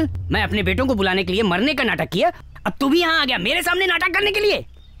पागल। मैं अपने बेटों को बुलाने के लिए मरने का नाटक किया, अब तू भी यहाँ आ गया मेरे सामने नाटक करने के लिए।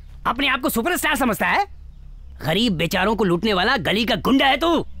 अपने आप को सुपरस्टार समझता है? गरीब बेचारों को लूटने वाला गली का गुंडा है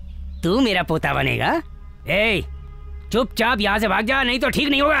तू। तू मेरा पोता बनेगा? ए, चुपचाप यहाँ से भाग जा, नहीं तो ठीक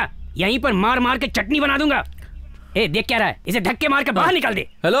नहीं होगा। यहीं पर मार मार के चटनी बना दूंगा। ए, देख क्या रहा है? इसे धक्के मार के बाहर निकाल दे।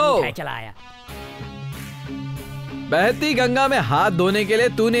 हेलो, चला आया। बहती गंगा में हाथ धोने के लिए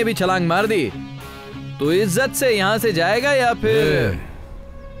तूने भी छलांग मार दी। तू इज्जत से यहाँ से जाएगा या फिर?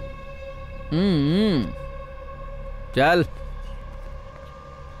 चल।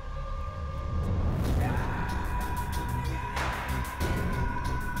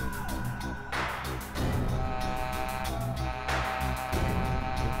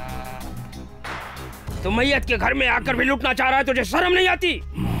 तुम मैयत के घर में आकर भी लूटना चाह रहा है, तुझे शर्म नहीं आती?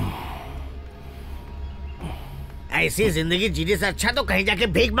 ऐसी जिंदगी जीने से अच्छा तो कहीं जाके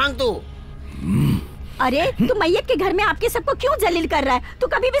भीख मांग तू। अरे तू मैयत के घर में आपके सबको क्यों जलील कर रहा है? तू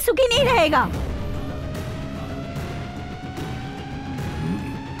कभी भी सुखी नहीं रहेगा।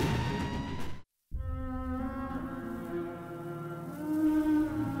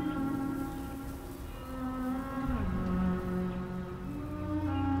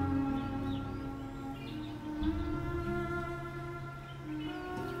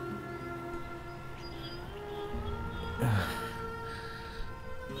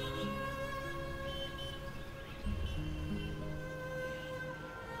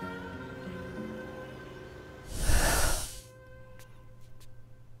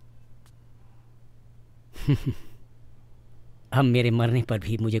 अब मेरे मरने पर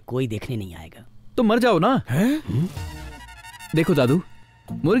भी मुझे कोई देखने नहीं आएगा। तो मर जाओ ना। देखो दादू,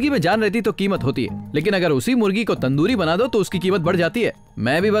 मुर्गी में जान रहती तो कीमत होती है, लेकिन अगर उसी मुर्गी को तंदूरी बना दो तो उसकी कीमत बढ़ जाती है।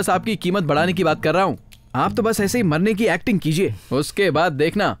 मैं भी बस आपकी कीमत बढ़ाने की बात कर रहा हूँ। आप तो बस ऐसे ही मरने की एक्टिंग कीजिए, उसके बाद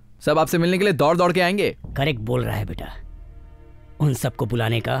देखना सब आपसे मिलने के लिए दौड़ दौड़ के आएंगे। करेक्ट बोल रहा है बेटा, उन सबको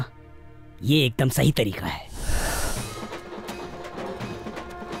बुलाने का ये एकदम सही तरीका है।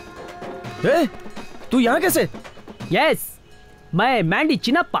 तू यहाँ कैसे? यस, मैं मैंडी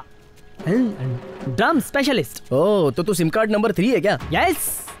चिनप्पा, ड्रम स्पेशलिस्ट। ओह, तो तू सिम कार्ड नंबर 3 है क्या? यस।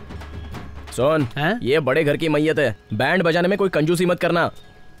 सुन, ये बड़े घर की मैयत है, बैंड बजाने में कोई कंजूसी मत करना।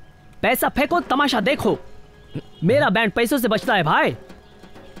 पैसा फेंको, तमाशा देखो। मेरा बैंड पैसों से बचता है भाई।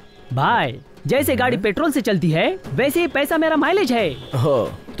 भाई, जैसे गाड़ी पेट्रोल से चलती है वैसे ही पैसा मेरा माइलेज है।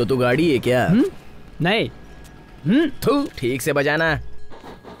 हो, तो तू गाड़ी है क्या? नहीं। तू ठीक से बजाना।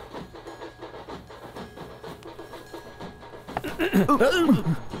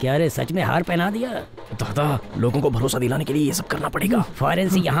 क्या रे, सच में हार पहना दिया? दादा, लोगों को भरोसा दिलाने के लिए ये सब करना पड़ेगा। फॉरेन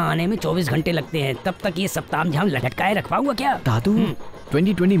से यहाँ आने में 24 घंटे लगते हैं, तब तक ये सब तामझाम लटकाए रख पाऊंगा क्या? दादू,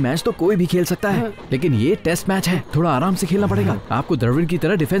 2020 मैच तो कोई भी खेल सकता है, लेकिन ये टेस्ट मैच है, थोड़ा आराम से खेलना पड़ेगा। आपको द्रविड़ की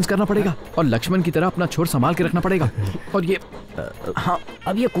तरह डिफेंस करना पड़ेगा और लक्ष्मण की तरह अपना छोर संभाल के रखना पड़ेगा। और ये हाँ,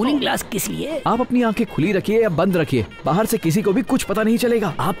 अब ये कूलिंग ग्लास किस लिए? आप अपनी आंखें खुली रखिए या बंद रखिए, बाहर से किसी को भी कुछ पता नहीं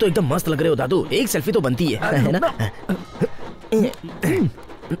चलेगा। आप तो एकदम मस्त लग रहे हो दादू, एक सेल्फी तो बनती है ना?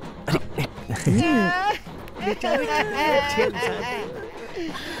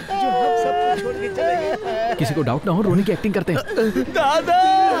 जो हम सबको छोड़ के चले गए। किसी को डाउट ना हो, रोने की एक्टिंग करते हैं। दादा,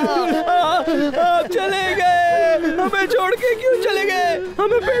 आप चले गए, हमें छोड़ के क्यों चले गए?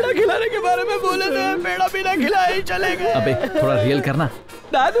 हमें पेड़ा खिलाने के बारे में बोले थे, पेड़ा बिना खिलाए ही चले गए। अबे थोड़ा रियल करना।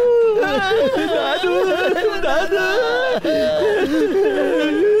 दादू, दादू, दादू,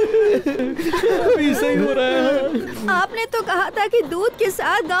 अभी सही हो रहा है। आपने तो कहा था कि दूध के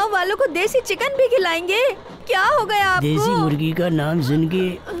साथ गांव वालों को देसी चिकन भी खिलाएंगे, क्या हो गया आपको? देसी मुर्गी का नाम सुन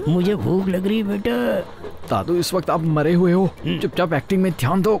के मुझे भूख लग रही बेटा। दादू, इस वक्त आप मरे हुए हो, चुपचाप एक्टिंग में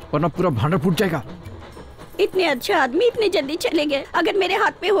ध्यान दो वरना पूरा भांडा फूट जाएगा। इतने अच्छे आदमी इतने जल्दी चले गए। अगर मेरे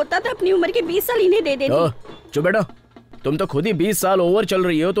हाथ पे होता तो अपनी उम्र के 20 साल इन्हें दे देती। चुप बैठो, तुम तो खुद ही 20 साल ओवर चल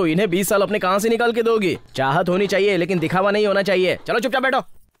रही हो, तो इन्हें 20 साल अपने कहां से निकाल के दोगी? चाहत होनी चाहिए लेकिन दिखावा नहीं होना चाहिए। चलो चुपचाप बैठो।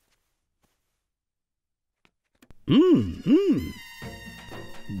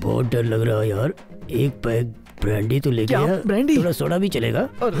 बहुत डर लग रहा है यार। एक पैक ब्रांडी तो लेके आ, ब्रांडी? थोड़ा सोडा भी चलेगा?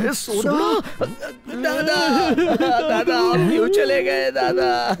 अरे सोडा? दादा, दादा, आप क्यों चले गए?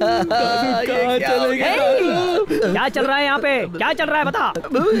 दादा, कहाँ चले गए? क्या चल रहा है यहाँ पे? क्या चल रहा है बता?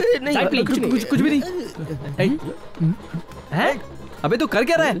 नहीं, कुछ भी नहीं। है? अबे तू कर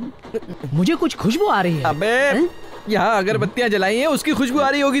क्या रहा है? मुझे कुछ खुशबू आ रही है। अबे यहाँ अगरबत्तियाँ जलाई हैं, उसकी खुशबू आ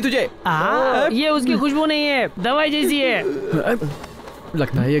रही होगी तुझे। ये उसकी खुशबू नहीं है, दवाई जैसी है।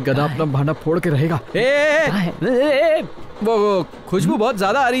 लगता है ये गधा अपना भांडा फोड़ के रहेगा। वो खुशबू बहुत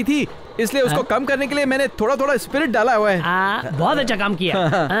ज्यादा आ रही थी, इसलिए उसको कम करने के लिए मैंने थोड़ा थोड़ा स्पिरिट डाला हुआ है। बहुत अच्छा काम किया।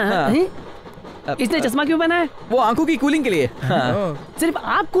 इसने चश्मा क्यों पहना है? वो आंखों की कूलिंग के लिए। सिर्फ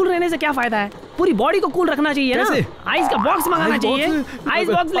आंख कूल रहने से क्या फायदा है? पूरी बॉडी को कूल रखना चाहिए ना। आइस का बॉक्स मंगाना चाहिए। आइस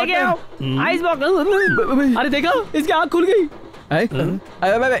बॉक्स लेके आओ। Ice box. अरे देखा, इसकी आंख खुल गई।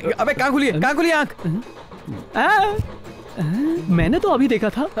 अबे कहाँ खुली है? कहाँ खुली आंख? मैंने तो अभी देखा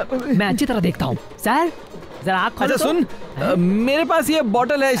था। मैं अच्छी तरह देखता हूँ। सर जरा आँख खोलो। अच्छा सुन, मेरे पास ये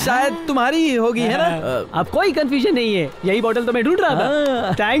बोतल है, शायद तुम्हारी ही होगी, है ना? अब कोई कंफ्यूजन नहीं है, यही बोतल तो मैं ढूंढ रहा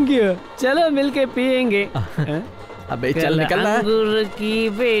था। Thank you. चलो मिलके पियेंगे। अबे चल निकलना। अंगूर की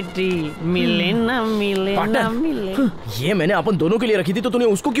बेटी मिले ना मिले ना मिले। ये मैंने अपन दोनों के लिए रखी थी, तो तूने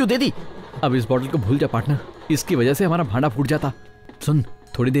उसको क्यों दे दी? अब इस बोतल को भूल जा पार्टनर, इसकी वजह से हमारा भांडा फूट जाता। सुन,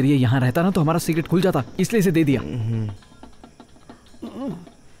 थोड़ी देर ये यहाँ रहता ना तो हमारा सीक्रेट खुल जाता, इसलिए इसे दे दिया।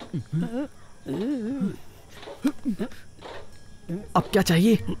 अब क्या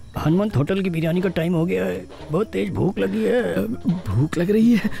चाहिए? हनुमंत होटल की बिरयानी का टाइम हो गया है, बहुत तेज भूख लगी है। भूख लग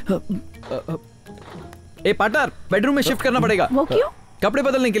रही है। ए पार्टनर, बेडरूम में शिफ्ट करना पड़ेगा। वो क्यों? कपड़े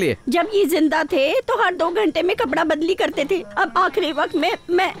बदलने के लिए। जब ये जिंदा थे तो हर 2 घंटे में कपड़ा बदली करते थे, अब आखिरी वक्त में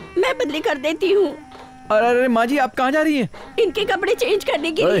मैं बदली कर देती हूँ। अरे माँ जी, आप कहाँ जा रही हैं? इनके कपड़े चेंज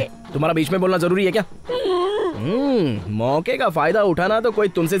करने के लिए। तुम्हारा बीच में बोलना जरूरी है क्या? मौके का फायदा उठाना तो कोई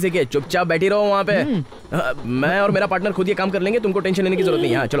तुमसे सीखे, चुपचाप बैठी रहो वहाँ पे। मैं और मेरा पार्टनर खुद ये काम कर लेंगे, तुमको टेंशन लेने की जरूरत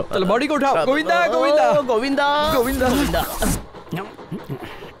नहीं है। चलो चलो, बॉडी को उठाओ। गोविंदा गोविंदा गोविंदा गोविंदा।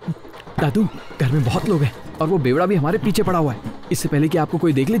 दादू, घर में बहुत लोग हैं और वो बेवड़ा भी हमारे पीछे पड़ा हुआ है। इससे पहले कि आपको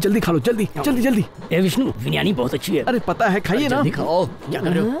कोई देख ले, जल्दी खा लो, जल्दी जल्दी जल्दी। ए विष्णु, बिरयानी बहुत अच्छी है। अरे पता है, खाइए ना। जल्दी खाओ। क्या कर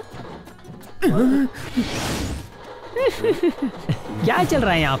रहे हो? क्या चल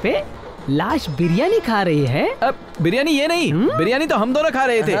रहा है यहाँ पे? लाश बिरयानी खा रही है। अब बिरयानी ये नहीं, बिरयानी तो हम दोनों खा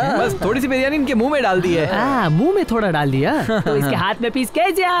रहे थे। बस थोड़ी सी बिरयानी इनके मुंह में डाल दी है। मुंह में थोड़ा डाल दिया तो इसके हाथ में पीस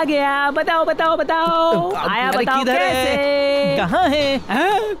कैसे आ गया? बताओ बताओ बताओ। आया बताओ कैसे? कहाँ है?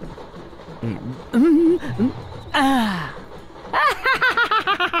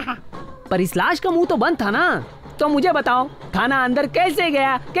 पर इस लाश का मुंह तो बंद था ना, तो मुझे बताओ खाना अंदर कैसे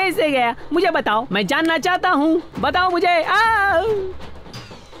गया? कैसे गया मुझे बताओ, मैं जानना चाहता हूँ, बताओ मुझे।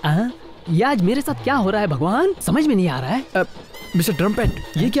 ये आज मेरे साथ क्या हो रहा है भगवान, समझ में नहीं आ रहा है। मिस्टर ड्रम्पेट,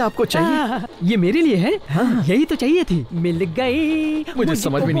 ये क्या आपको चाहिए? ये मेरे लिए है। यही तो चाहिए थी, मिल गई। मुझे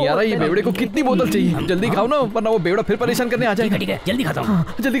समझ में नहीं आ रहा ये बेवड़े को कितनी बोतल चाहिए। जल्दी खाओ ना, वरना वो बेवड़ा फिर परेशान करने आ जाएगा। ठीक है, जल्दी खाता हूँ।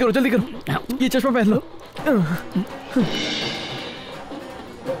 जल्दी करो जल्दी करो। ये चश्मा पहन लो।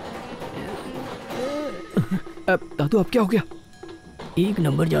 दादू, अब क्या हो गया? 1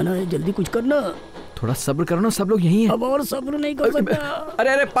 नंबर जाना है, जल्दी कुछ करना। थोड़ा सब्र करो ना, सब लोग यहीं हैं। अब और सब्र नहीं कर सकता। अरे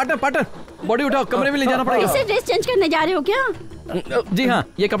अरे पार्टनर, बॉडी उठाओ, कमरे में ले जाना पड़ेगा। इसे ड्रेस चेंज करने जा रहे हो क्या? जी हाँ,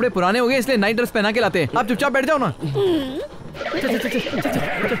 ये कपड़े पुराने हो गए इसलिए नाइट ड्रेस पहना के लाते हैं। आप चुपचाप बैठ जाओ ना।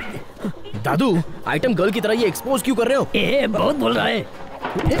 दादू, आइटम गर्ल की तरह ये एक्सपोज क्यों कर रहे हो? बहुत बोल रहा है।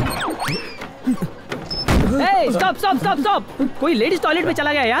 Stop stop stop stop. कोई लेडीज टॉयलेट में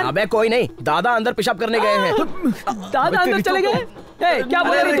चला गया यार। अबे कोई नहीं, दादा अंदर पेशाब करने गए हैं। दादा अंदर चले गए? क्या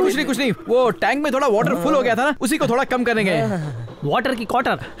बोल रहे हो? कुछ नहीं, वो टैंक में थोड़ा वाटर फुल हो गया था ना, उसी को थोड़ा कम करने गए। वाटर की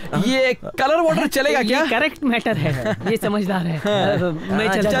क्वार्टर? ये कलर वाटर चलेगा क्या? करेक्ट मैटर है, ये समझदार है।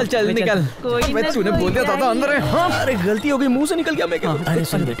 मैं चल निकल। तूने बोल दिया दादा अंदर है। अरे गलती हो गई, मुंह से निकल गया। मैं अरे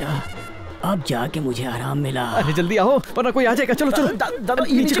सुन बेटा, अब जाके मुझे आराम मिला। अरे जल्दी आओ वरना कोई आ जाएगा। चलो चलो दादा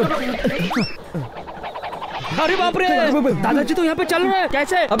नीचे करो। अरे बाप रे, दादाजी तो यहाँ पे चल रहे हैं।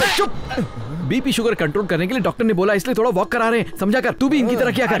 कैसे? अबे चुप। बीपी शुगर कंट्रोल करने के लिए डॉक्टर ने बोला, इसलिए थोड़ा वॉक करा रहे हैं। समझा कर, तू भी इनकी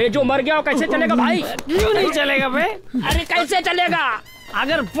तरह क्या कर। अरे जो मर गया वो कैसे चलेगा भाई? क्यों नहीं चलेगा बे? अरे कैसे चलेगा?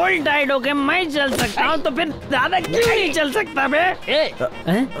 अगर फुल टाइट होके मैं चल सकता हूँ तो फिर दादा क्यों नहीं चल सकता बे?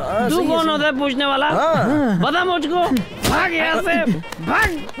 तू कौन होता है पूछने वाला? बता मुझको। भाग यहाँ से, भाग।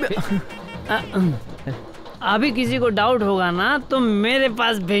 अभी किसी को डाउट होगा ना तो मेरे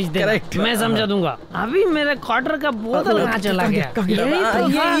पास भेज दे, मैं समझा दूंगा। अभी मेरे क्वार्टर का बोतल कहाँ चला गया?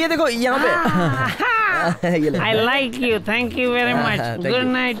 ये देखो यहाँ पे। I like you, thank you very much, good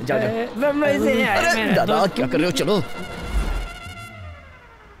night. दादा क्या कर रहे हो? चलो।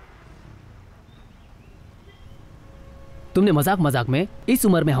 तुमने मजाक मजाक में इस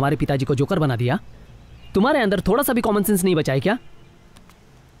उम्र में हमारे पिताजी को जोकर बना दिया। तुम्हारे अंदर थोड़ा सा भी कॉमन सेंस नहीं बचा है क्या?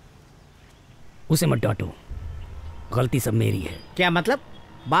 उसे मत डांटो, गलती सब मेरी है। क्या मतलब?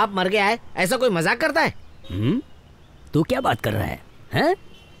 बाप मर गया है, ऐसा कोई मजाक करता है? तू क्या बात कर रहा है, हैं?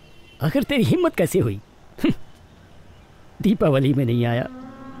 आखिर तेरी हिम्मत कैसे हुई? दीपावली में नहीं आया,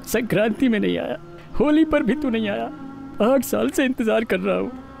 संक्रांति में नहीं आया, होली पर भी तू नहीं आया। 8 साल से इंतजार कर रहा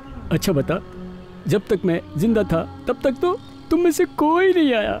हूँ। अच्छा बता, जब तक मैं जिंदा था तब तक तो तुम में से कोई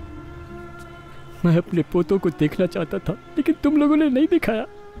नहीं आया। मैं अपने पोतों को देखना चाहता था लेकिन तुम लोगों ने नहीं दिखाया।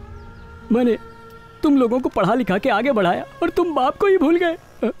 मैंने तुम लोगों को पढ़ा लिखा के आगे बढ़ाया और तुम बाप को ही भूल गए।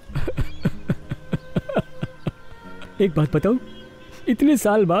 एक बात बताऊं, इतने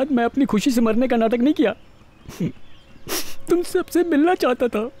साल बाद मैं अपनी खुशी से मरने का नाटक नहीं किया। तुम सबसे मिलना चाहता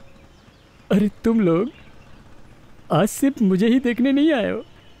था। अरे तुम लोग आज सिर्फ मुझे ही देखने नहीं आए हो,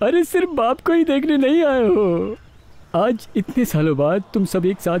 अरे सिर्फ बाप को ही देखने नहीं आए हो। आज इतने सालों बाद तुम सब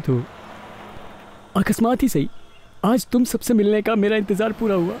एक साथ हो। अकस्मात ही सही, आज तुम सबसे मिलने का मेरा इंतज़ार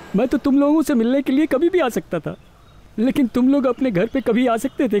पूरा हुआ। मैं तो तुम लोगों से मिलने के लिए कभी भी आ सकता था, लेकिन तुम लोग अपने घर पे कभी आ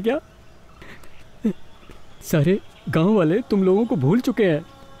सकते थे क्या? सारे गांव वाले तुम लोगों को भूल चुके हैं।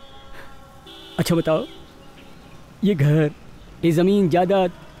 अच्छा बताओ, ये घर, ये ज़मीन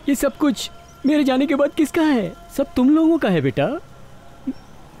जायदाद, ये सब कुछ मेरे जाने के बाद किसका है? सब तुम लोगों का है बेटा।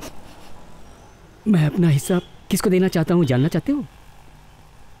 मैं अपना हिस्सा किसको देना चाहता हूँ जानना चाहते हो?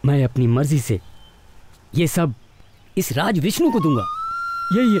 मैं अपनी मर्जी से ये सब इस राज विष्णु को दूंगा।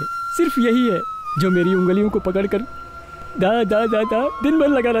 यही है, सिर्फ यही है जो मेरी उंगलियों को पकड़कर दा दा दा दा दिन भर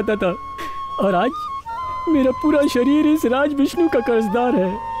लगा रहता था। और आज मेरा पूरा शरीर इस राज विष्णु का कर्जदार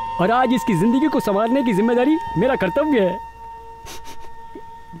है और आज इसकी जिंदगी को संवारने की जिम्मेदारी मेरा कर्तव्य है।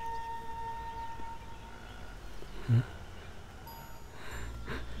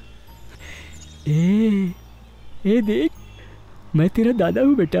 ए देख, मैं तेरा दादा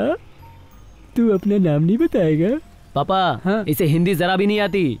हूँ बेटा। तू अपना नाम नहीं बताएगा? पापा, हाँ? इसे हिंदी जरा भी नहीं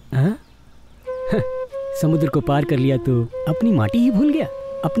आती। हाँ? समुद्र को पार कर लिया तो अपनी माटी ही भूल गया,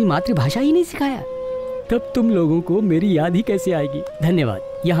 अपनी मातृभाषा ही नहीं सिखाया। तब तुम लोगों को मेरी याद ही कैसे आएगी।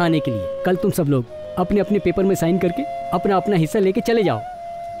 धन्यवाद यहाँ आने के लिए। कल तुम सब लोग अपने अपने पेपर में साइन करके अपना अपना हिस्सा लेके चले जाओ।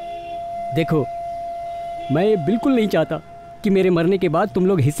 देखो, मैं ये बिल्कुल नहीं चाहता कि मेरे मरने के बाद तुम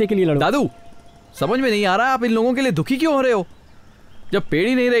लोग हिस्से के लिए लड़ो। दादू, समझ में नहीं आ रहा आप इन लोगों के लिए दुखी क्यों हो रहे हो? जब पेड़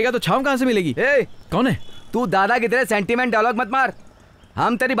ही नहीं रहेगा तो छांव कहां से मिलेगी? कौन है तू? दादा की तरह सेंटीमेंट डायलॉग मत मार,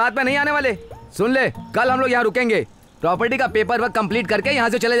 हम तेरी बात में नहीं आने वाले। सुन ले, कल हम लोग यहाँ रुकेंगे, प्रॉपर्टी का पेपर वर्क कंप्लीट करके यहाँ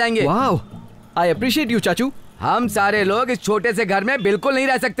से चले जाएंगे। वाह, आई अप्रिशिएट यू चाचू। हम सारे लोग इस छोटे से घर में बिल्कुल नहीं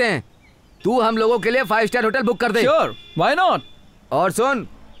रह सकते हैं। तू हम लोगों के लिए 5 स्टार होटल बुक कर दे। Sure, why not. और सुन,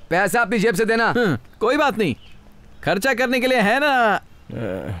 पैसा अपनी जेब से देना। कोई बात नहीं, खर्चा करने के लिए है ना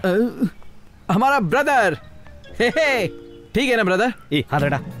हमारा ब्रदर। ठीक है ना ब्रदर? हाँ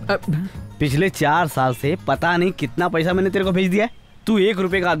बेटा, पिछले 4 साल से पता नहीं कितना पैसा मैंने तेरे को भेज दिया है, तू 1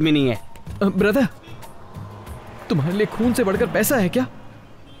 रुपए का आदमी नहीं है। ब्रदर, तुम्हारे लिए खून से बढ़कर पैसा है क्या?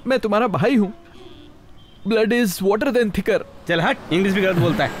 मैं तुम्हारा भाई हूँ। Blood is water then thicker. चल हट, इंग्लिश भी गलत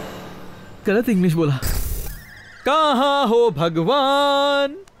बोलता है। गलत इंग्लिश बोला। कहाँ हो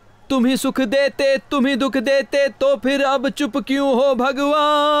भगवान, तुम ही सुख देते तुम ही दुख देते, तो फिर अब चुप क्यों हो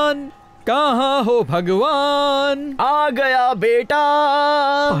भगवान? कहाँ हो भगवान? आ गया बेटा।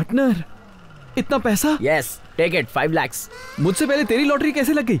 पार्टनर, इतना पैसा? Yes, take it, 5 lakh. मुझसे पहले तेरी लॉटरी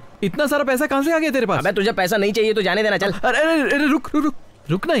कैसे लग गई? इतना सारा पैसा कहाँ से आ गया तेरे पास? अबे तुझे पैसा नहीं चाहिए तो जाने देना, चल। अरे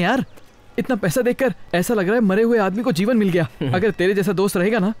रुक ना यार, इतना पैसा देखकर ऐसा लग रहा है मरे हुए आदमी को जीवन मिल गया। अगर तेरे जैसा दोस्त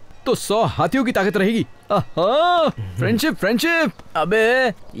रहेगा ना तो 100 हाथियों की ताकत रहेगी। फ्रेंडशिप। अबे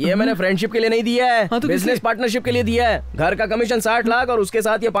ये मैंने फ्रेंडशिप के लिए नहीं दिया है, बिजनेस पार्टनरशिप के लिए दिया है। घर का कमीशन 60 लाख और उसके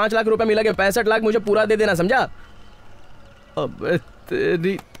साथ ये 5 लाख रुपए मिला के 65 लाख मुझे पूरा दे देना, समझा? अबे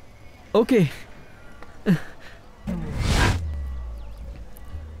तेरी, ओके।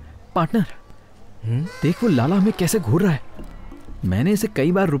 पार्टनर, देख वो लाला हमें कैसे घूर रहा है। मैंने इसे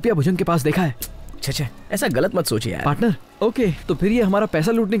कई बार रुपया भुजंग के पास देखा है। अच्छा, ऐसा गलत मत सोचिए यार। पार्टनर, ओके, तो फिर ये हमारा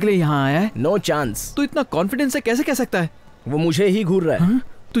पैसा लूटने के लिए यहाँ आया है? No chance. तो इतना कॉन्फिडेंस से कैसे कह सकता है? वो मुझे ही घूर रहा है।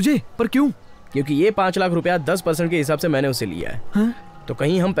 तुझे? पर क्यों? क्योंकि ये 5 लाख रुपया 10% के हिसाब से मैंने उसे लिया है। तो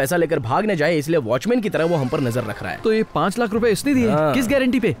कहीं हम पैसा लेकर भाग न जाए, इसलिए वॉचमैन की तरह वो हम पर नजर रख रहा है। तो ये 5 लाख रुपए इसने दिए? किस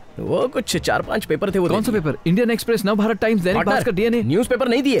गारंटी पे? वो कुछ 4-5 पेपर थे। वो कौन सा पेपर? इंडियन एक्सप्रेस, नव Bharat times, Dainik Bhaskar, DNA? News paper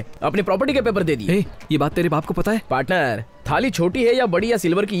नहीं दिए, अपनी प्रॉपर्टी के पेपर दे दिए। ये बात तेरे बाप को पता है? पार्टनर, थाली छोटी है या बड़ी या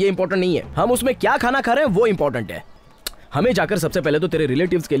सिल्वर की, ये इंपॉर्टेंट नहीं है, हम उसमें क्या खाना खा रहे हैं वो इंपॉर्टेंट है। हमें जाकर सबसे पहले तो तेरे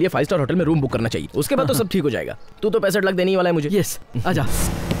रिलेटिव्स के लिए 5 स्टार होटल में रूम बुक करना चाहिए, उसके बाद तो सब ठीक हो जाएगा। तू तो 65 लाख देने वाला है मुझे। यस, आजा।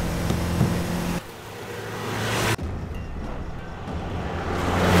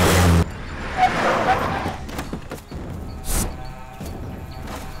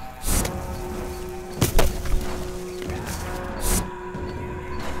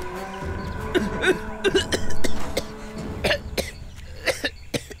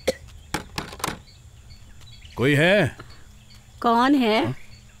 कोई है? कौन है?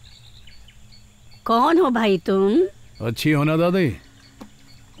 कौन हो भाई तुम? अच्छी हो ना दादी?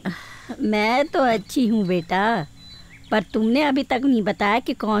 मैं तो अच्छी हूँ बेटा, पर तुमने अभी तक नहीं बताया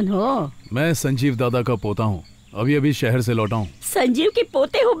कि कौन हो। मैं संजीव दादा का पोता हूँ, अभी अभी शहर से लौटा हूँ। संजीव के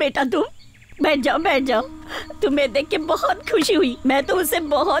पोते हो बेटा तुम? बैठ जाओ बैठ जाओ, तुम्हें देख के बहुत खुशी हुई, मैं तो उसे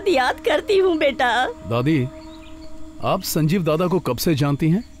बहुत याद करती हूँ बेटा। दादी, आप संजीव दादा को कब से जानती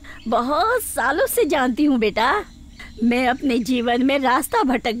हैं? बहुत सालों से जानती हूँ बेटा। मैं अपने जीवन में रास्ता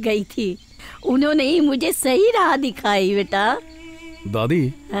भटक गई थी, उन्होंने ही मुझे सही राह दिखाई बेटा।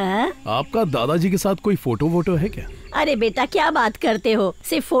 दादी, हाँ? आपका दादाजी के साथ कोई फोटो वोटो है क्या? अरे बेटा क्या बात करते हो,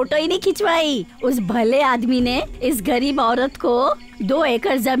 सिर्फ फोटो ही नहीं खिंचवाई, उस भले आदमी ने इस गरीब औरत को 2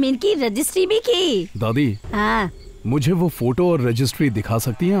 एकड़ जमीन की रजिस्ट्री भी की। दादी, हाँ? मुझे वो फोटो और रजिस्ट्री दिखा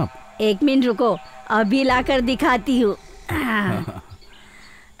सकती हैं आप? 1 मिनट रुको, अभी लाकर दिखाती हूँ।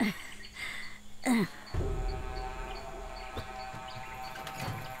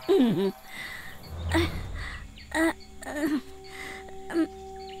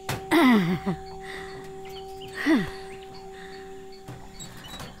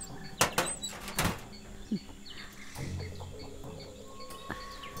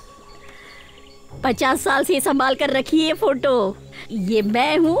 50 साल से संभाल कर रखी है फोटो। ये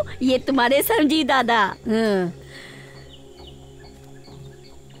मैं हूँ, ये तुम्हारे समझी दादा।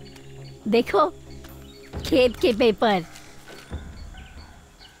 देखो खेत के पेपर।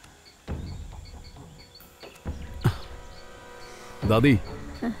 दादी,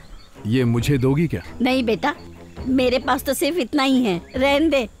 ये मुझे दोगी क्या? नहीं बेटा, मेरे पास तो सिर्फ इतना ही है, रहने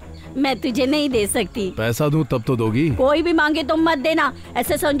दे, मैं तुझे नहीं दे सकती। पैसा दूं तब तो दोगी? कोई भी मांगे तो मत देना,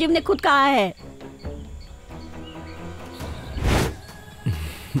 ऐसे संजीव ने खुद कहा है।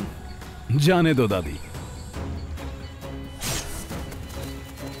 जाने दो दादी।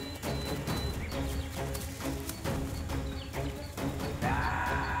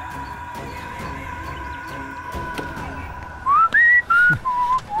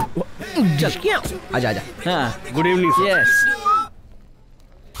 चल क्या? आजा आजा। हाँ, good evening. Yes.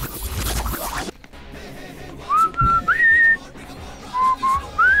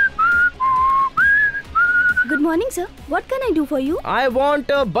 Good morning, sir. What can I do for you? I want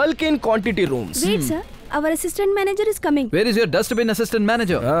a bulk in quantity rooms. Wait, sir. Our assistant manager is coming. Where is your dustbin assistant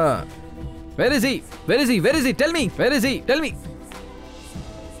manager? Where is he? Where is he? Where is he? Tell me. Where is he? Tell me.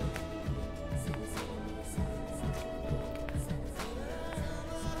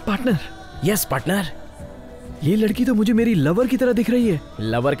 Partner. Yes partner. ये लड़की तो मुझे मेरी lover की तरह दिख रही है।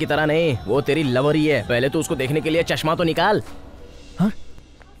 लवर की तरह नहीं, वो तेरी लवर ही है। पहले तो उसको देखने के लिए चश्मा तो निकाल। हाँ?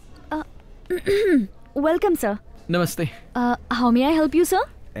 Welcome sir. नमस्ते। How may I help you sir?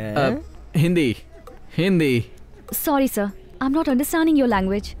 Hindi. Hindi. Sorry sir, I am not understanding your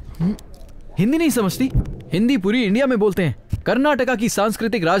language. Hindi नहीं समझती? हिंदी पूरी इंडिया में बोलते हैं। कर्नाटका की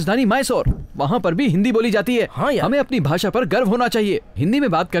सांस्कृतिक राजधानी मैसूर, वहाँ पर भी हिंदी बोली जाती है। हाँ यार। हमें अपनी भाषा पर गर्व होना चाहिए। हिंदी में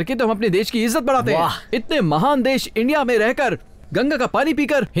बात करके तो हम अपने देश की इज्जत बढ़ाते हैं। इतने महान देश इंडिया में रहकर गंगा का पानी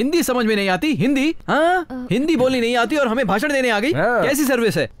पीकर हिंदी समझ में नहीं आती। हिंदी, हाँ, हिंदी बोलनी नहीं आती और हमें भाषण देने आ गई। कैसी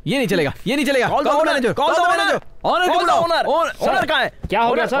सर्विस है? ये नहीं चलेगा, ये नहीं चलेगा। ऑनर कहाँ है? क्या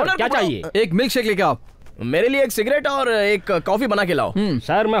हो गया सर? क्या चाहिए? एक मिल्क शेक लेके आओ। मेरे लिए एक सिगरेट और एक कॉफी बना के लाओ।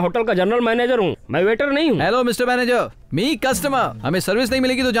 सर मैं होटल का जनरल मैनेजर हूँ, मैं वेटर नहीं हूँ। हेलो मिस्टर मैनेजर, मी कस्टमर। हमें सर्विस नहीं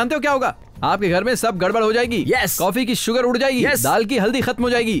मिलेगी तो जानते हो क्या होगा? आपके घर में सब गड़बड़ हो जाएगी। यस। कॉफी की शुगर उड़ जाएगी। यस। दाल की हल्दी खत्म हो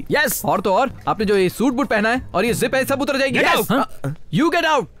जाएगी। यस। और तो और आपने जो ये सूट बूट पहना है और ये जिप है सब उतर जाएगी। You get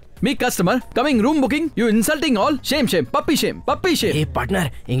out. Me customer coming room booking, you insulting all. Shem Shem, puppy shame, puppy shame.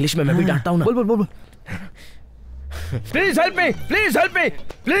 Partner English में मैं भी डांटता हूँ ना। बोल बोल बोल। Please help me, please help me,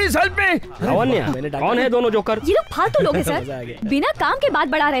 please help me. लावण्य, कौन है दोनों जोकर? ये लोग फालतू लोग हैं सर, बिना काम के बात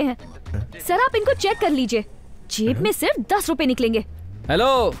बढ़ा रहे हैं। सर आप इनको चेक कर लीजिए, जेब में सिर्फ 10 रुपए निकलेंगे।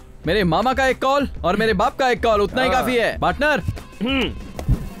 हेलो, मेरे मामा का एक कॉल और मेरे बाप का एक कॉल, उतना ही काफी है। पार्टनर।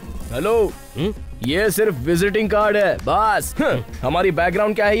 हेलो, ये सिर्फ विजिटिंग कार्ड है बस। हमारी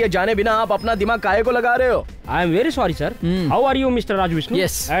बैकग्राउंड क्या है ये जाने बिना आप अपना दिमाग काहे को लगा रहे हो? I am very sorry sir. How are you mister Raj Vishnu?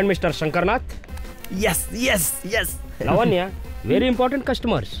 Yes. And mister Shankarnath? Yes, yes, yes. Lavanya, very important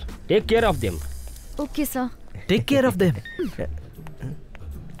customers. Take care of them. Okay, sir. Take care of them.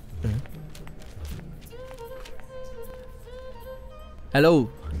 Hello.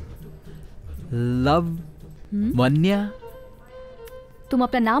 Lavanya. तुम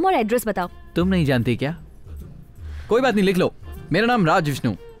अपना नाम और address बताओ। तुम नहीं जानती क्या? कोई बात नहीं, लिख लो। मेरा नाम राज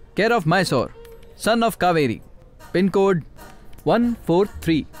Vishnu, care of Mysore, son of Kaveri, pin code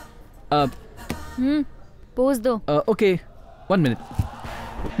 143। Pose दो। Okay, 1 minute.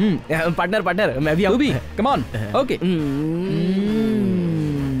 पार्टनर पार्टनर मैं भी तू भी, कम ऑन। ओके।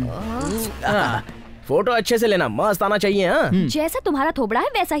 फोटो अच्छे से लेना, मस्त आना चाहिए। हाँ, जैसा तुम्हारा थोबड़ा है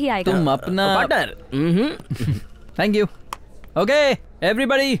वैसा ही आएगा। तुम अपना partner. Thank you. Okay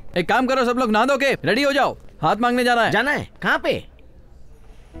everybody, एक काम करो, सब लोग नहा धो के रेडी हो जाओ, हाथ मांगने जाना है। जाना है? कहाँ पे?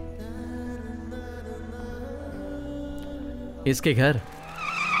 इसके घर।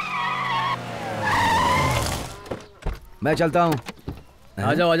 मैं चलता हूँ।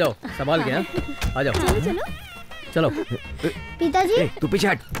 आ जाओ, संभाल के। आ जाओ, चलो। पिताजी, तू पीछे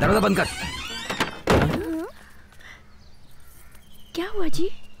हट, दरवाजा बंद कर। क्या हुआ जी?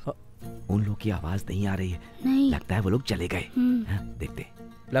 उन लोग की आवाज नहीं आ रही है। नहीं। लगता है वो लोग चले गए। देखते।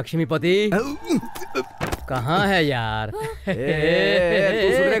 लक्ष्मीपति कहाँ है यार? तू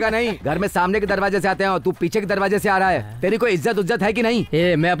सुधरेगा नहीं। घर में सामने के दरवाजे से आते हैं और तू पीछे के दरवाजे से आ रहा है। तेरी कोई इज्जत है कि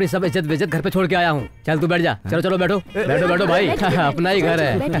नहीं? मैं अपनी सब इज्जत घर पे छोड़ के आया हूँ। चल तू बैठ जा। चलो बैठो भाई, अपना ही घर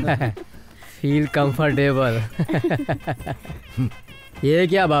है। Feel comfortable. ये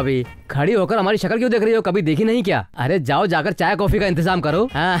क्या भाभी, खड़ी होकर हमारी शक्ल क्यों देख रही हो? कभी देखी नहीं क्या? अरे जाओ, जाकर चाय कॉफी का इंतजाम करो।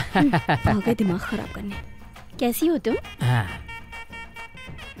 दिमाग खराब करने। कैसी हो तुम?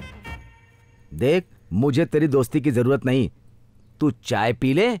 देख, मुझे तेरी दोस्ती की जरूरत नहीं। तू चाय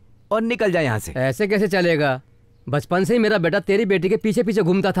पी ले और निकल जा यहाँ से। ऐसे कैसे चलेगा? बचपन से ही मेरा बेटा तेरी बेटी के पीछे पीछे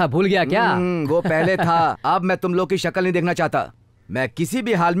घूमता था, भूल गया क्या? वो पहले था, अब मैं तुम लोग की शक्ल नहीं देखना चाहता। मैं किसी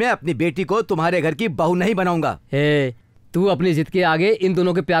भी हाल में अपनी बेटी को तुम्हारे घर की बहू नहीं बनाऊंगा। तू अपनी जिद के आगे इन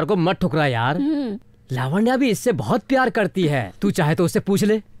दोनों के प्यार को मत ठुकरा यार। लावण्या भी इससे बहुत प्यार करती है, तू चाहे तो उससे पूछ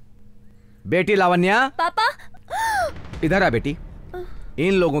ले। बेटी लावण्या, पापा इधर आ बेटी।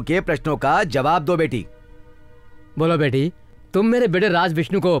 इन लोगों के प्रश्नों का जवाब दो बेटी। बोलो बेटी, तुम मेरे बेटे राज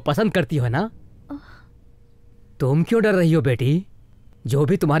विष्णु को पसंद करती हो ना? तुम क्यों डर रही हो बेटी? जो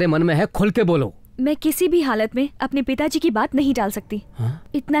भी तुम्हारे मन में है खुल के बोलो। मैं किसी भी हालत में अपने पिताजी की बात नहीं टाल सकती।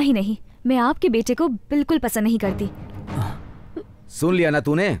 इतना ही नहीं, मैं आपके बेटे को बिल्कुल पसंद नहीं करती। सुन लिया ना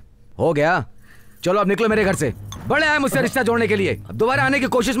तूने? हो गया, चलो अब निकलो मेरे घर से। बड़े आए मुझसे रिश्ता जोड़ने के लिए, अब दोबारा आने की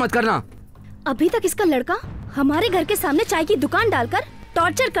कोशिश मत करना। अभी तक इसका लड़का हमारे घर के सामने चाय की दुकान डालकर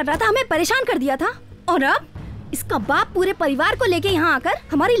टॉर्चर कर रहा था, हमें परेशान कर दिया था, और अब इसका बाप पूरे परिवार को लेके यहाँ आकर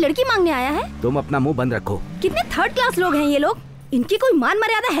हमारी लड़की मांगने आया है। तुम अपना मुंह बंद रखो। कितने थर्ड क्लास लोग हैं ये लोग, इनकी कोई मान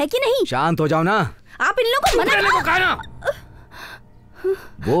मर्यादा है कि नहीं? शांत हो जाओ ना। आप इन लोगों को मना करो।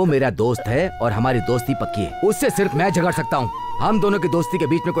 वो मेरा दोस्त है और हमारी दोस्ती पक्की है, उससे सिर्फ मैं झगड़ सकता हूँ। हम दोनों की दोस्ती के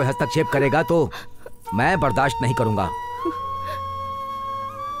बीच में कोई हस्तक्षेप करेगा तो मैं बर्दाश्त नहीं करूंगा।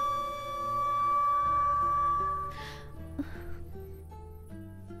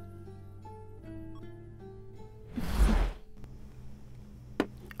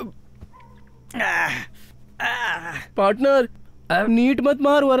 पार्टनर, नीट मत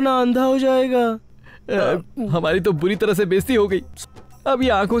मार वरना अंधा हो जाएगा। हमारी तो बुरी तरह से बेइज्जती हो गई। अब ये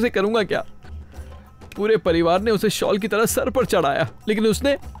आंखों से करूंगा क्या? पूरे परिवार ने उसे शॉल की तरह सर पर चढ़ाया, लेकिन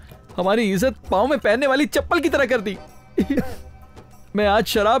उसने हमारी इज्जत पाँव में पहनने वाली चप्पल की तरह कर दी। मैं आज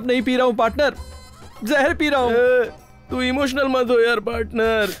शराब नहीं पी रहा हूँ पार्टनर, जहर पी रहा हूँ। तू इमोशनल मत हो यार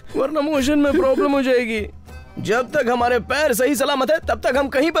पार्टनर, वरना मोशन में प्रॉब्लम हो जाएगी। जब तक हमारे पैर सही सलामत है तब तक हम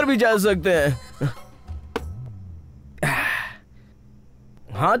कहीं पर भी जा सकते हैं।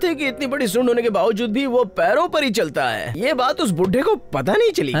 हाथी की इतनी बड़ी सूंड होने के बावजूद भी वो पैरों पर ही चलता है। ये बात उस बुढ़े को पता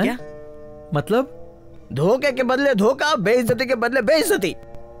नहीं चली क्या? मतलब धोखे के बदले धोखा, बेइज्जती के बदले बेइज्जती।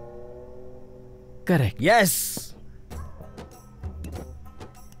 Correct. Yes.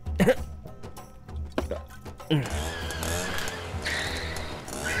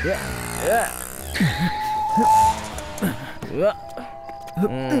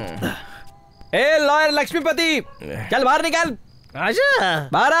 A lawyer Lakshmipati, चल बाहर निकल। आजा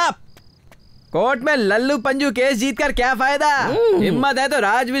बाहर आ। कोर्ट में लल्लू पंजू केस जीतकर क्या फायदा? हिम्मत है तो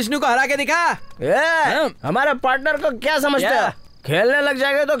राज विष्णु को हरा के दिखा। हमारे पार्टनर को क्या समझते हो? खेलने लग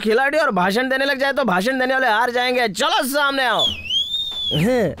जाएंगे तो खिलाड़ी, और भाषण देने लग जाए तो भाषण देने वाले हार जाएंगे। चलो सामने आओ।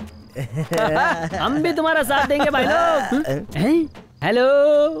 हम भी तुम्हारा साथ देंगे भाई लोग।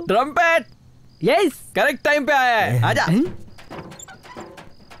 Hello trumpet. Yes, correct time पे आया है। आजा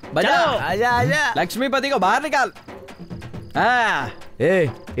बजाओ। आजा आजा। लक्ष्मीपति को बाहर निकाल।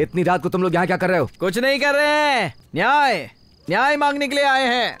 इतनी रात को तुम लोग यहाँ क्या कर रहे हो? कुछ नहीं कर रहे हैं, न्याय मांगने के लिए आए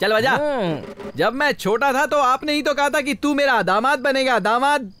हैं। चल बजा। जब मैं छोटा था तो आपने ही तो कहा था कि तू मेरा दामाद बनेगा,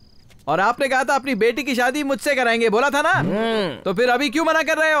 दामाद। और आपने कहा था अपनी बेटी की शादी मुझसे कराएंगे, बोला था ना? तो फिर अभी क्यों मना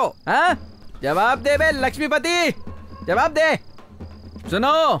कर रहे हो? जवाब दे बे लक्ष्मीपति, जवाब दे।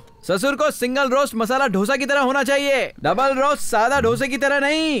 सुनो, ससुर को सिंगल रोस्ट मसाला डोसा की तरह होना चाहिए, डबल रोस्ट सादा डोसे की तरह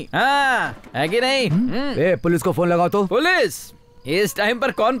नहीं। है कि नहीं? पुलिस को फोन लगाओ तो। पुलिस? इस टाइम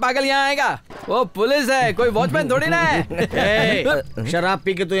पर कौन पागल यहाँ आएगा? वो पुलिस है, कोई वॉचमैन थोड़ी ना है। शराब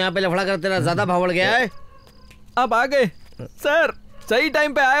पी के तू यहाँ पे लफड़ा कर तेरा ज्यादा भाव बढ़ गया है। अब आ गए सर, सही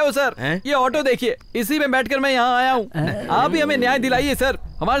टाइम पे आए हो सर। ये ऑटो देखिए, इसी में बैठकर मैं यहाँ आया हूँ। आप ही हमें न्याय दिलाइए सर।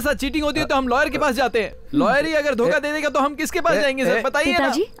 हमारे साथ चीटिंग होती है तो हम लॉयर के पास जाते हैं। लॉयर ही अगर धोखा दे देगा तो हम किसके पास जाएंगे सर? बताइए ना।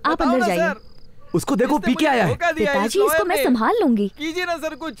 पिताजी आप अंदर जाइए। उसको देखो पी के आया है। पिताजी इसको मैं संभाल लूंगी। कीजिए ना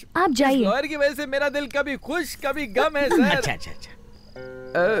सर कुछ। आप जाइए। लॉयर की वजह से मेरा दिल कभी खुश कभी गम है सर। अच्छा अच्छा अच्छा।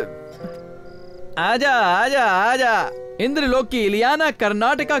 आजा आजा आजा। इंद्रलोक की इलियाना,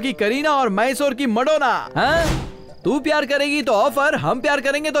 कर्नाटका की करीना और मैसूर की मडोना। तू प्यार करेगी तो ऑफर, हम प्यार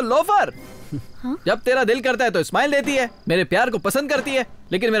करेंगे तो लोफर। जब तेरा दिल करता है तो स्माइल देती है, मेरे प्यार को पसंद करती है,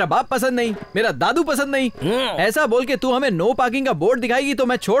 लेकिन मेरा बाप पसंद नहीं, मेरा दादू पसंद नहीं। ऐसा बोल के तू हमें नो पार्किंग का बोर्ड दिखाएगी तो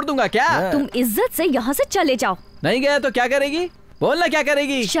मैं छोड़ दूंगा क्या? तुम इज्जत से यहाँ से चले जाओ। नहीं गया तो क्या करेगी? बोलना क्या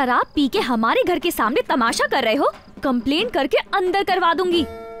करेगी? शराब पी के हमारे घर के सामने तमाशा कर रहे हो, कंप्लेन करके अंदर करवा दूंगी।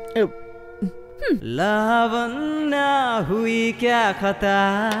 लावण्या हुई क्या खता,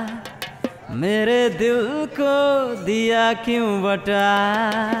 मेरे दिल को दिया क्यों बटा,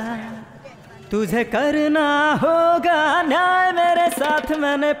 तुझे करना होगा न्याय मेरे साथ,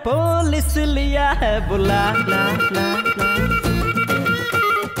 मैंने पुलिस लिया है बुला। ला, ला, ला।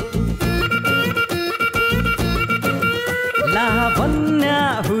 लावण्या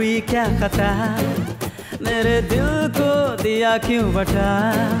हुई क्या खता, मेरे दिल को दिया क्यों बटा,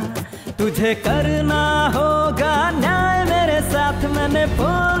 तुझे करना होगा न्याय मेरे साथ, मैंने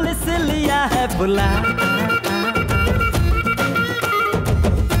पुलिस लिया है बुला।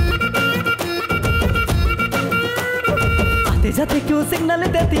 आते जाते क्यों सिग्नल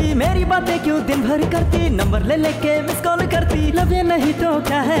देती, मेरी बातें क्यों दिन भर करती, नंबर ले लेके मिस कॉल करती, लव ये नहीं तो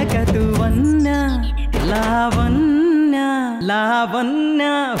क्या है कह तू वन्या लावण्या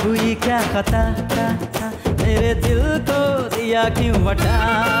लावण्या, हुई क्या खता मेरे दिल को दिया क्यों बटा।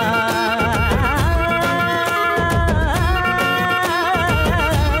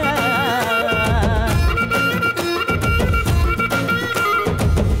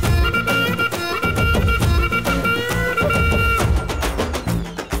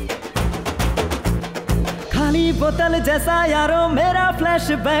 खाली बोतल जैसा यारो मेरा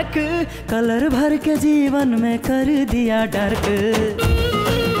फ्लैशबैक, कलर भर के जीवन में कर दिया डार्क।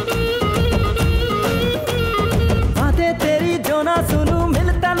 बातें तेरी जो ना सुनूं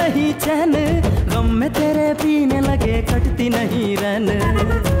मिलता नहीं चैन, गम में तेरे पीने लगे कटती नहीं रैन।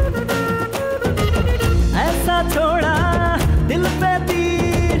 ऐसा छोड़ा दिल पे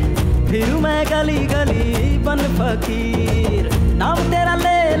तीर, फिर मैं गली गली बन फकीर, नाम तेरा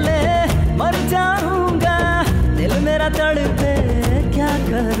ले ले मर जाऊंगा, दिल मेरा तड़पे क्या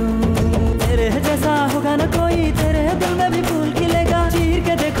करूं, तेरे जैसा होगा ना कोई, तेरे दिल में भी फूल खिलेगा, चीर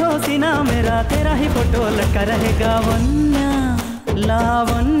के देखो सीना मेरा, तेरा ही फोटो लटका रहेगा। वन्या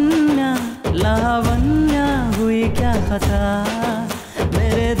लावण्या लावण्या, हुई क्या खता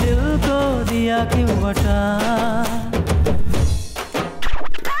मेरे दिल को दिया क्यों बटा।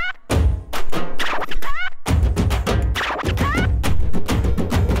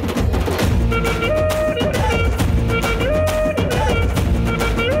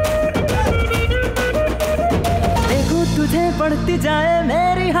 बढ़ती जाए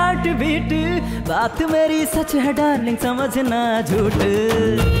मेरी हार्ट बीट, बात मेरी सच है डार्लिंग समझना झूठ।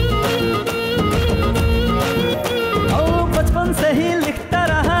 ओ बचपन से ही लिखता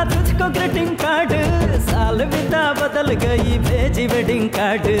रहा तुझको ग्रीटिंग कार्ड, साल बीता बदल गई भेजी वेडिंग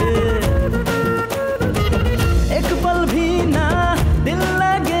कार्ड। एक पल भी ना दिल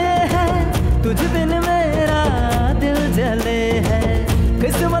लगे है, तुझ बिन मेरा दिल जले है,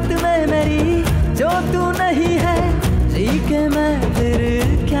 किस्मत में मेरी जो तू नहीं है, जी के मैं फिर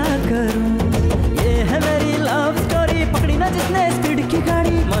क्या करूं, ये है मेरी लव स्टोरी, पकड़ी ना जिसने स्पीड की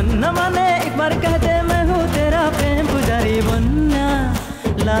गाड़ी, मन न माने एक बार कह दे मैं हूँ तेरा प्रेम पुजारी। वन्या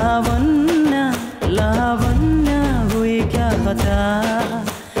लावण्या लावण्या, हुई क्या खता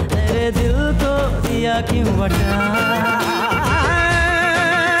मेरे दिल को दिया क्यों बटा।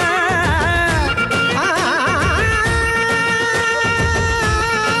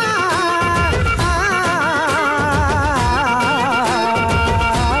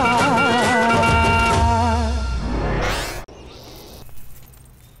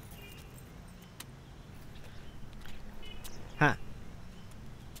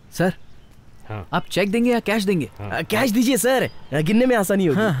 सर हाँ। आप चेक देंगे या कैश देंगे? हाँ। कैश दीजिए सर, गिनने में आसानी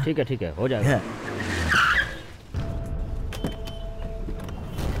होगी। हाँ। ठीक है हो जाएगा। हाँ।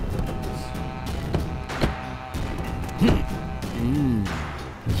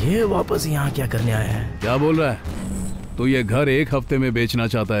 ये वापस यहाँ क्या करने आया है? क्या बोल रहा है तू? ये घर एक हफ्ते में बेचना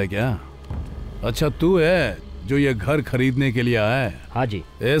चाहता है क्या? अच्छा तू है जो ये घर खरीदने के लिए आया है? हाँ जी।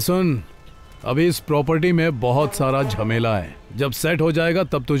 ए सुन, अभी इस प्रॉपर्टी में बहुत सारा झमेला है, जब सेट हो जाएगा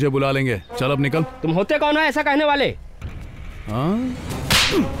तब तुझे बुला लेंगे। चल अब निकल। तुम होते कौन हो ऐसा कहने वाले? हाँ?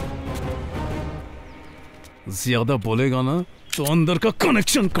 ज्यादा बोलेगा ना तो अंदर का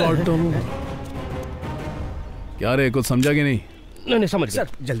कनेक्शन काट डालूंगा। क्या रे, कुछ समझा कि नहीं? नहीं समझ गया।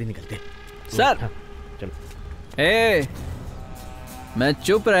 सर जल्दी निकलते सर। हाँ, चलो। ए, मैं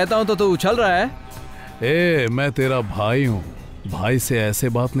चुप रहता हूँ तो तू उछल रहा है। ए, मैं तेरा भाई हूँ, भाई से ऐसे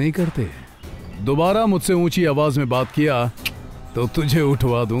बात नहीं करते। दोबारा मुझसे ऊंची आवाज में बात किया तो तुझे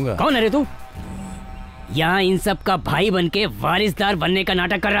उठवा दूंगा। कौन है रे तू? यहाँ इन सब का भाई बनके वारिसदार बनने का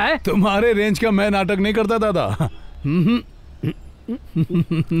नाटक कर रहा है? तुम्हारे रेंज का मैं नाटक नहीं करता दादा।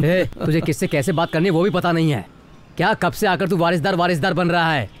 तुझे किससे कैसे बात करनी वो भी पता नहीं है क्या? कब से आकर तू वारिसदार बन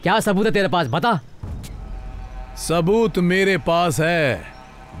रहा है? क्या सबूत है तेरे पास, बता। सबूत मेरे पास है,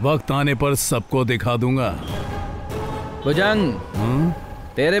 वक्त आने पर सबको दिखा दूंगा। भुजंग,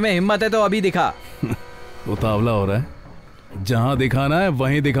 तेरे में हिम्मत है तो अभी दिखा। उतावला हो रहा है? जहां दिखाना है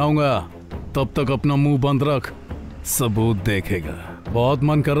वहीं दिखाऊंगा, तब तक अपना मुंह बंद रख, सबूत देखेगा। बहुत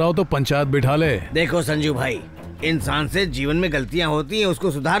मन कर रहा हो तो पंचायत बिठा ले। देखो संजू भाई, इंसान से जीवन में गलतियां होती हैं,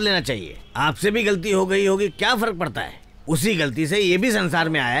 उसको सुधार लेना चाहिए। आपसे भी गलती हो गई होगी, क्या फर्क पड़ता है? उसी गलती से ये भी संसार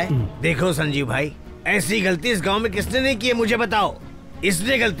में आया है। देखो संजीव भाई, ऐसी गलती इस गांव में किसने नहीं की है, मुझे बताओ।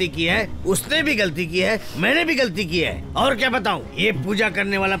 इसने गलती की है, उसने भी गलती की है, मैंने भी गलती की है। और क्या बताऊं, ये पूजा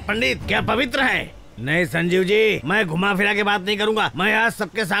करने वाला पंडित क्या पवित्र है? नहीं संजीव जी, मैं घुमा फिरा के बात नहीं करूंगा। मैं आज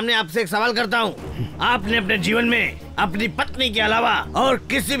सबके सामने आपसे एक सवाल करता हूँ। आपने अपने जीवन में अपनी पत्नी के अलावा और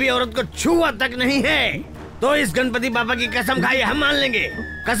किसी भी औरत को छुआ तक नहीं है, तो इस गणपति बाबा की कसम खाइए, हम मान लेंगे।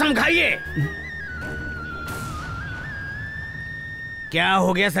 कसम खाइए। क्या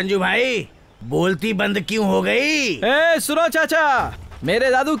हो गया संजू भाई, बोलती बंद क्यों हो गई? सुनो चाचा, मेरे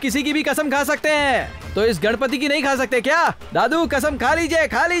दादू किसी की भी कसम खा सकते हैं, तो इस गणपति की नहीं खा सकते क्या? दादू कसम खा लीजिए,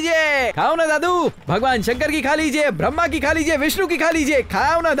 खा लीजिए, खाओ ना दादू। भगवान शंकर की खा लीजिए, ब्रह्मा की खा लीजिए, विष्णु की खा लीजिए।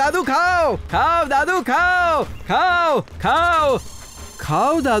 खाओ ना दादू, खाओ खाओ दादू, खाओ खाओ खाओ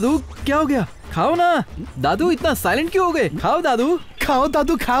खाओ दादू। क्या हो गया? खाओ ना दादू, इतना साइलेंट क्यों हो गए? खाओ दादू, खाओ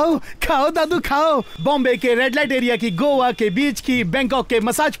दादू, खाओ खाओ दादू, खाओ। बॉम्बे के रेड लाइट एरिया की, गोवा के बीच की, बैंकॉक के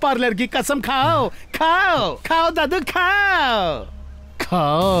मसाज पार्लर की कसम खाओ। खाओ खाओ दादू, खाओ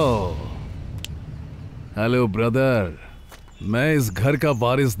खाओ। हेलो ब्रदर, मैं इस घर का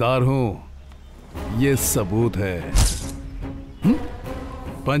वारिसदार हूँ, ये सबूत है।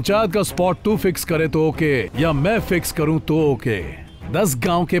 पंचायत का स्पॉट तू फिक्स करे तो ओके, या मैं फिक्स करूं तो ओके। 10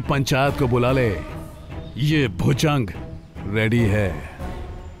 गांव के पंचायत को बुला ले, ये भुजंग रेडी है।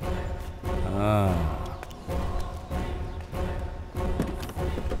 हाँ।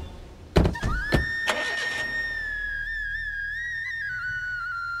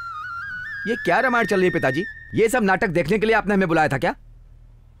 ये क्या रामायण चल रही है पिताजी? ये सब नाटक देखने के लिए आपने हमें बुलाया था क्या?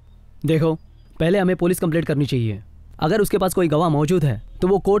 देखो, पहले हमें पुलिस कंप्लेंट करनी चाहिए। अगर उसके पास कोई गवाह मौजूद है तो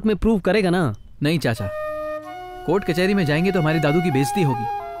वो कोर्ट में प्रूव करेगा ना। नहीं चाचा, कोर्ट कचहरी में जाएंगे तो हमारी दादू की बेइज्जती होगी।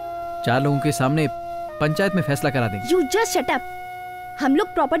 4 लोगों के सामने पंचायत में फैसला करा देंगे। You just shut up। हम लोग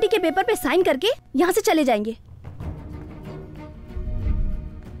प्रॉपर्टी के पेपर पे साइन करके यहाँ से चले जाएंगे।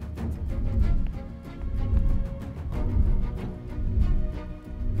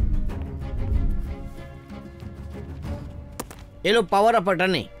 ये लो पावर ऑफ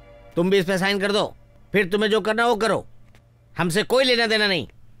अटर्नी, तुम भी इस पे साइन कर दो, फिर तुम्हें जो करना वो करो, हमसे कोई लेना देना नहीं।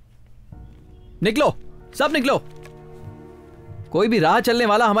 निकलो, सब निकलो। कोई भी राह चलने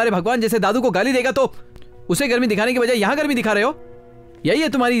वाला हमारे भगवान जैसे दादू को गाली देगा तो उसे गर्मी दिखाने की बजाय यहाँ गर्मी दिखा रहे हो। यही है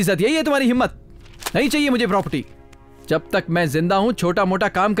तुम्हारी इज्जत, यही है तुम्हारी हिम्मत। नहीं चाहिए मुझे प्रॉपर्टी। जब तक मैं जिंदा हूं छोटा मोटा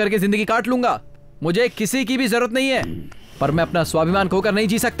काम करके जिंदगी काट लूंगा, मुझे किसी की भी जरूरत नहीं है, पर मैं अपना स्वाभिमान खोकर नहीं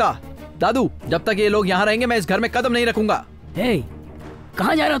जी सकता। दादू, जब तक ये लोग यहाँ रहेंगे मैं इस घर में कदम नहीं रखूंगा।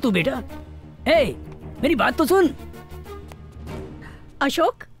 कहाँ जा रहा तू बेटा? मेरी बात तो सुन।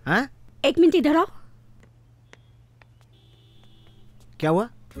 अशोक, हाँ? 1 मिनट इधर आओ। क्या हुआ?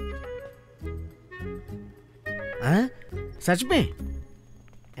 हाँ? सच में?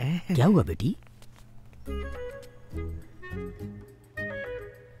 क्या हुआ बेटी?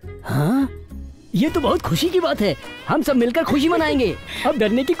 हाँ, ये तो बहुत खुशी की बात है। हम सब मिलकर खुशी मनाएंगे। अब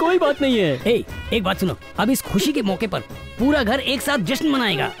डरने की कोई बात नहीं है। एक बात सुनो, अब इस खुशी के मौके पर पूरा घर एक साथ जश्न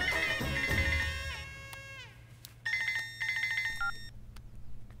मनाएगा।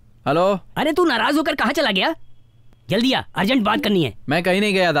 हेलो। अरे तू नाराज होकर कहाँ चला गया? जल्दी आ, अर्जेंट बात करनी है। मैं कहीं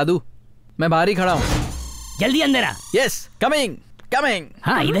नहीं गया दादू, मैं बाहर ही खड़ा हूँ। जल्दी अंदर आ। Yes, coming coming.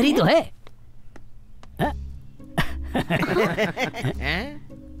 हाँ, इधर ही तो है।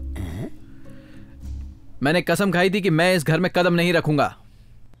 मैंने कसम खाई थी कि मैं इस घर में कदम नहीं रखूंगा,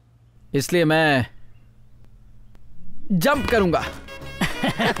 इसलिए मैं जंप करूंगा।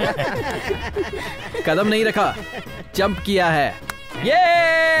 कदम नहीं रखा, जंप किया है। ये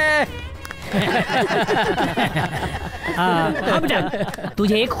अब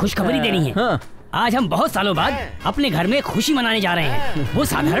तुझे एक खुशखबरी देनी है। हाँ। आज हम बहुत सालों बाद अपने घर में खुशी मनाने जा रहे हैं। वो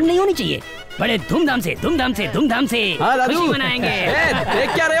साधारण नहीं होनी चाहिए, बड़े धूमधाम से हाँ, खुशी मनाएंगे।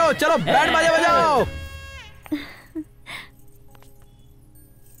 देख क्या रहे हो? चलो बैंड बाजा बजाओ।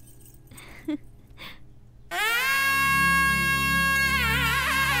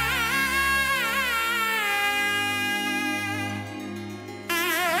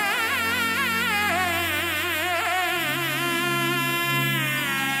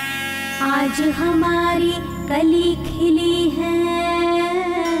 आज हमारी कली खिली है,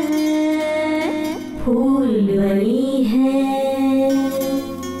 फूल बनी है,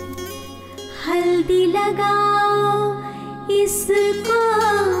 हल्दी लगाओ इसको,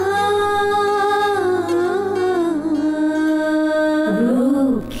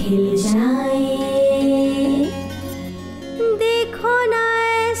 रूह खिल जाए। देखो ना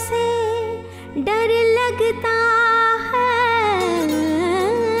ऐसे डर लगता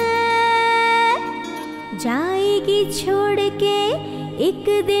जाएगी छोड़ के एक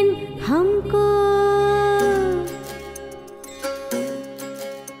दिन हमको।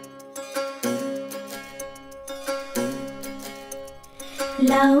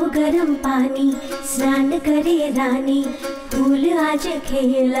 लाओ गरम पानी, स्नान करे रानी, फूल आज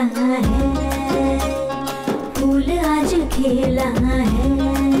खेला है, फूल आज खेला है।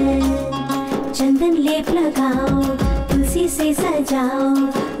 चंदन लेप लगाओ, तुलसी से सजाओ,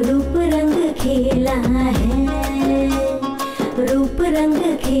 रूप रंग खेला है, रूप रंग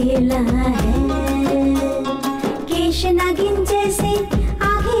खेला है। केश नागिन जैसे,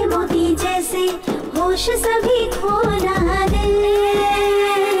 आगे मोती जैसे, होश सभी खोला दे।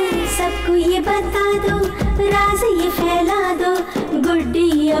 सबको ये बता दो, राज ये फैला दो,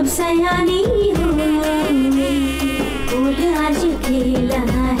 गुड्डी अब सयानी हो। फूल आज खेला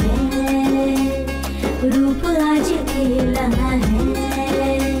है, रूप आज खेला है,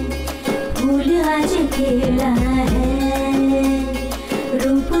 फूल आज खेला है,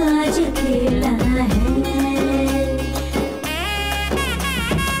 रूप आज खेला है।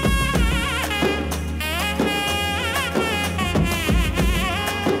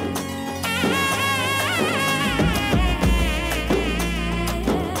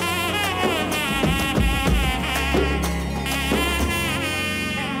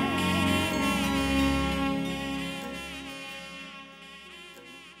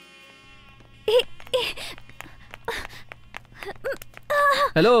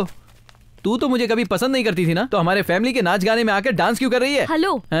 हेलो, तू तो मुझे कभी पसंद नहीं करती थी ना, तो हमारे फैमिली के नाच गाने में आकर डांस क्यों कर रही है?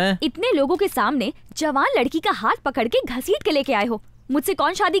 हेलो, हैं? इतने लोगों के सामने जवान लड़की का हाथ पकड़ के घसीट के लेके आए हो। मुझसे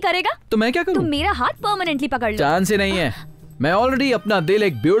कौन शादी करेगा? तो मैं क्या करूं? तुम मेरा हाथ परमानेंटली पकड़ लो। चांस से नहीं है। मैं ऑलरेडी अपना दिल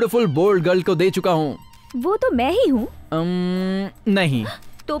एक ब्यूटीफुल बोल्ड गर्ल को दे चुका हूँ। वो तो मैं ही हूँ। नहीं।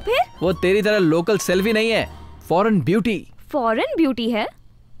 तो फिर? वो तेरी तरह लोकल सेल्फी नहीं है, फॉरेन ब्यूटी। फॉरेन ब्यूटी है?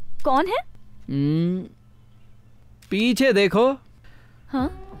 कौन है? पीछे देखो। हाँ?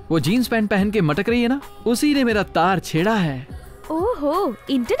 वो जीन्स पैंट पहन के मटक रही है ना, उसी ने मेरा तार छेड़ा है। ओहो,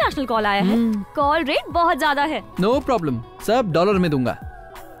 इंटरनेशनल कॉल आया है। कॉल रेट बहुत ज्यादा है। नो प्रॉब्लम, सब डॉलर में दूंगा।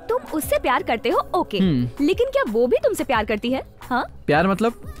 तुम उससे प्यार करते हो, ओके, लेकिन क्या वो भी तुमसे प्यार करती है? हाँ? प्यार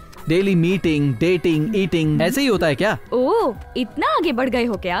मतलब डेली मीटिंग, डेटिंग, ईटिंग, ऐसे ही होता है क्या? ओह, इतना आगे बढ़ गए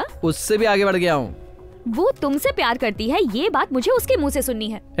हो क्या? उससे भी आगे बढ़ गया हूँ। वो तुमसे प्यार करती है, ये बात मुझे उसके मुंह से सुननी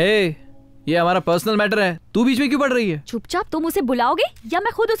है। ये हमारा पर्सनल मैटर है, तू बीच में क्यों पड़ रही है? चुपचाप तुम उसे बुलाओगे या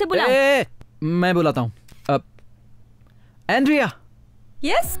मैं खुद उसे बुलाऊं? मैं बुलाता हूँ। Andrea.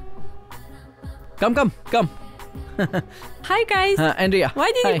 Yes. Come come come. Hi guys. Andrea.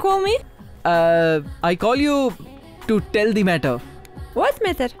 Why did you call me? I call you to tell the matter. What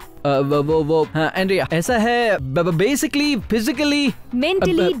matter? वो एंड्रिया, ऐसा है, basically physically,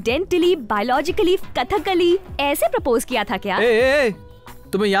 mentally, डेंटली, biologically, Kathakali, ऐसे प्रपोज किया था क्या?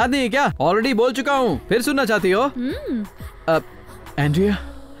 तुम्हें याद नहीं है क्या? ऑलरेडी बोल चुका हूँ, फिर सुनना चाहती हो? Andrea,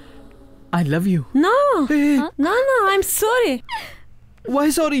 I love you. No, no, I'm sorry. Why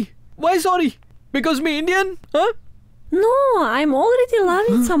sorry? Why sorry? Because me Indian? Huh? No, I'm already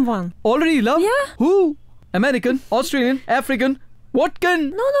loving someone. Already love? Yeah. Who? American, Australian, African? What can?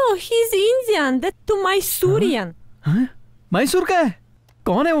 No, he's Indian. That to Mysorean. हाँ? मैसूर का है?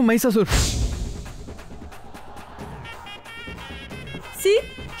 कौन है वो Mysore? See,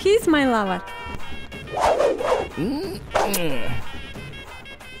 he's my lover.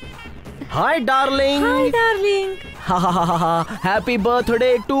 Hi, darling. Hi, darling. Happy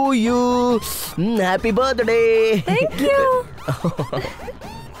birthday to you. Happy birthday. Thank you.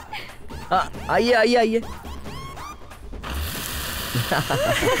 आइए आइए आइए।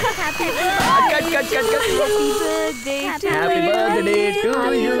 Happy birthday to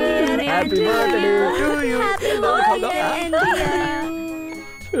you. Happy birthday to you.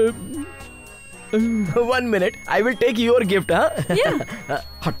 One minute, I will take your gift, huh? Yeah.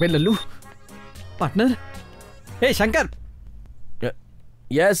 हट पे Lallu. Partner. Hey Shankar.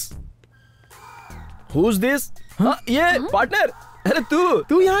 Yes. Who's this? ये partner. अरे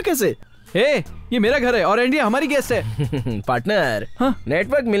तू यहाँ कैसे? ये मेरा घर है और इंडिया हमारी गेस्ट है। पार्टनर,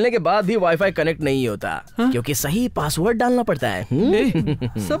 नेटवर्क मिलने के बाद भी वाईफाई कनेक्ट नहीं होता, क्योंकि सही पासवर्ड डालना पड़ता है।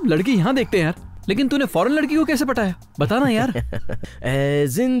 सब लड़की यहाँ देखते हैं यार, लेकिन तूने फॉरेन लड़की को कैसे पटाया? बताना यार। ए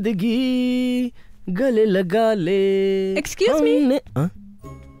जिंदगी गले लगा ले। Excuse me.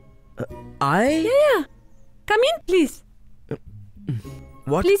 Yeah. Come in, please.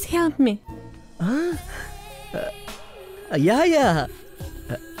 What? Please help me. Yeah.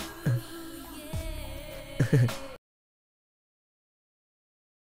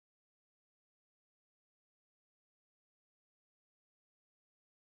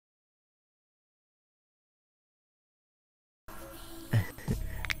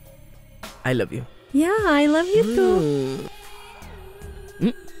 I love you. Yeah, I love you too.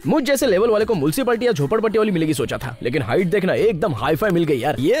 मुझ जैसे लेवल वाले को म्युनिसिपैलिटी या झोपड़पट्टी वाली मिलेगी सोचा था, लेकिन हाइट देखना एकदम हाई फाई मिल गई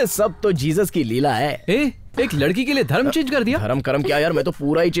यार। ये सब तो जीसस की लीला है। एक लड़की के लिए धर्म चेंज कर दिया? धर्म कर्म क्या यार, मैं तो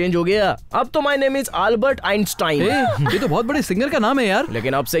पूरा ही चेंज हो गया। अब तो my name is Albert Einstein. ये तो बहुत बड़े सिंगर का नाम है यार।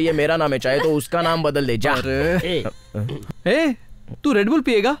 लेकिन अब से ये मेरा नाम है, चाहे तो उसका नाम बदल दे जा। तू रेड बुल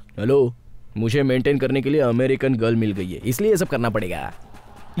पिएगा? हेलो, मुझे मेंटेन करने के लिए अमेरिकन गर्ल मिल गई है, इसलिए ये सब करना पड़ेगा।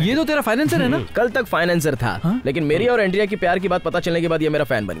 ये तो तेरा फाइनेंसर है ना? कल तक फाइनेंसर था, लेकिन मेरी और एंड्रिया की प्यार की बात पता चलने के बाद ये मेरा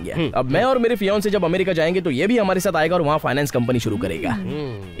फैन बन गया। अब मैं और मेरे फियांसे जब अमेरिका जाएंगे तो ये भी हमारे साथ आएगा और वहाँ फाइनेंस कंपनी शुरू करेगा।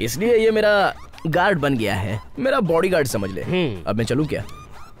 इसलिए ये मेरा गार्ड बन गया है, मेरा बॉडीगार्ड समझ ले। अब मैं चलूं क्या?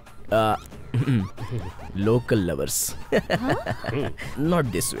 Local lovers, not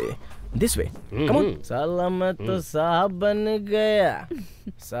this way, this way, come on. सलामत तो साहब बन गया,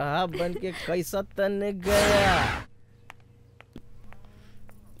 साहब बन के कैसा तन गया।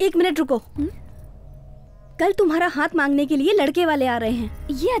 एक मिनट रुको। कल तुम्हारा हाथ मांगने के लिए लड़के वाले आ रहे हैं।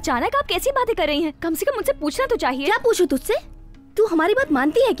 ये अचानक आप कैसी बातें कर रही हैं? कम से कम मुझसे पूछना तो चाहिए। क्या पूछूं तुझसे? तू हमारी बात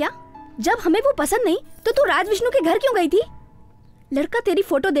मानती है क्या? जब हमें वो पसंद नहीं तो तू राज विष्णु के घर क्यों गई थी? लड़का तेरी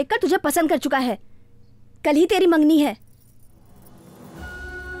फोटो देखकर तुझे पसंद कर चुका है, कल ही तेरी मंगनी है।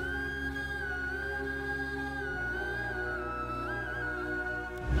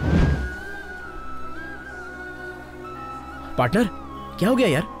 पार्टनर, क्या हो गया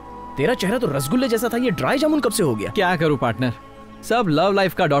यार? तेरा चेहरा तो रसगुल्ले जैसा था, ये ड्राई जामुन कब से हो गया? क्या करूं पार्टनर, सब लव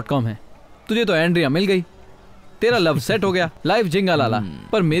लाइफ का .com है। तुझे तो एंड्रिया मिल गई, तेरा लव सेट हो गया, लाइफ जिंगा लाला।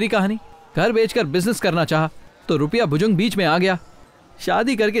 पर मेरी कहानी, घर बेचकर बिजनेस करना चाहा तो रुपया भुजंग बीच में आ गया।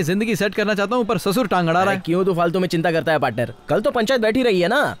 शादी करके जिंदगी सेट करना चाहता हूँ पर ससुर टांग अड़ा रहा है। क्यों तू फालतू में चिंता करता है पार्टनर? कल तो पंचायत बैठी रही है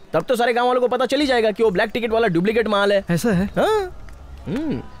ना, तब तो सारे गांव वालों को पता चली जाएगा कि वो ब्लैक टिकट वाला डुप्लीकेट माल है। ऐसा है?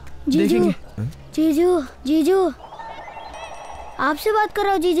 जीजू, जीजू, जीजू, आपसे बात कर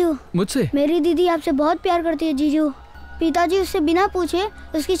रहा हूँ जीजू। मुझसे? मेरी दीदी आपसे बहुत प्यार करती है जीजू। पिताजी उससे बिना पूछे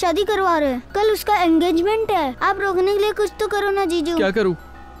उसकी शादी करवा रहे हैं। कल उसका एंगेजमेंट है, आप रोकने के लिए कुछ तो करो ना जीजू। क्या करूँ?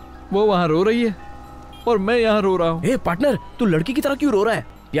 वो वहाँ रो रही है और मैं यहाँ रो रहा हूँ। ए पार्टनर, तू लड़की की तरह क्यों रो रहा है?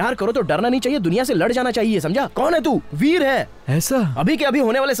 प्यार करो तो डरना नहीं चाहिए, दुनिया से लड़ जाना चाहिए, समझा? कौन है तू? वीर है। ऐसा? अभी के अभी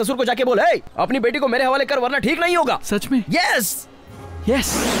होने वाले ससुर को जाके बोल, अपनी बेटी को मेरे हवाले कर वरना ठीक नहीं होगा। सच में? Yes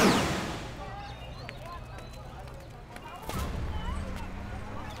yes.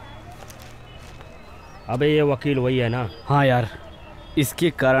 अबे ये वकील वही है ना? हाँ यार, इसके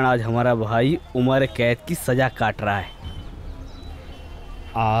कारण आज हमारा भाई उम्र कैद की सजा काट रहा है।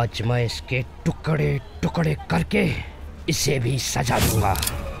 आज मैं इसके टुकड़े टुकड़े करके इसे भी सजा दूंगा।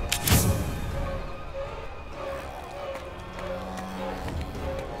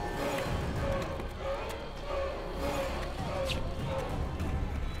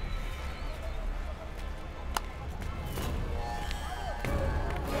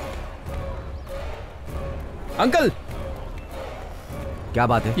 अंकल, क्या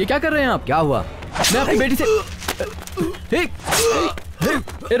बात है? ये क्या कर रहे हैं आप? क्या हुआ? मैं अपनी बेटी से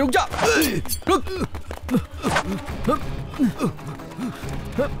रुक जा, रुक।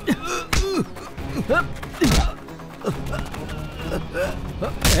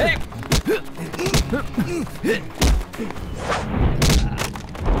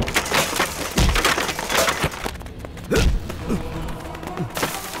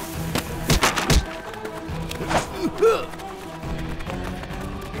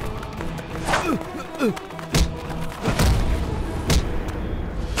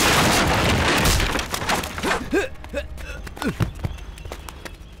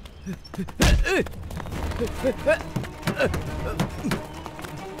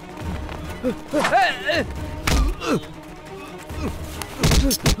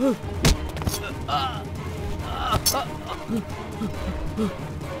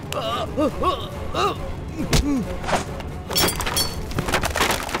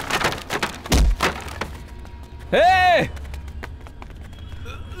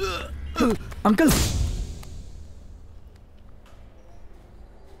 अंकल,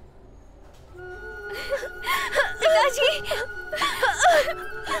 पिताजी,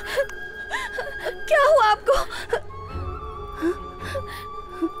 क्या हुआ आपको?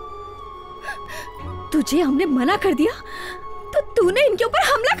 तुझे हमने मना कर दिया तो तूने इनके ऊपर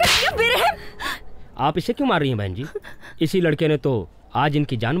हमला कर दिया बेरहम। आप इसे क्यों मार रही हैं बहन जी? इसी लड़के ने तो आज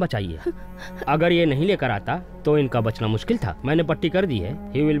इनकी जान बचाई है। अगर ये नहीं लेकर आता तो इनका बचना मुश्किल था। मैंने पट्टी कर दी है,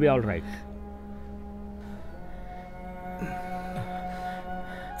 he will be all right.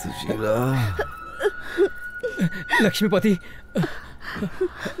 Lakshmipati,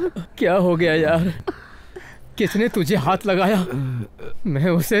 क्या हो गया यार? किसने तुझे हाथ लगाया? मैं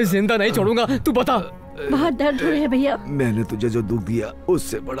उसे जिंदा नहीं छोड़ूंगा, तू बता। बहुत दर्द हो रहा है भैया। मैंने तुझे जो दुख दिया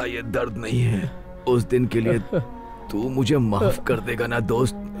उससे बड़ा ये दर्द नहीं है। उस दिन के लिए तू मुझे माफ कर देगा ना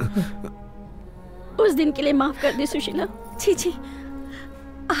दोस्त? उस दिन के लिए माफ कर दे सुशीला। छी छी,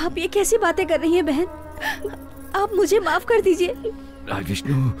 आप ये कैसी बातें कर रही हैं बहन? आप मुझे माफ कर दीजिए। राज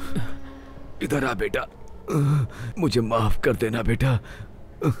विष्णु, इधर आ बेटा, मुझे माफ कर देना बेटा।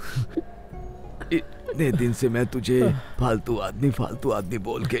 इतने दिन से मैं तुझे फालतू आदमी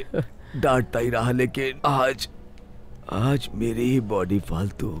बोल के डांटता ही रहा, लेकिन आज मेरी ही बॉडी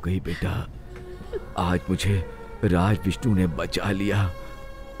फालतू हो गई बेटा। आज मुझे राज विष्णु ने बचा लिया।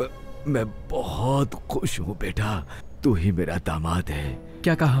 मैं बहुत खुश हूँ बेटा। तू ही मेरा दामाद है।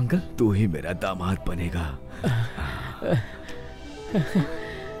 क्या कहा अंकल? तू ही मेरा दामाद बनेगा।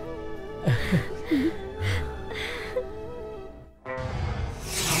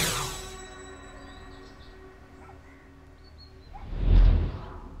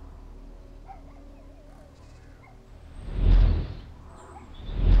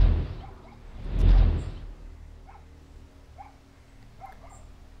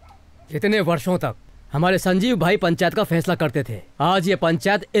 इतने वर्षों तक हमारे संजीव भाई पंचायत का फैसला करते थे। आज ये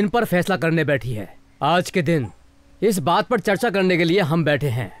पंचायत इन पर फैसला करने बैठी है। आज के दिन इस बात पर चर्चा करने के लिए हम बैठे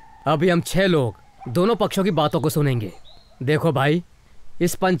हैं। अभी हम 6 लोग दोनों पक्षों की बातों को सुनेंगे। देखो भाई,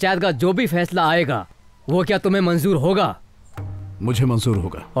 इस पंचायत का जो भी फैसला आएगा वो क्या तुम्हें मंजूर होगा? मुझे मंजूर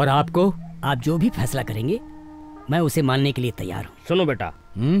होगा। और आपको? आप जो भी फैसला करेंगे मैं उसे मानने के लिए तैयार हूँ। सुनो बेटा,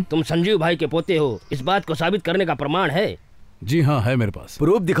 तुम संजीव भाई के पोते हो, इस बात को साबित करने का प्रमाण है? जी हाँ, है मेरे पास।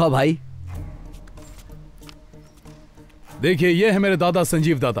 प्रूफ दिखाओ भाई। देखिए, ये है मेरे दादा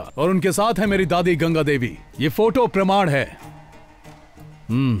संजीव दादा और उनके साथ है मेरी दादी गंगा देवी। ये फोटो प्रमाण है।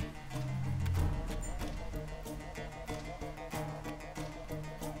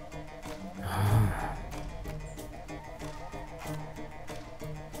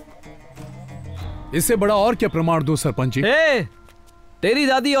 इससे बड़ा और क्या प्रमाण दूं सरपंच जी? तेरी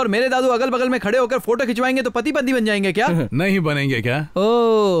दादी और मेरे दादू अगल बगल में खड़े होकर फोटो खिंचवाएंगे तो पति पत्नी बन जाएंगे क्या? नहीं बनेंगे क्या?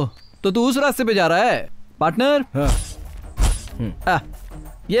 ओ, तो तू उस रास्ते पे जा रहा है पार्टनर?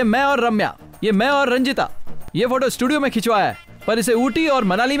 ये मैं और रम्या, ये मैं और रंजिता, ये फोटो स्टूडियो में खिंचवाया है, पर इसे ऊटी और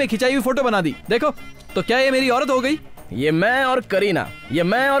मनाली में खिंचाई हुई फोटो बना दी। देखो तो क्या ये मेरी औरत हो गई? ये मैं और करीना, ये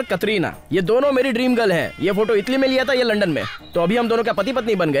मैं और कतरीना, ये दोनों मेरी ड्रीम गर्ल हैं। ये फोटो इटली में लिया था, ये लंदन में। तो अभी हम दोनों का पति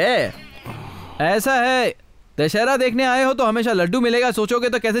पत्नी बन गए। ऐसा है, दशहरा देखने आए हो तो हमेशा लड्डू मिलेगा सोचोगे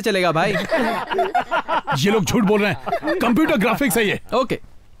तो कैसे चलेगा भाई? ये लोग झूठ बोल रहे हैं। कंप्यूटर ग्राफिक्स है ये।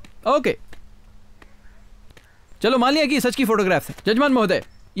 ओके, चलो मान लिया कि सच की फोटोग्राफ है। जजमान महोदय,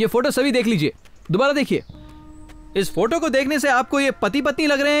 ये फोटो सभी देख लीजिए, दोबारा देखिए। इस फोटो को देखने से आपको ये पति पत्नी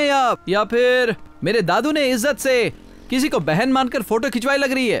लग रहे हैं या फिर मेरे दादू ने इज्जत से किसी को बहन मानकर फोटो खिंचवाई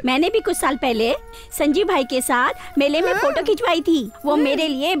लग रही है? मैंने भी कुछ साल पहले संजीव भाई के साथ मेले में फोटो खिंचवाई थी। वो मेरे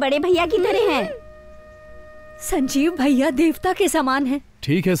लिए बड़े भैया की तरह हैं। संजीव भैया देवता के समान हैं।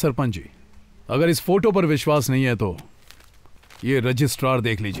 ठीक है सरपंच जी, अगर इस फोटो पर विश्वास नहीं है तो ये रजिस्ट्रार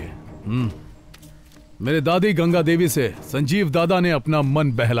देख लीजिए। मेरे दादी गंगा देवी से संजीव दादा ने अपना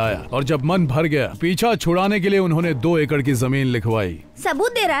मन बहलाया और जब मन भर गया, पीछा छुड़ाने के लिए उन्होंने 2 एकड़ की जमीन लिखवाई।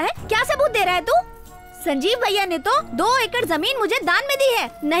 सबूत दे रहा है? क्या सबूत दे रहा है तू? संजीव भैया ने तो 2 एकड़ जमीन मुझे दान में दी है,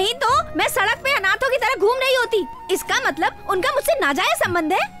 नहीं तो मैं सड़क पे अनाथों की तरह घूम रही होती। इसका मतलब उनका मुझसे नाजायज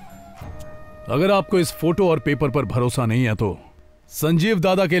संबंध है। अगर आपको इस फोटो और पेपर पर भरोसा नहीं है तो संजीव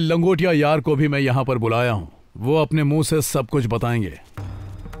दादा के लंगोटिया यार को भी मैं यहाँ पर बुलाया हूँ। वो अपने मुंह से सब कुछ बताएंगे।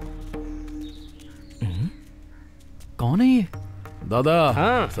 कौन है ये? दादा,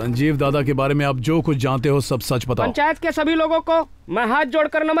 हाँ। संजीव दादा के बारे में आप जो कुछ जानते हो सब सच बताओ। पंचायत के सभी लोगों को मैं हाथ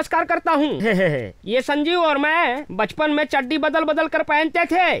जोड़कर नमस्कार करता हूँ। ये संजीव और मैं बचपन में चड्डी बदल बदल कर पहनते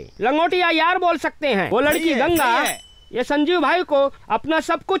थे, लंगोटिया यार बोल सकते हैं। वो लड़की गंगा ये संजीव भाई को अपना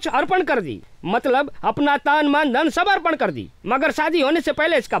सब कुछ अर्पण कर दी, मतलब अपना तान मान धन सब अर्पण कर दी, मगर शादी होने से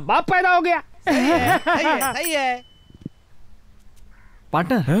पहले इसका बाप पैदा हो गया। सही है।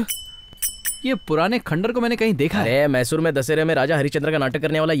 पार्टनर, ये पुराने खंडर को मैंने कहीं देखा है। अरे मैसूर में दशहरे में राजा हरिश्चंद्र का नाटक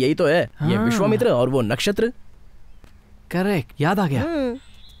करने वाला यही तो है। ये विश्वामित्र और वो नक्षत्र। करेक्ट, याद आ गया।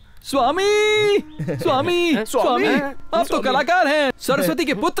 स्वामी स्वामी स्वामी, आप तो कलाकार हैं, सरस्वती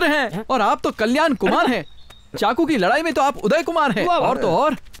के पुत्र हैं और आप तो कल्याण कुमार हैं। चाकू की लड़ाई में तो आप उदय कुमार हैं, और तो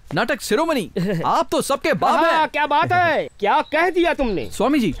और नाटक शिरोमणि, आप तो सबके बाप हैं। क्या बात है, क्या कह दिया तुमने?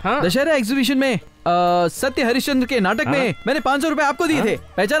 स्वामी जी, दशहरा एग्जीबिशन में सत्य हरिश्चंद्र के नाटक में मैंने 500 रुपए आपको दिए थे,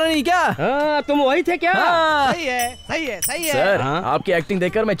 पहचाना नहीं क्या? तुम वही थे क्या? सही है, सही है, सही है। सर, आपकी एक्टिंग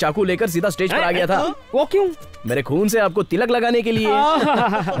देखकर मैं चाकू लेकर सीधा स्टेज पर आ गया था। वो क्यों? मेरे खून से आपको तिलक लगाने के लिए।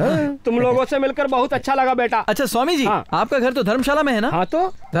 तुम लोगों से मिलकर बहुत अच्छा लगा बेटा। अच्छा स्वामी जी, आपका घर तो धर्मशाला में है ना? हाँ, तो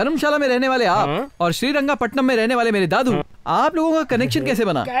धर्मशाला में रहने वाले आप और श्रीरंगापट्टनम में रहने वाले मेरे दादू, आप लोगों का कनेक्शन कैसे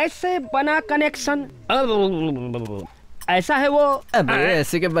बना? कैसे बना कनेक्शन? ऐसा है वो। अबे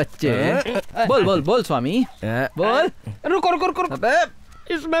ऐसे के बच्चे। बोल बोल बोल स्वामी, बोल। रुको रुको रुको,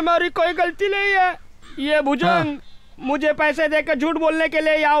 इसमें मेरी कोई गलती नहीं है। ये भुजंग मुझे पैसे देकर झूठ बोलने के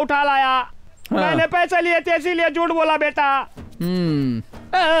लिए यहाँ उठा लाया। मैंने पैसे लिए थे इसीलिए झूठ बोला बेटा।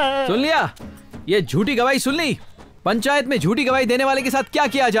 सुन लिया, ये झूठी गवाही सुन ली। पंचायत में झूठी गवाही देने वाले के साथ क्या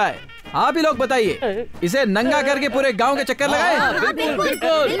किया जाए, आप ही लोग बताइए। इसे नंगा करके पूरे गांव के चक्कर लगाए।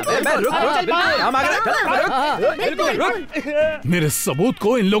 बिल्कुल। मेरे सबूत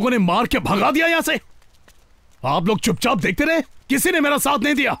को इन लोगों ने मार के भगा दिया यहाँ से। आप लोग चुपचाप देखते रहे, किसी ने मेरा साथ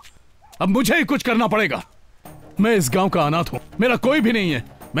नहीं दिया। अब मुझे ही कुछ करना पड़ेगा। मैं इस गांव का अनाथ हूँ, मेरा कोई भी नहीं है।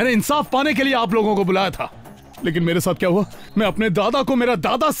 मैंने इंसाफ पाने के लिए आप लोगों को बुलाया था, लेकिन मेरे साथ क्या हुआ? मैं अपने दादा को मेरा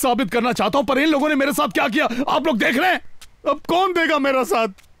दादा साबित करना चाहता हूँ, पर इन लोगों ने मेरे साथ क्या किया आप लोग देख रहे हैं। अब कौन देगा मेरा साथ?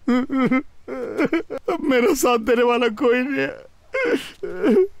 अब मेरा साथ देने वाला कोई नहीं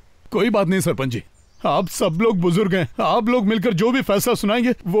है। कोई बात नहीं सरपंच जी, आप सब लोग बुजुर्ग हैं, आप लोग मिलकर जो भी फैसला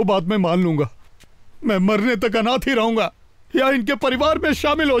सुनाएंगे वो बात मैं मान लूंगा। मैं मरने तक अनाथ ही रहूंगा या इनके परिवार में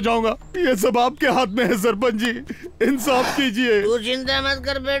शामिल हो जाऊंगा, ये सब आपके हाथ में है। सरपंच जी, इंसाफ कीजिए। तू चिंता मत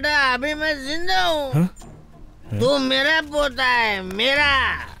कर बेटा, अभी मैं जिंदा हूँ। तू मेरा पोता है, मेरा।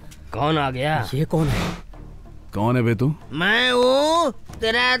 कौन आ गया? ये कौन है? कौन है बे तू? मैं हूँ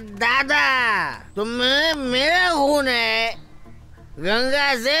तेरा दादा। तुम्हें मेरा खून है।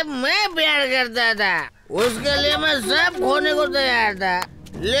 गंगा से मैं प्यार करता था, उसके लिए मैं सब खोने को तैयार था,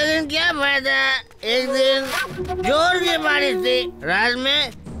 लेकिन क्या फायदा। एक दिन जोर की बारिश थी, रात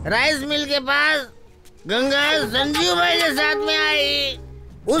में राइस मिल के पास गंगा संजीव भाई के साथ में आई।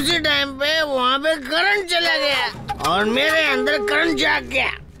 उसी टाइम पे वहाँ पे करंट चला गया और मेरे अंदर करंट जाग गया।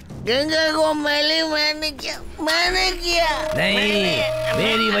 गंगा को मैंने किया। नहीं,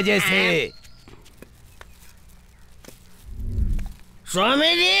 मेरी वजह से।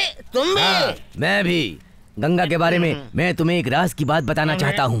 स्वामी जी तुम भी? हाँ, मैं भी। गंगा के बारे में मैं तुम्हें एक राज की बात बताना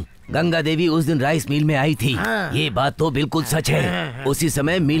चाहता हूँ। गंगा देवी उस दिन राइस मिल में आई थी, ये बात तो बिल्कुल सच है। उसी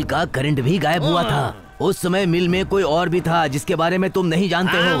समय मिल का करंट भी गायब हुआ था। उस समय मिल में कोई और भी था जिसके बारे में तुम नहीं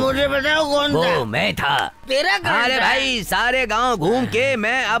जानते हो। मुझे बताओ कौन था? वो मैं था। तेरा अरे भाई, सारे गांव घूम के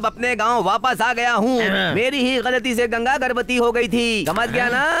मैं अब अपने गांव वापस आ गया हूँ। मेरी ही गलती से गंगा गर्भवती हो गई थी, समझ गया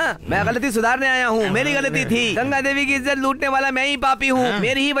ना? मैं गलती सुधारने आया हूँ, मेरी गलती थी। गंगा देवी की इज्जत लूटने वाला मैं ही पापी हूँ।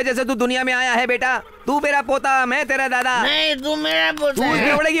 मेरी ही वजह से तू दुनिया में आया है बेटा। तू मेरा पोता, मैं तेरा दादा। नहीं, तू मेरा पोता है। तू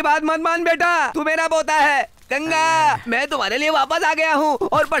बेवड़े की बात मत मान बेटा, तू मेरा पोता है। गंगा, मैं तुम्हारे लिए वापस आ गया हूँ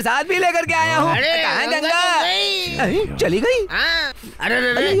और प्रसाद भी लेकर के आया हूँ। कहाँ गंगा? चली गई?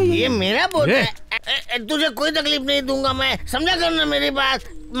 अरे ये मेरा पोता है, तुझे कोई तकलीफ नहीं दूंगा मैं, समझा करना मेरी बात।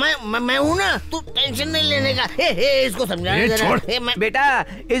 मैं हूँ ना, तू टेंशन नहीं लेने का। इसको समझा बेटा,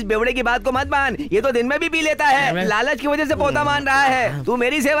 इस बेवड़े की बात को मत मान, ये तो दिन में भी पी लेता है। लालच की वजह से पोता मान रहा है। तू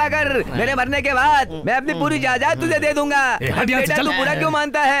मेरी सेवा कर, मेरे मरने के बाद मैं अपनी पूरी जायदाद तुझे दे दूंगा। बेटा तू बुरा क्यों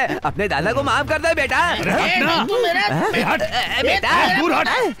मानता है? अपने दादा को माफ कर दे बेटा।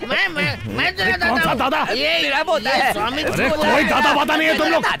 मैं तेरा दादा, मेरा पोता है। कोई दादा वादा नहीं है तुम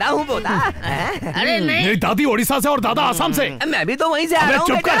लोग। दादा हूँ पोता। अरे नहीं, मेरी दादी ओडिशा से और दादा आसाम से। मैं भी तो वहीं से आ रहा हूँ।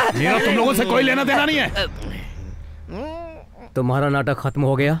 चुप कर, मेरा तुम लोगों से कोई लेना देना नहीं है। तुम्हारा नाटक खत्म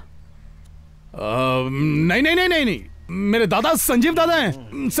हो गया? नहीं नहीं नहीं नहीं नहीं, मेरे दादा संजीव दादा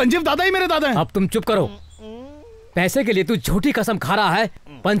हैं। संजीव दादा ही मेरे दादा हैं। अब तुम चुप करो। पैसे के लिए तू झूठी कसम खा रहा है।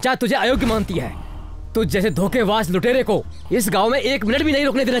 पंचायत तुझे अयोग्य मानती है। तुझ जैसे धोखेबाज लुटेरे को इस गांव में 1 मिनट भी नहीं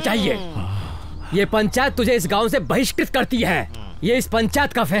रुकने देना चाहिए। ये पंचायत तुझे इस गांव से बहिष्कृत करती है। ये इस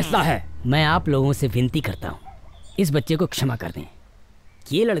पंचायत का फैसला है। मैं आप लोगों से विनती करता हूँ, इस बच्चे को क्षमा कर दें।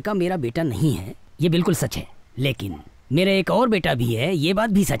 ये लड़का मेरा बेटा नहीं है, ये बिल्कुल सच है, लेकिन मेरा एक और बेटा भी है, ये बात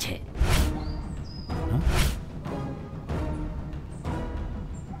भी सच है।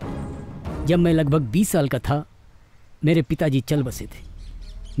 जब मैं लगभग 20 साल का था, मेरे पिताजी चल बसे थे।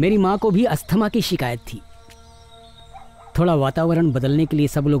 मेरी माँ को भी अस्थमा की शिकायत थी। थोड़ा वातावरण बदलने के लिए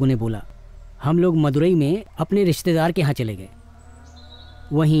सब लोगों ने बोला। हम लोग मदुरई में अपने रिश्तेदार के यहाँ चले गए।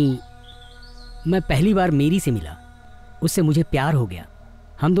 वहीं मैं पहली बार मेरी से मिला, उससे मुझे प्यार हो गया।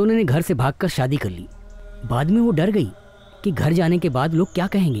 हम दोनों ने घर से भागकर शादी कर ली। बाद में वो डर गई कि घर जाने के बाद लोग क्या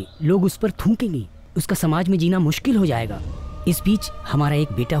कहेंगे, लोग उस पर थूकेंगे, उसका समाज में जीना मुश्किल हो जाएगा। इस बीच हमारा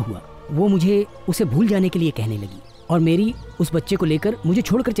एक बेटा हुआ। वो मुझे उसे भूल जाने के लिए कहने लगी और मेरी उस बच्चे को लेकर मुझे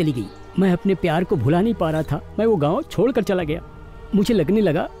छोड़कर चली गई। मैं अपने प्यार को भुला नहीं पा रहा था। मैं वो गाँव छोड़कर चला गया। मुझे लगने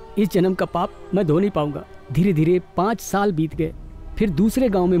लगा इस जन्म का पाप मैं धो नहीं पाऊंगा। धीरे धीरे 5 साल बीत गए। फिर दूसरे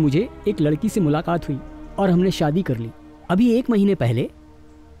गांव में मुझे एक लड़की से मुलाकात हुई और हमने शादी कर ली। अभी 1 महीने पहले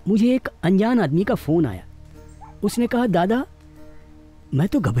मुझे एक अनजान आदमी का फोन आया। उसने कहा, दादा मैं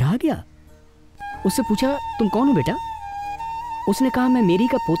तो घबरा गया। उससे पूछा, तुम कौन हो बेटा? उसने कहा, मैं मेरी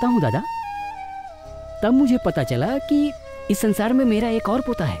का पोता हूं दादा। तब मुझे पता चला कि इस संसार में मेरा एक और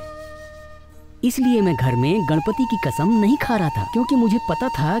पोता है। इसलिए मैं घर में गणपति की कसम नहीं खा रहा था, क्योंकि मुझे पता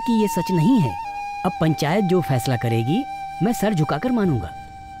था कि ये सच नहीं है। अब पंचायत जो फैसला करेगी मैं सर झुकाकर मानूंगा।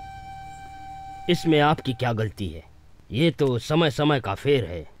 इसमें आपकी क्या गलती है? ये तो समय समय का फेर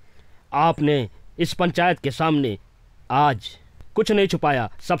है। आपने इस पंचायत के सामने आज कुछ नहीं छुपाया,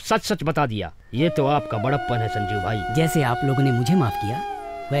 सब सच सच बता दिया। ये तो आपका बड़प्पन है संजीव भाई। जैसे आप लोगों ने मुझे माफ किया,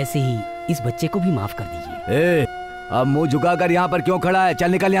 वैसे ही इस बच्चे को भी माफ कर दीजिए। ए, अब मुंह झुकाकर यहाँ पर क्यों खड़ा है?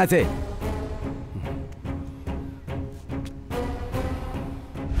 चल निकल यहाँ से।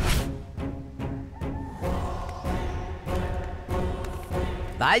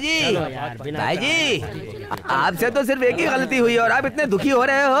 भाईजी, भाईजी, आपसे तो सिर्फ एक ही गलती हुई और आप इतने दुखी हो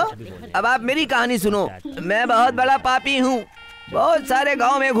रहे हो। अब आप मेरी कहानी सुनो। मैं बहुत बड़ा पापी हूँ, बहुत सारे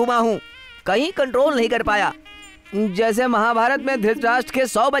गांव में घुमा हूँ, कहीं कंट्रोल नहीं कर पाया। जैसे महाभारत में धृतराष्ट्र के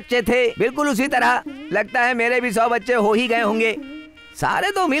 100 बच्चे थे, बिल्कुल उसी तरह लगता है मेरे भी 100 बच्चे हो ही गए होंगे।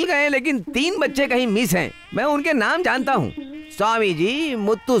 सारे तो मिल गए लेकिन 3 बच्चे कहीं मिस हैं। मैं उनके नाम जानता हूँ, स्वामी जी,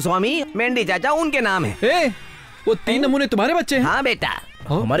 मुत्तू स्वामी, मेंढी चाचा, उनके नाम है। वो 3 नमूने तुम्हारे बच्चे हैं? हाँ बेटा।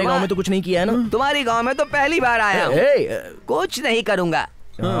 हमारे गांव में तो कुछ नहीं किया है ना। तुम्हारी गांव में तो पहली बार आया हूँ। कुछ नहीं करूँगा।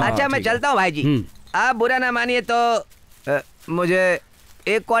 अच्छा मैं चलता हूँ भाई जी, आप बुरा ना मानिए तो मुझे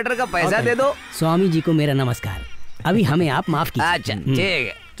 1 क्वार्टर का पैसा दे दो। स्वामी जी को मेरा नमस्कार। अभी हमें आप माफ कीजिए। अच्छा ठीक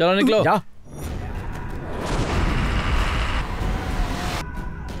है, चलो निकलो। जाओ।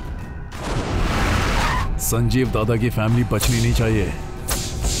 संजीव दादा की फैमिली बचनी नहीं चाहिए।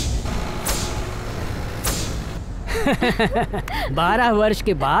 12 वर्ष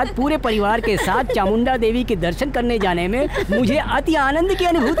के बाद पूरे परिवार के साथ चामुंडा देवी के दर्शन करने जाने में मुझे अति आनंद की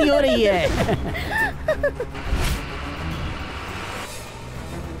अनुभूति हो रही है।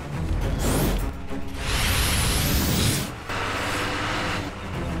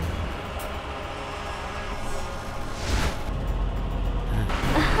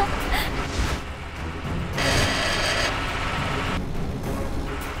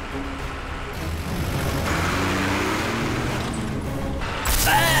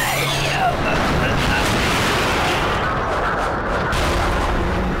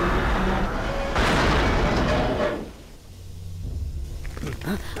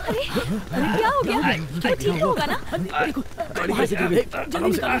 क्या हो गया? क्या ठीक होगा ना?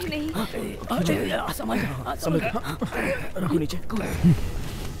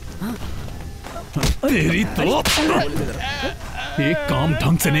 तेरी तो एक काम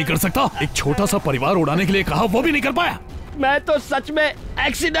ढंग से नहीं कर सकता। एक छोटा सा परिवार उड़ाने के लिए कहा, वो भी नहीं कर पाया। मैं तो सच में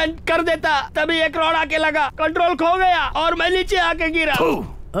एक्सीडेंट कर देता, तभी एक रोड आके लगा, कंट्रोल खो गया और मैं नीचे आके गिरा। ओह,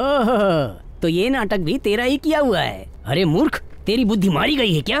 तो ये नाटक भी तेरा ही किया हुआ है। अरे मूर्ख, तेरी बुद्धि मारी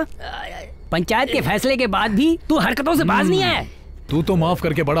गई है क्या? पंचायत के फैसले के बाद भी तू हरकतों से बाज नहीं आया। तू तो माफ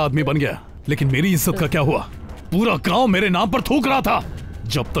करके बड़ा आदमी बन गया, लेकिन मेरी इज्जत का क्या हुआ? पूरा गांव मेरे नाम पर थूक रहा था।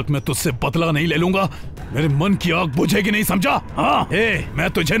 जब तक मैं तुझसे बदला नहीं ले लूंगा, मेरे मन की आग बुझेगी नहीं, समझा? हाँ, मैं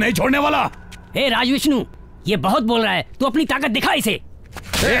तुझे नहीं छोड़ने वाला। राज विष्णु, ये बहुत बोल रहा है, तू अपनी ताकत दिखा इसे।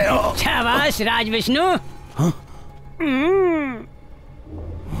 शाबाश राज विष्णु।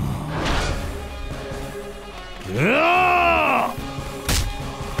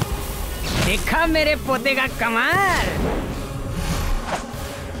 देखा मेरे पोते का कमाल।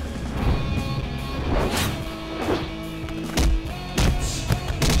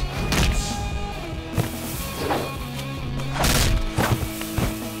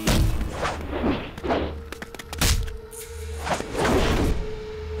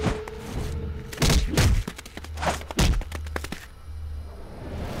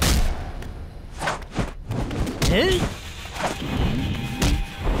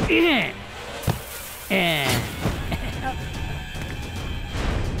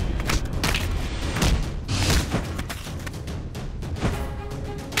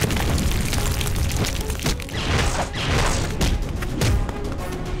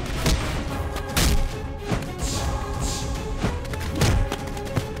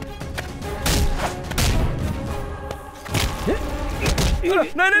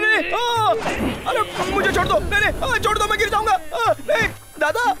 नहीं, अरे मुझे छोड़ दो। नहीं, छोड़ दो, मैं गिर जाऊंगा। नहीं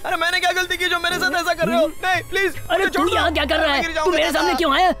दादा, अरे मैंने क्या गलती की जो मेरे साथ ऐसा कर रहे हो? नहीं प्लीज। अरे तू यहाँ क्या कर रहा है? तू मेरे सामने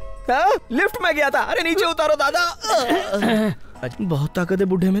क्यों आया? लिफ्ट में गया था। अरे नीचे उतारो दादा। बहुत ताकत है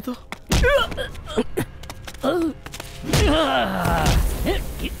बुढ़े में तो।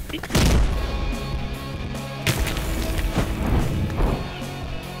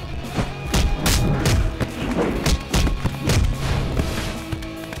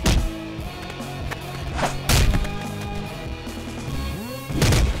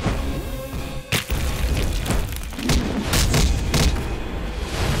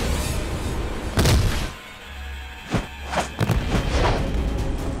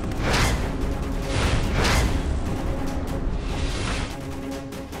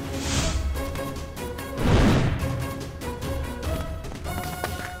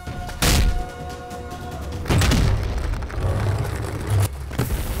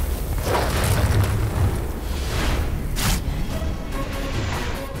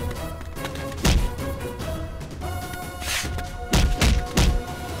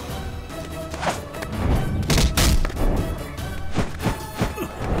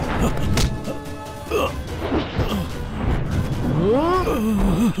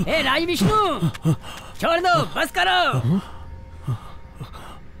 ए राज विष्णु, छोड़ दो, बस करो।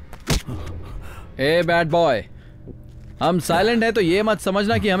 ए बैड बॉय, हम साइलेंट है तो ये मत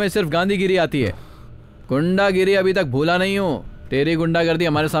समझना कि हमें सिर्फ गांधीगिरी आती है। गुंडागिरी अभी तक भूला नहीं हूँ। तेरी गुंडागर्दी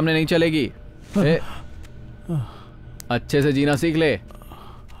हमारे सामने नहीं चलेगी। अच्छे से जीना सीख ले।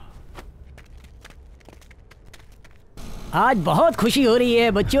 आज बहुत खुशी हो रही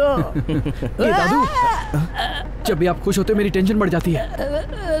है बच्चों। दादू, जब भी आप खुश होते हो मेरी टेंशन बढ़ जाती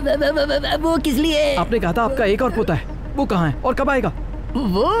है। वो किस लिए? आपने कहा था आपका एक और पोता है, वो कहाँ है और कब आएगा?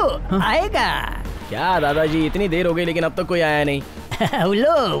 वो आएगा। क्या दादाजी, इतनी देर हो गई लेकिन अब तक कोई आया नहीं।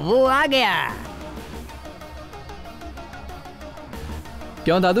 लो, वो आ गया।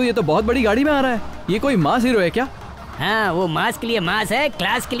 क्यों दादू, ये तो बहुत बड़ी गाड़ी में आ रहा है। ये कोई मास हीरो है क्या? हाँ, वो मास के लिए मास है,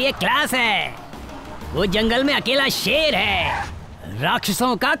 क्लास के लिए क्लास है। वो जंगल में अकेला शेर है,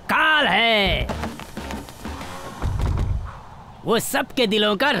 राक्षसों का काल है। वो सबके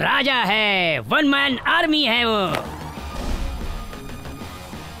दिलों का राजा है, वन मैन आर्मी है वो।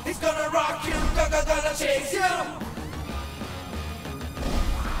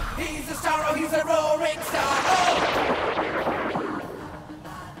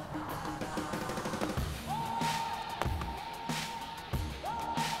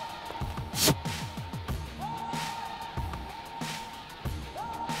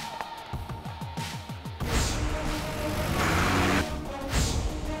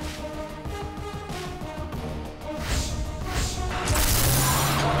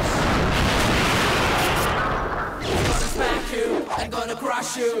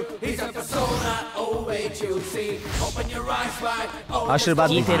 आशीर्वाद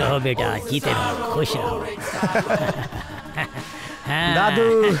जीते रहो बेटा, जीते रहो, खुश रहो। दादू।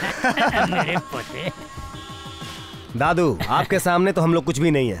 मेरे पोते। दादू, आपके सामने तो हम लोग कुछ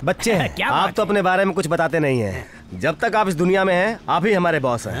भी नहीं है, बच्चे हैं। आप तो अपने बारे में कुछ बताते नहीं हैं। जब तक आप इस दुनिया में हैं, आप ही हमारे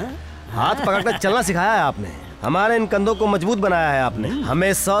बॉस हैं। हाथ पकड़कर चलना सिखाया है आपने, हमारे इन कंधों को मजबूत बनाया है आपने।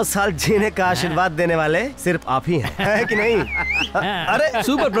 हमें 100 साल जीने का आशीर्वाद देने वाले सिर्फ आप ही हैं, है कि नहीं? अरे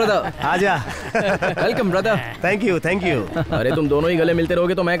सुपर ब्रदर, आजा। Welcome brother. Thank you, thank you. अरे तुम दोनों ही गले मिलते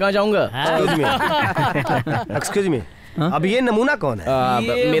रहोगे तो मैं कहाँ जाऊंगा? एक्सक्यूज मी, अब ये नमूना कौन है?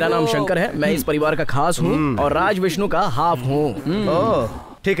 मेरा नाम शंकर है, मैं इस परिवार का खास हूँ और राज विष्णु का हाफ हूँ। ओह,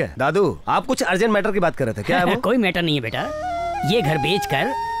 ठीक है। दादू, आप कुछ अर्जेंट मैटर की बात कर रहे थे, क्या है वो? कोई मैटर नहीं है बेटा, ये घर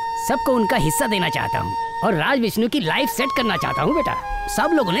बेचकर सबको उनका हिस्सा देना चाहता हूँ और राज विष्णु की लाइफ सेट करना चाहता हूँ बेटा।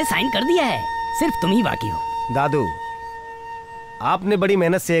 सब लोगों ने साइन कर दिया है, सिर्फ तुम ही बाकी हो। दादू, आपने बड़ी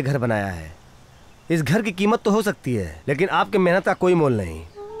मेहनत से ये घर बनाया है। इस घर की कीमत तो हो सकती है, लेकिन आपके मेहनत का कोई मोल नहीं।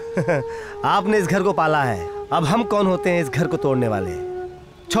 आपने इस घर को पाला है, अब हम कौन होते हैं इस घर को तोड़ने वाले?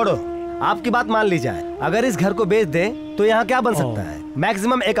 छोड़ो, आपकी बात मान ली जाए, अगर इस घर को बेच दें तो यहाँ क्या बन सकता है?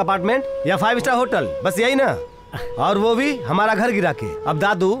 मैक्सिमम एक अपार्टमेंट या 5 स्टार होटल, बस यही ना, और वो भी हमारा घर गिरा के। अब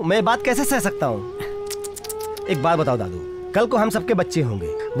दादू, मैं बात कैसे सह सकता हूँ? एक बात बताओ दादू, कल को हम सबके बच्चे होंगे,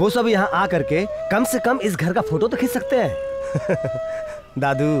 वो सब यहाँ आ करके कम से कम इस घर का फोटो तो खींच सकते हैं।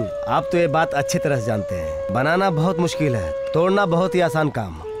 दादू, आप तो ये बात अच्छी तरह से जानते हैं, बनाना बहुत मुश्किल है, तोड़ना बहुत ही आसान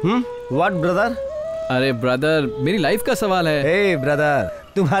काम। What brother? अरे ब्रदर, मेरी लाइफ का सवाल है। हे ब्रदर,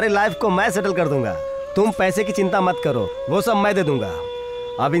 तुम्हारे लाइफ को मैं सेटल कर दूंगा, तुम पैसे की चिंता मत करो, वो सब मैं दे दूंगा।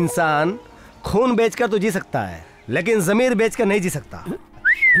 अब इंसान खून बेचकर तो जी सकता है, लेकिन जमीर बेचकर नहीं जी सकता।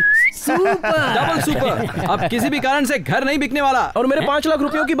 Super, double super. अब किसी भी कारण से घर नहीं बिकने वाला। और मेरे 5 लाख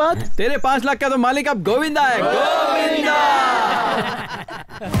रुपयों की बात? तेरे 5 लाख का तो मालिक अब गोविंदा है, गोविंदा।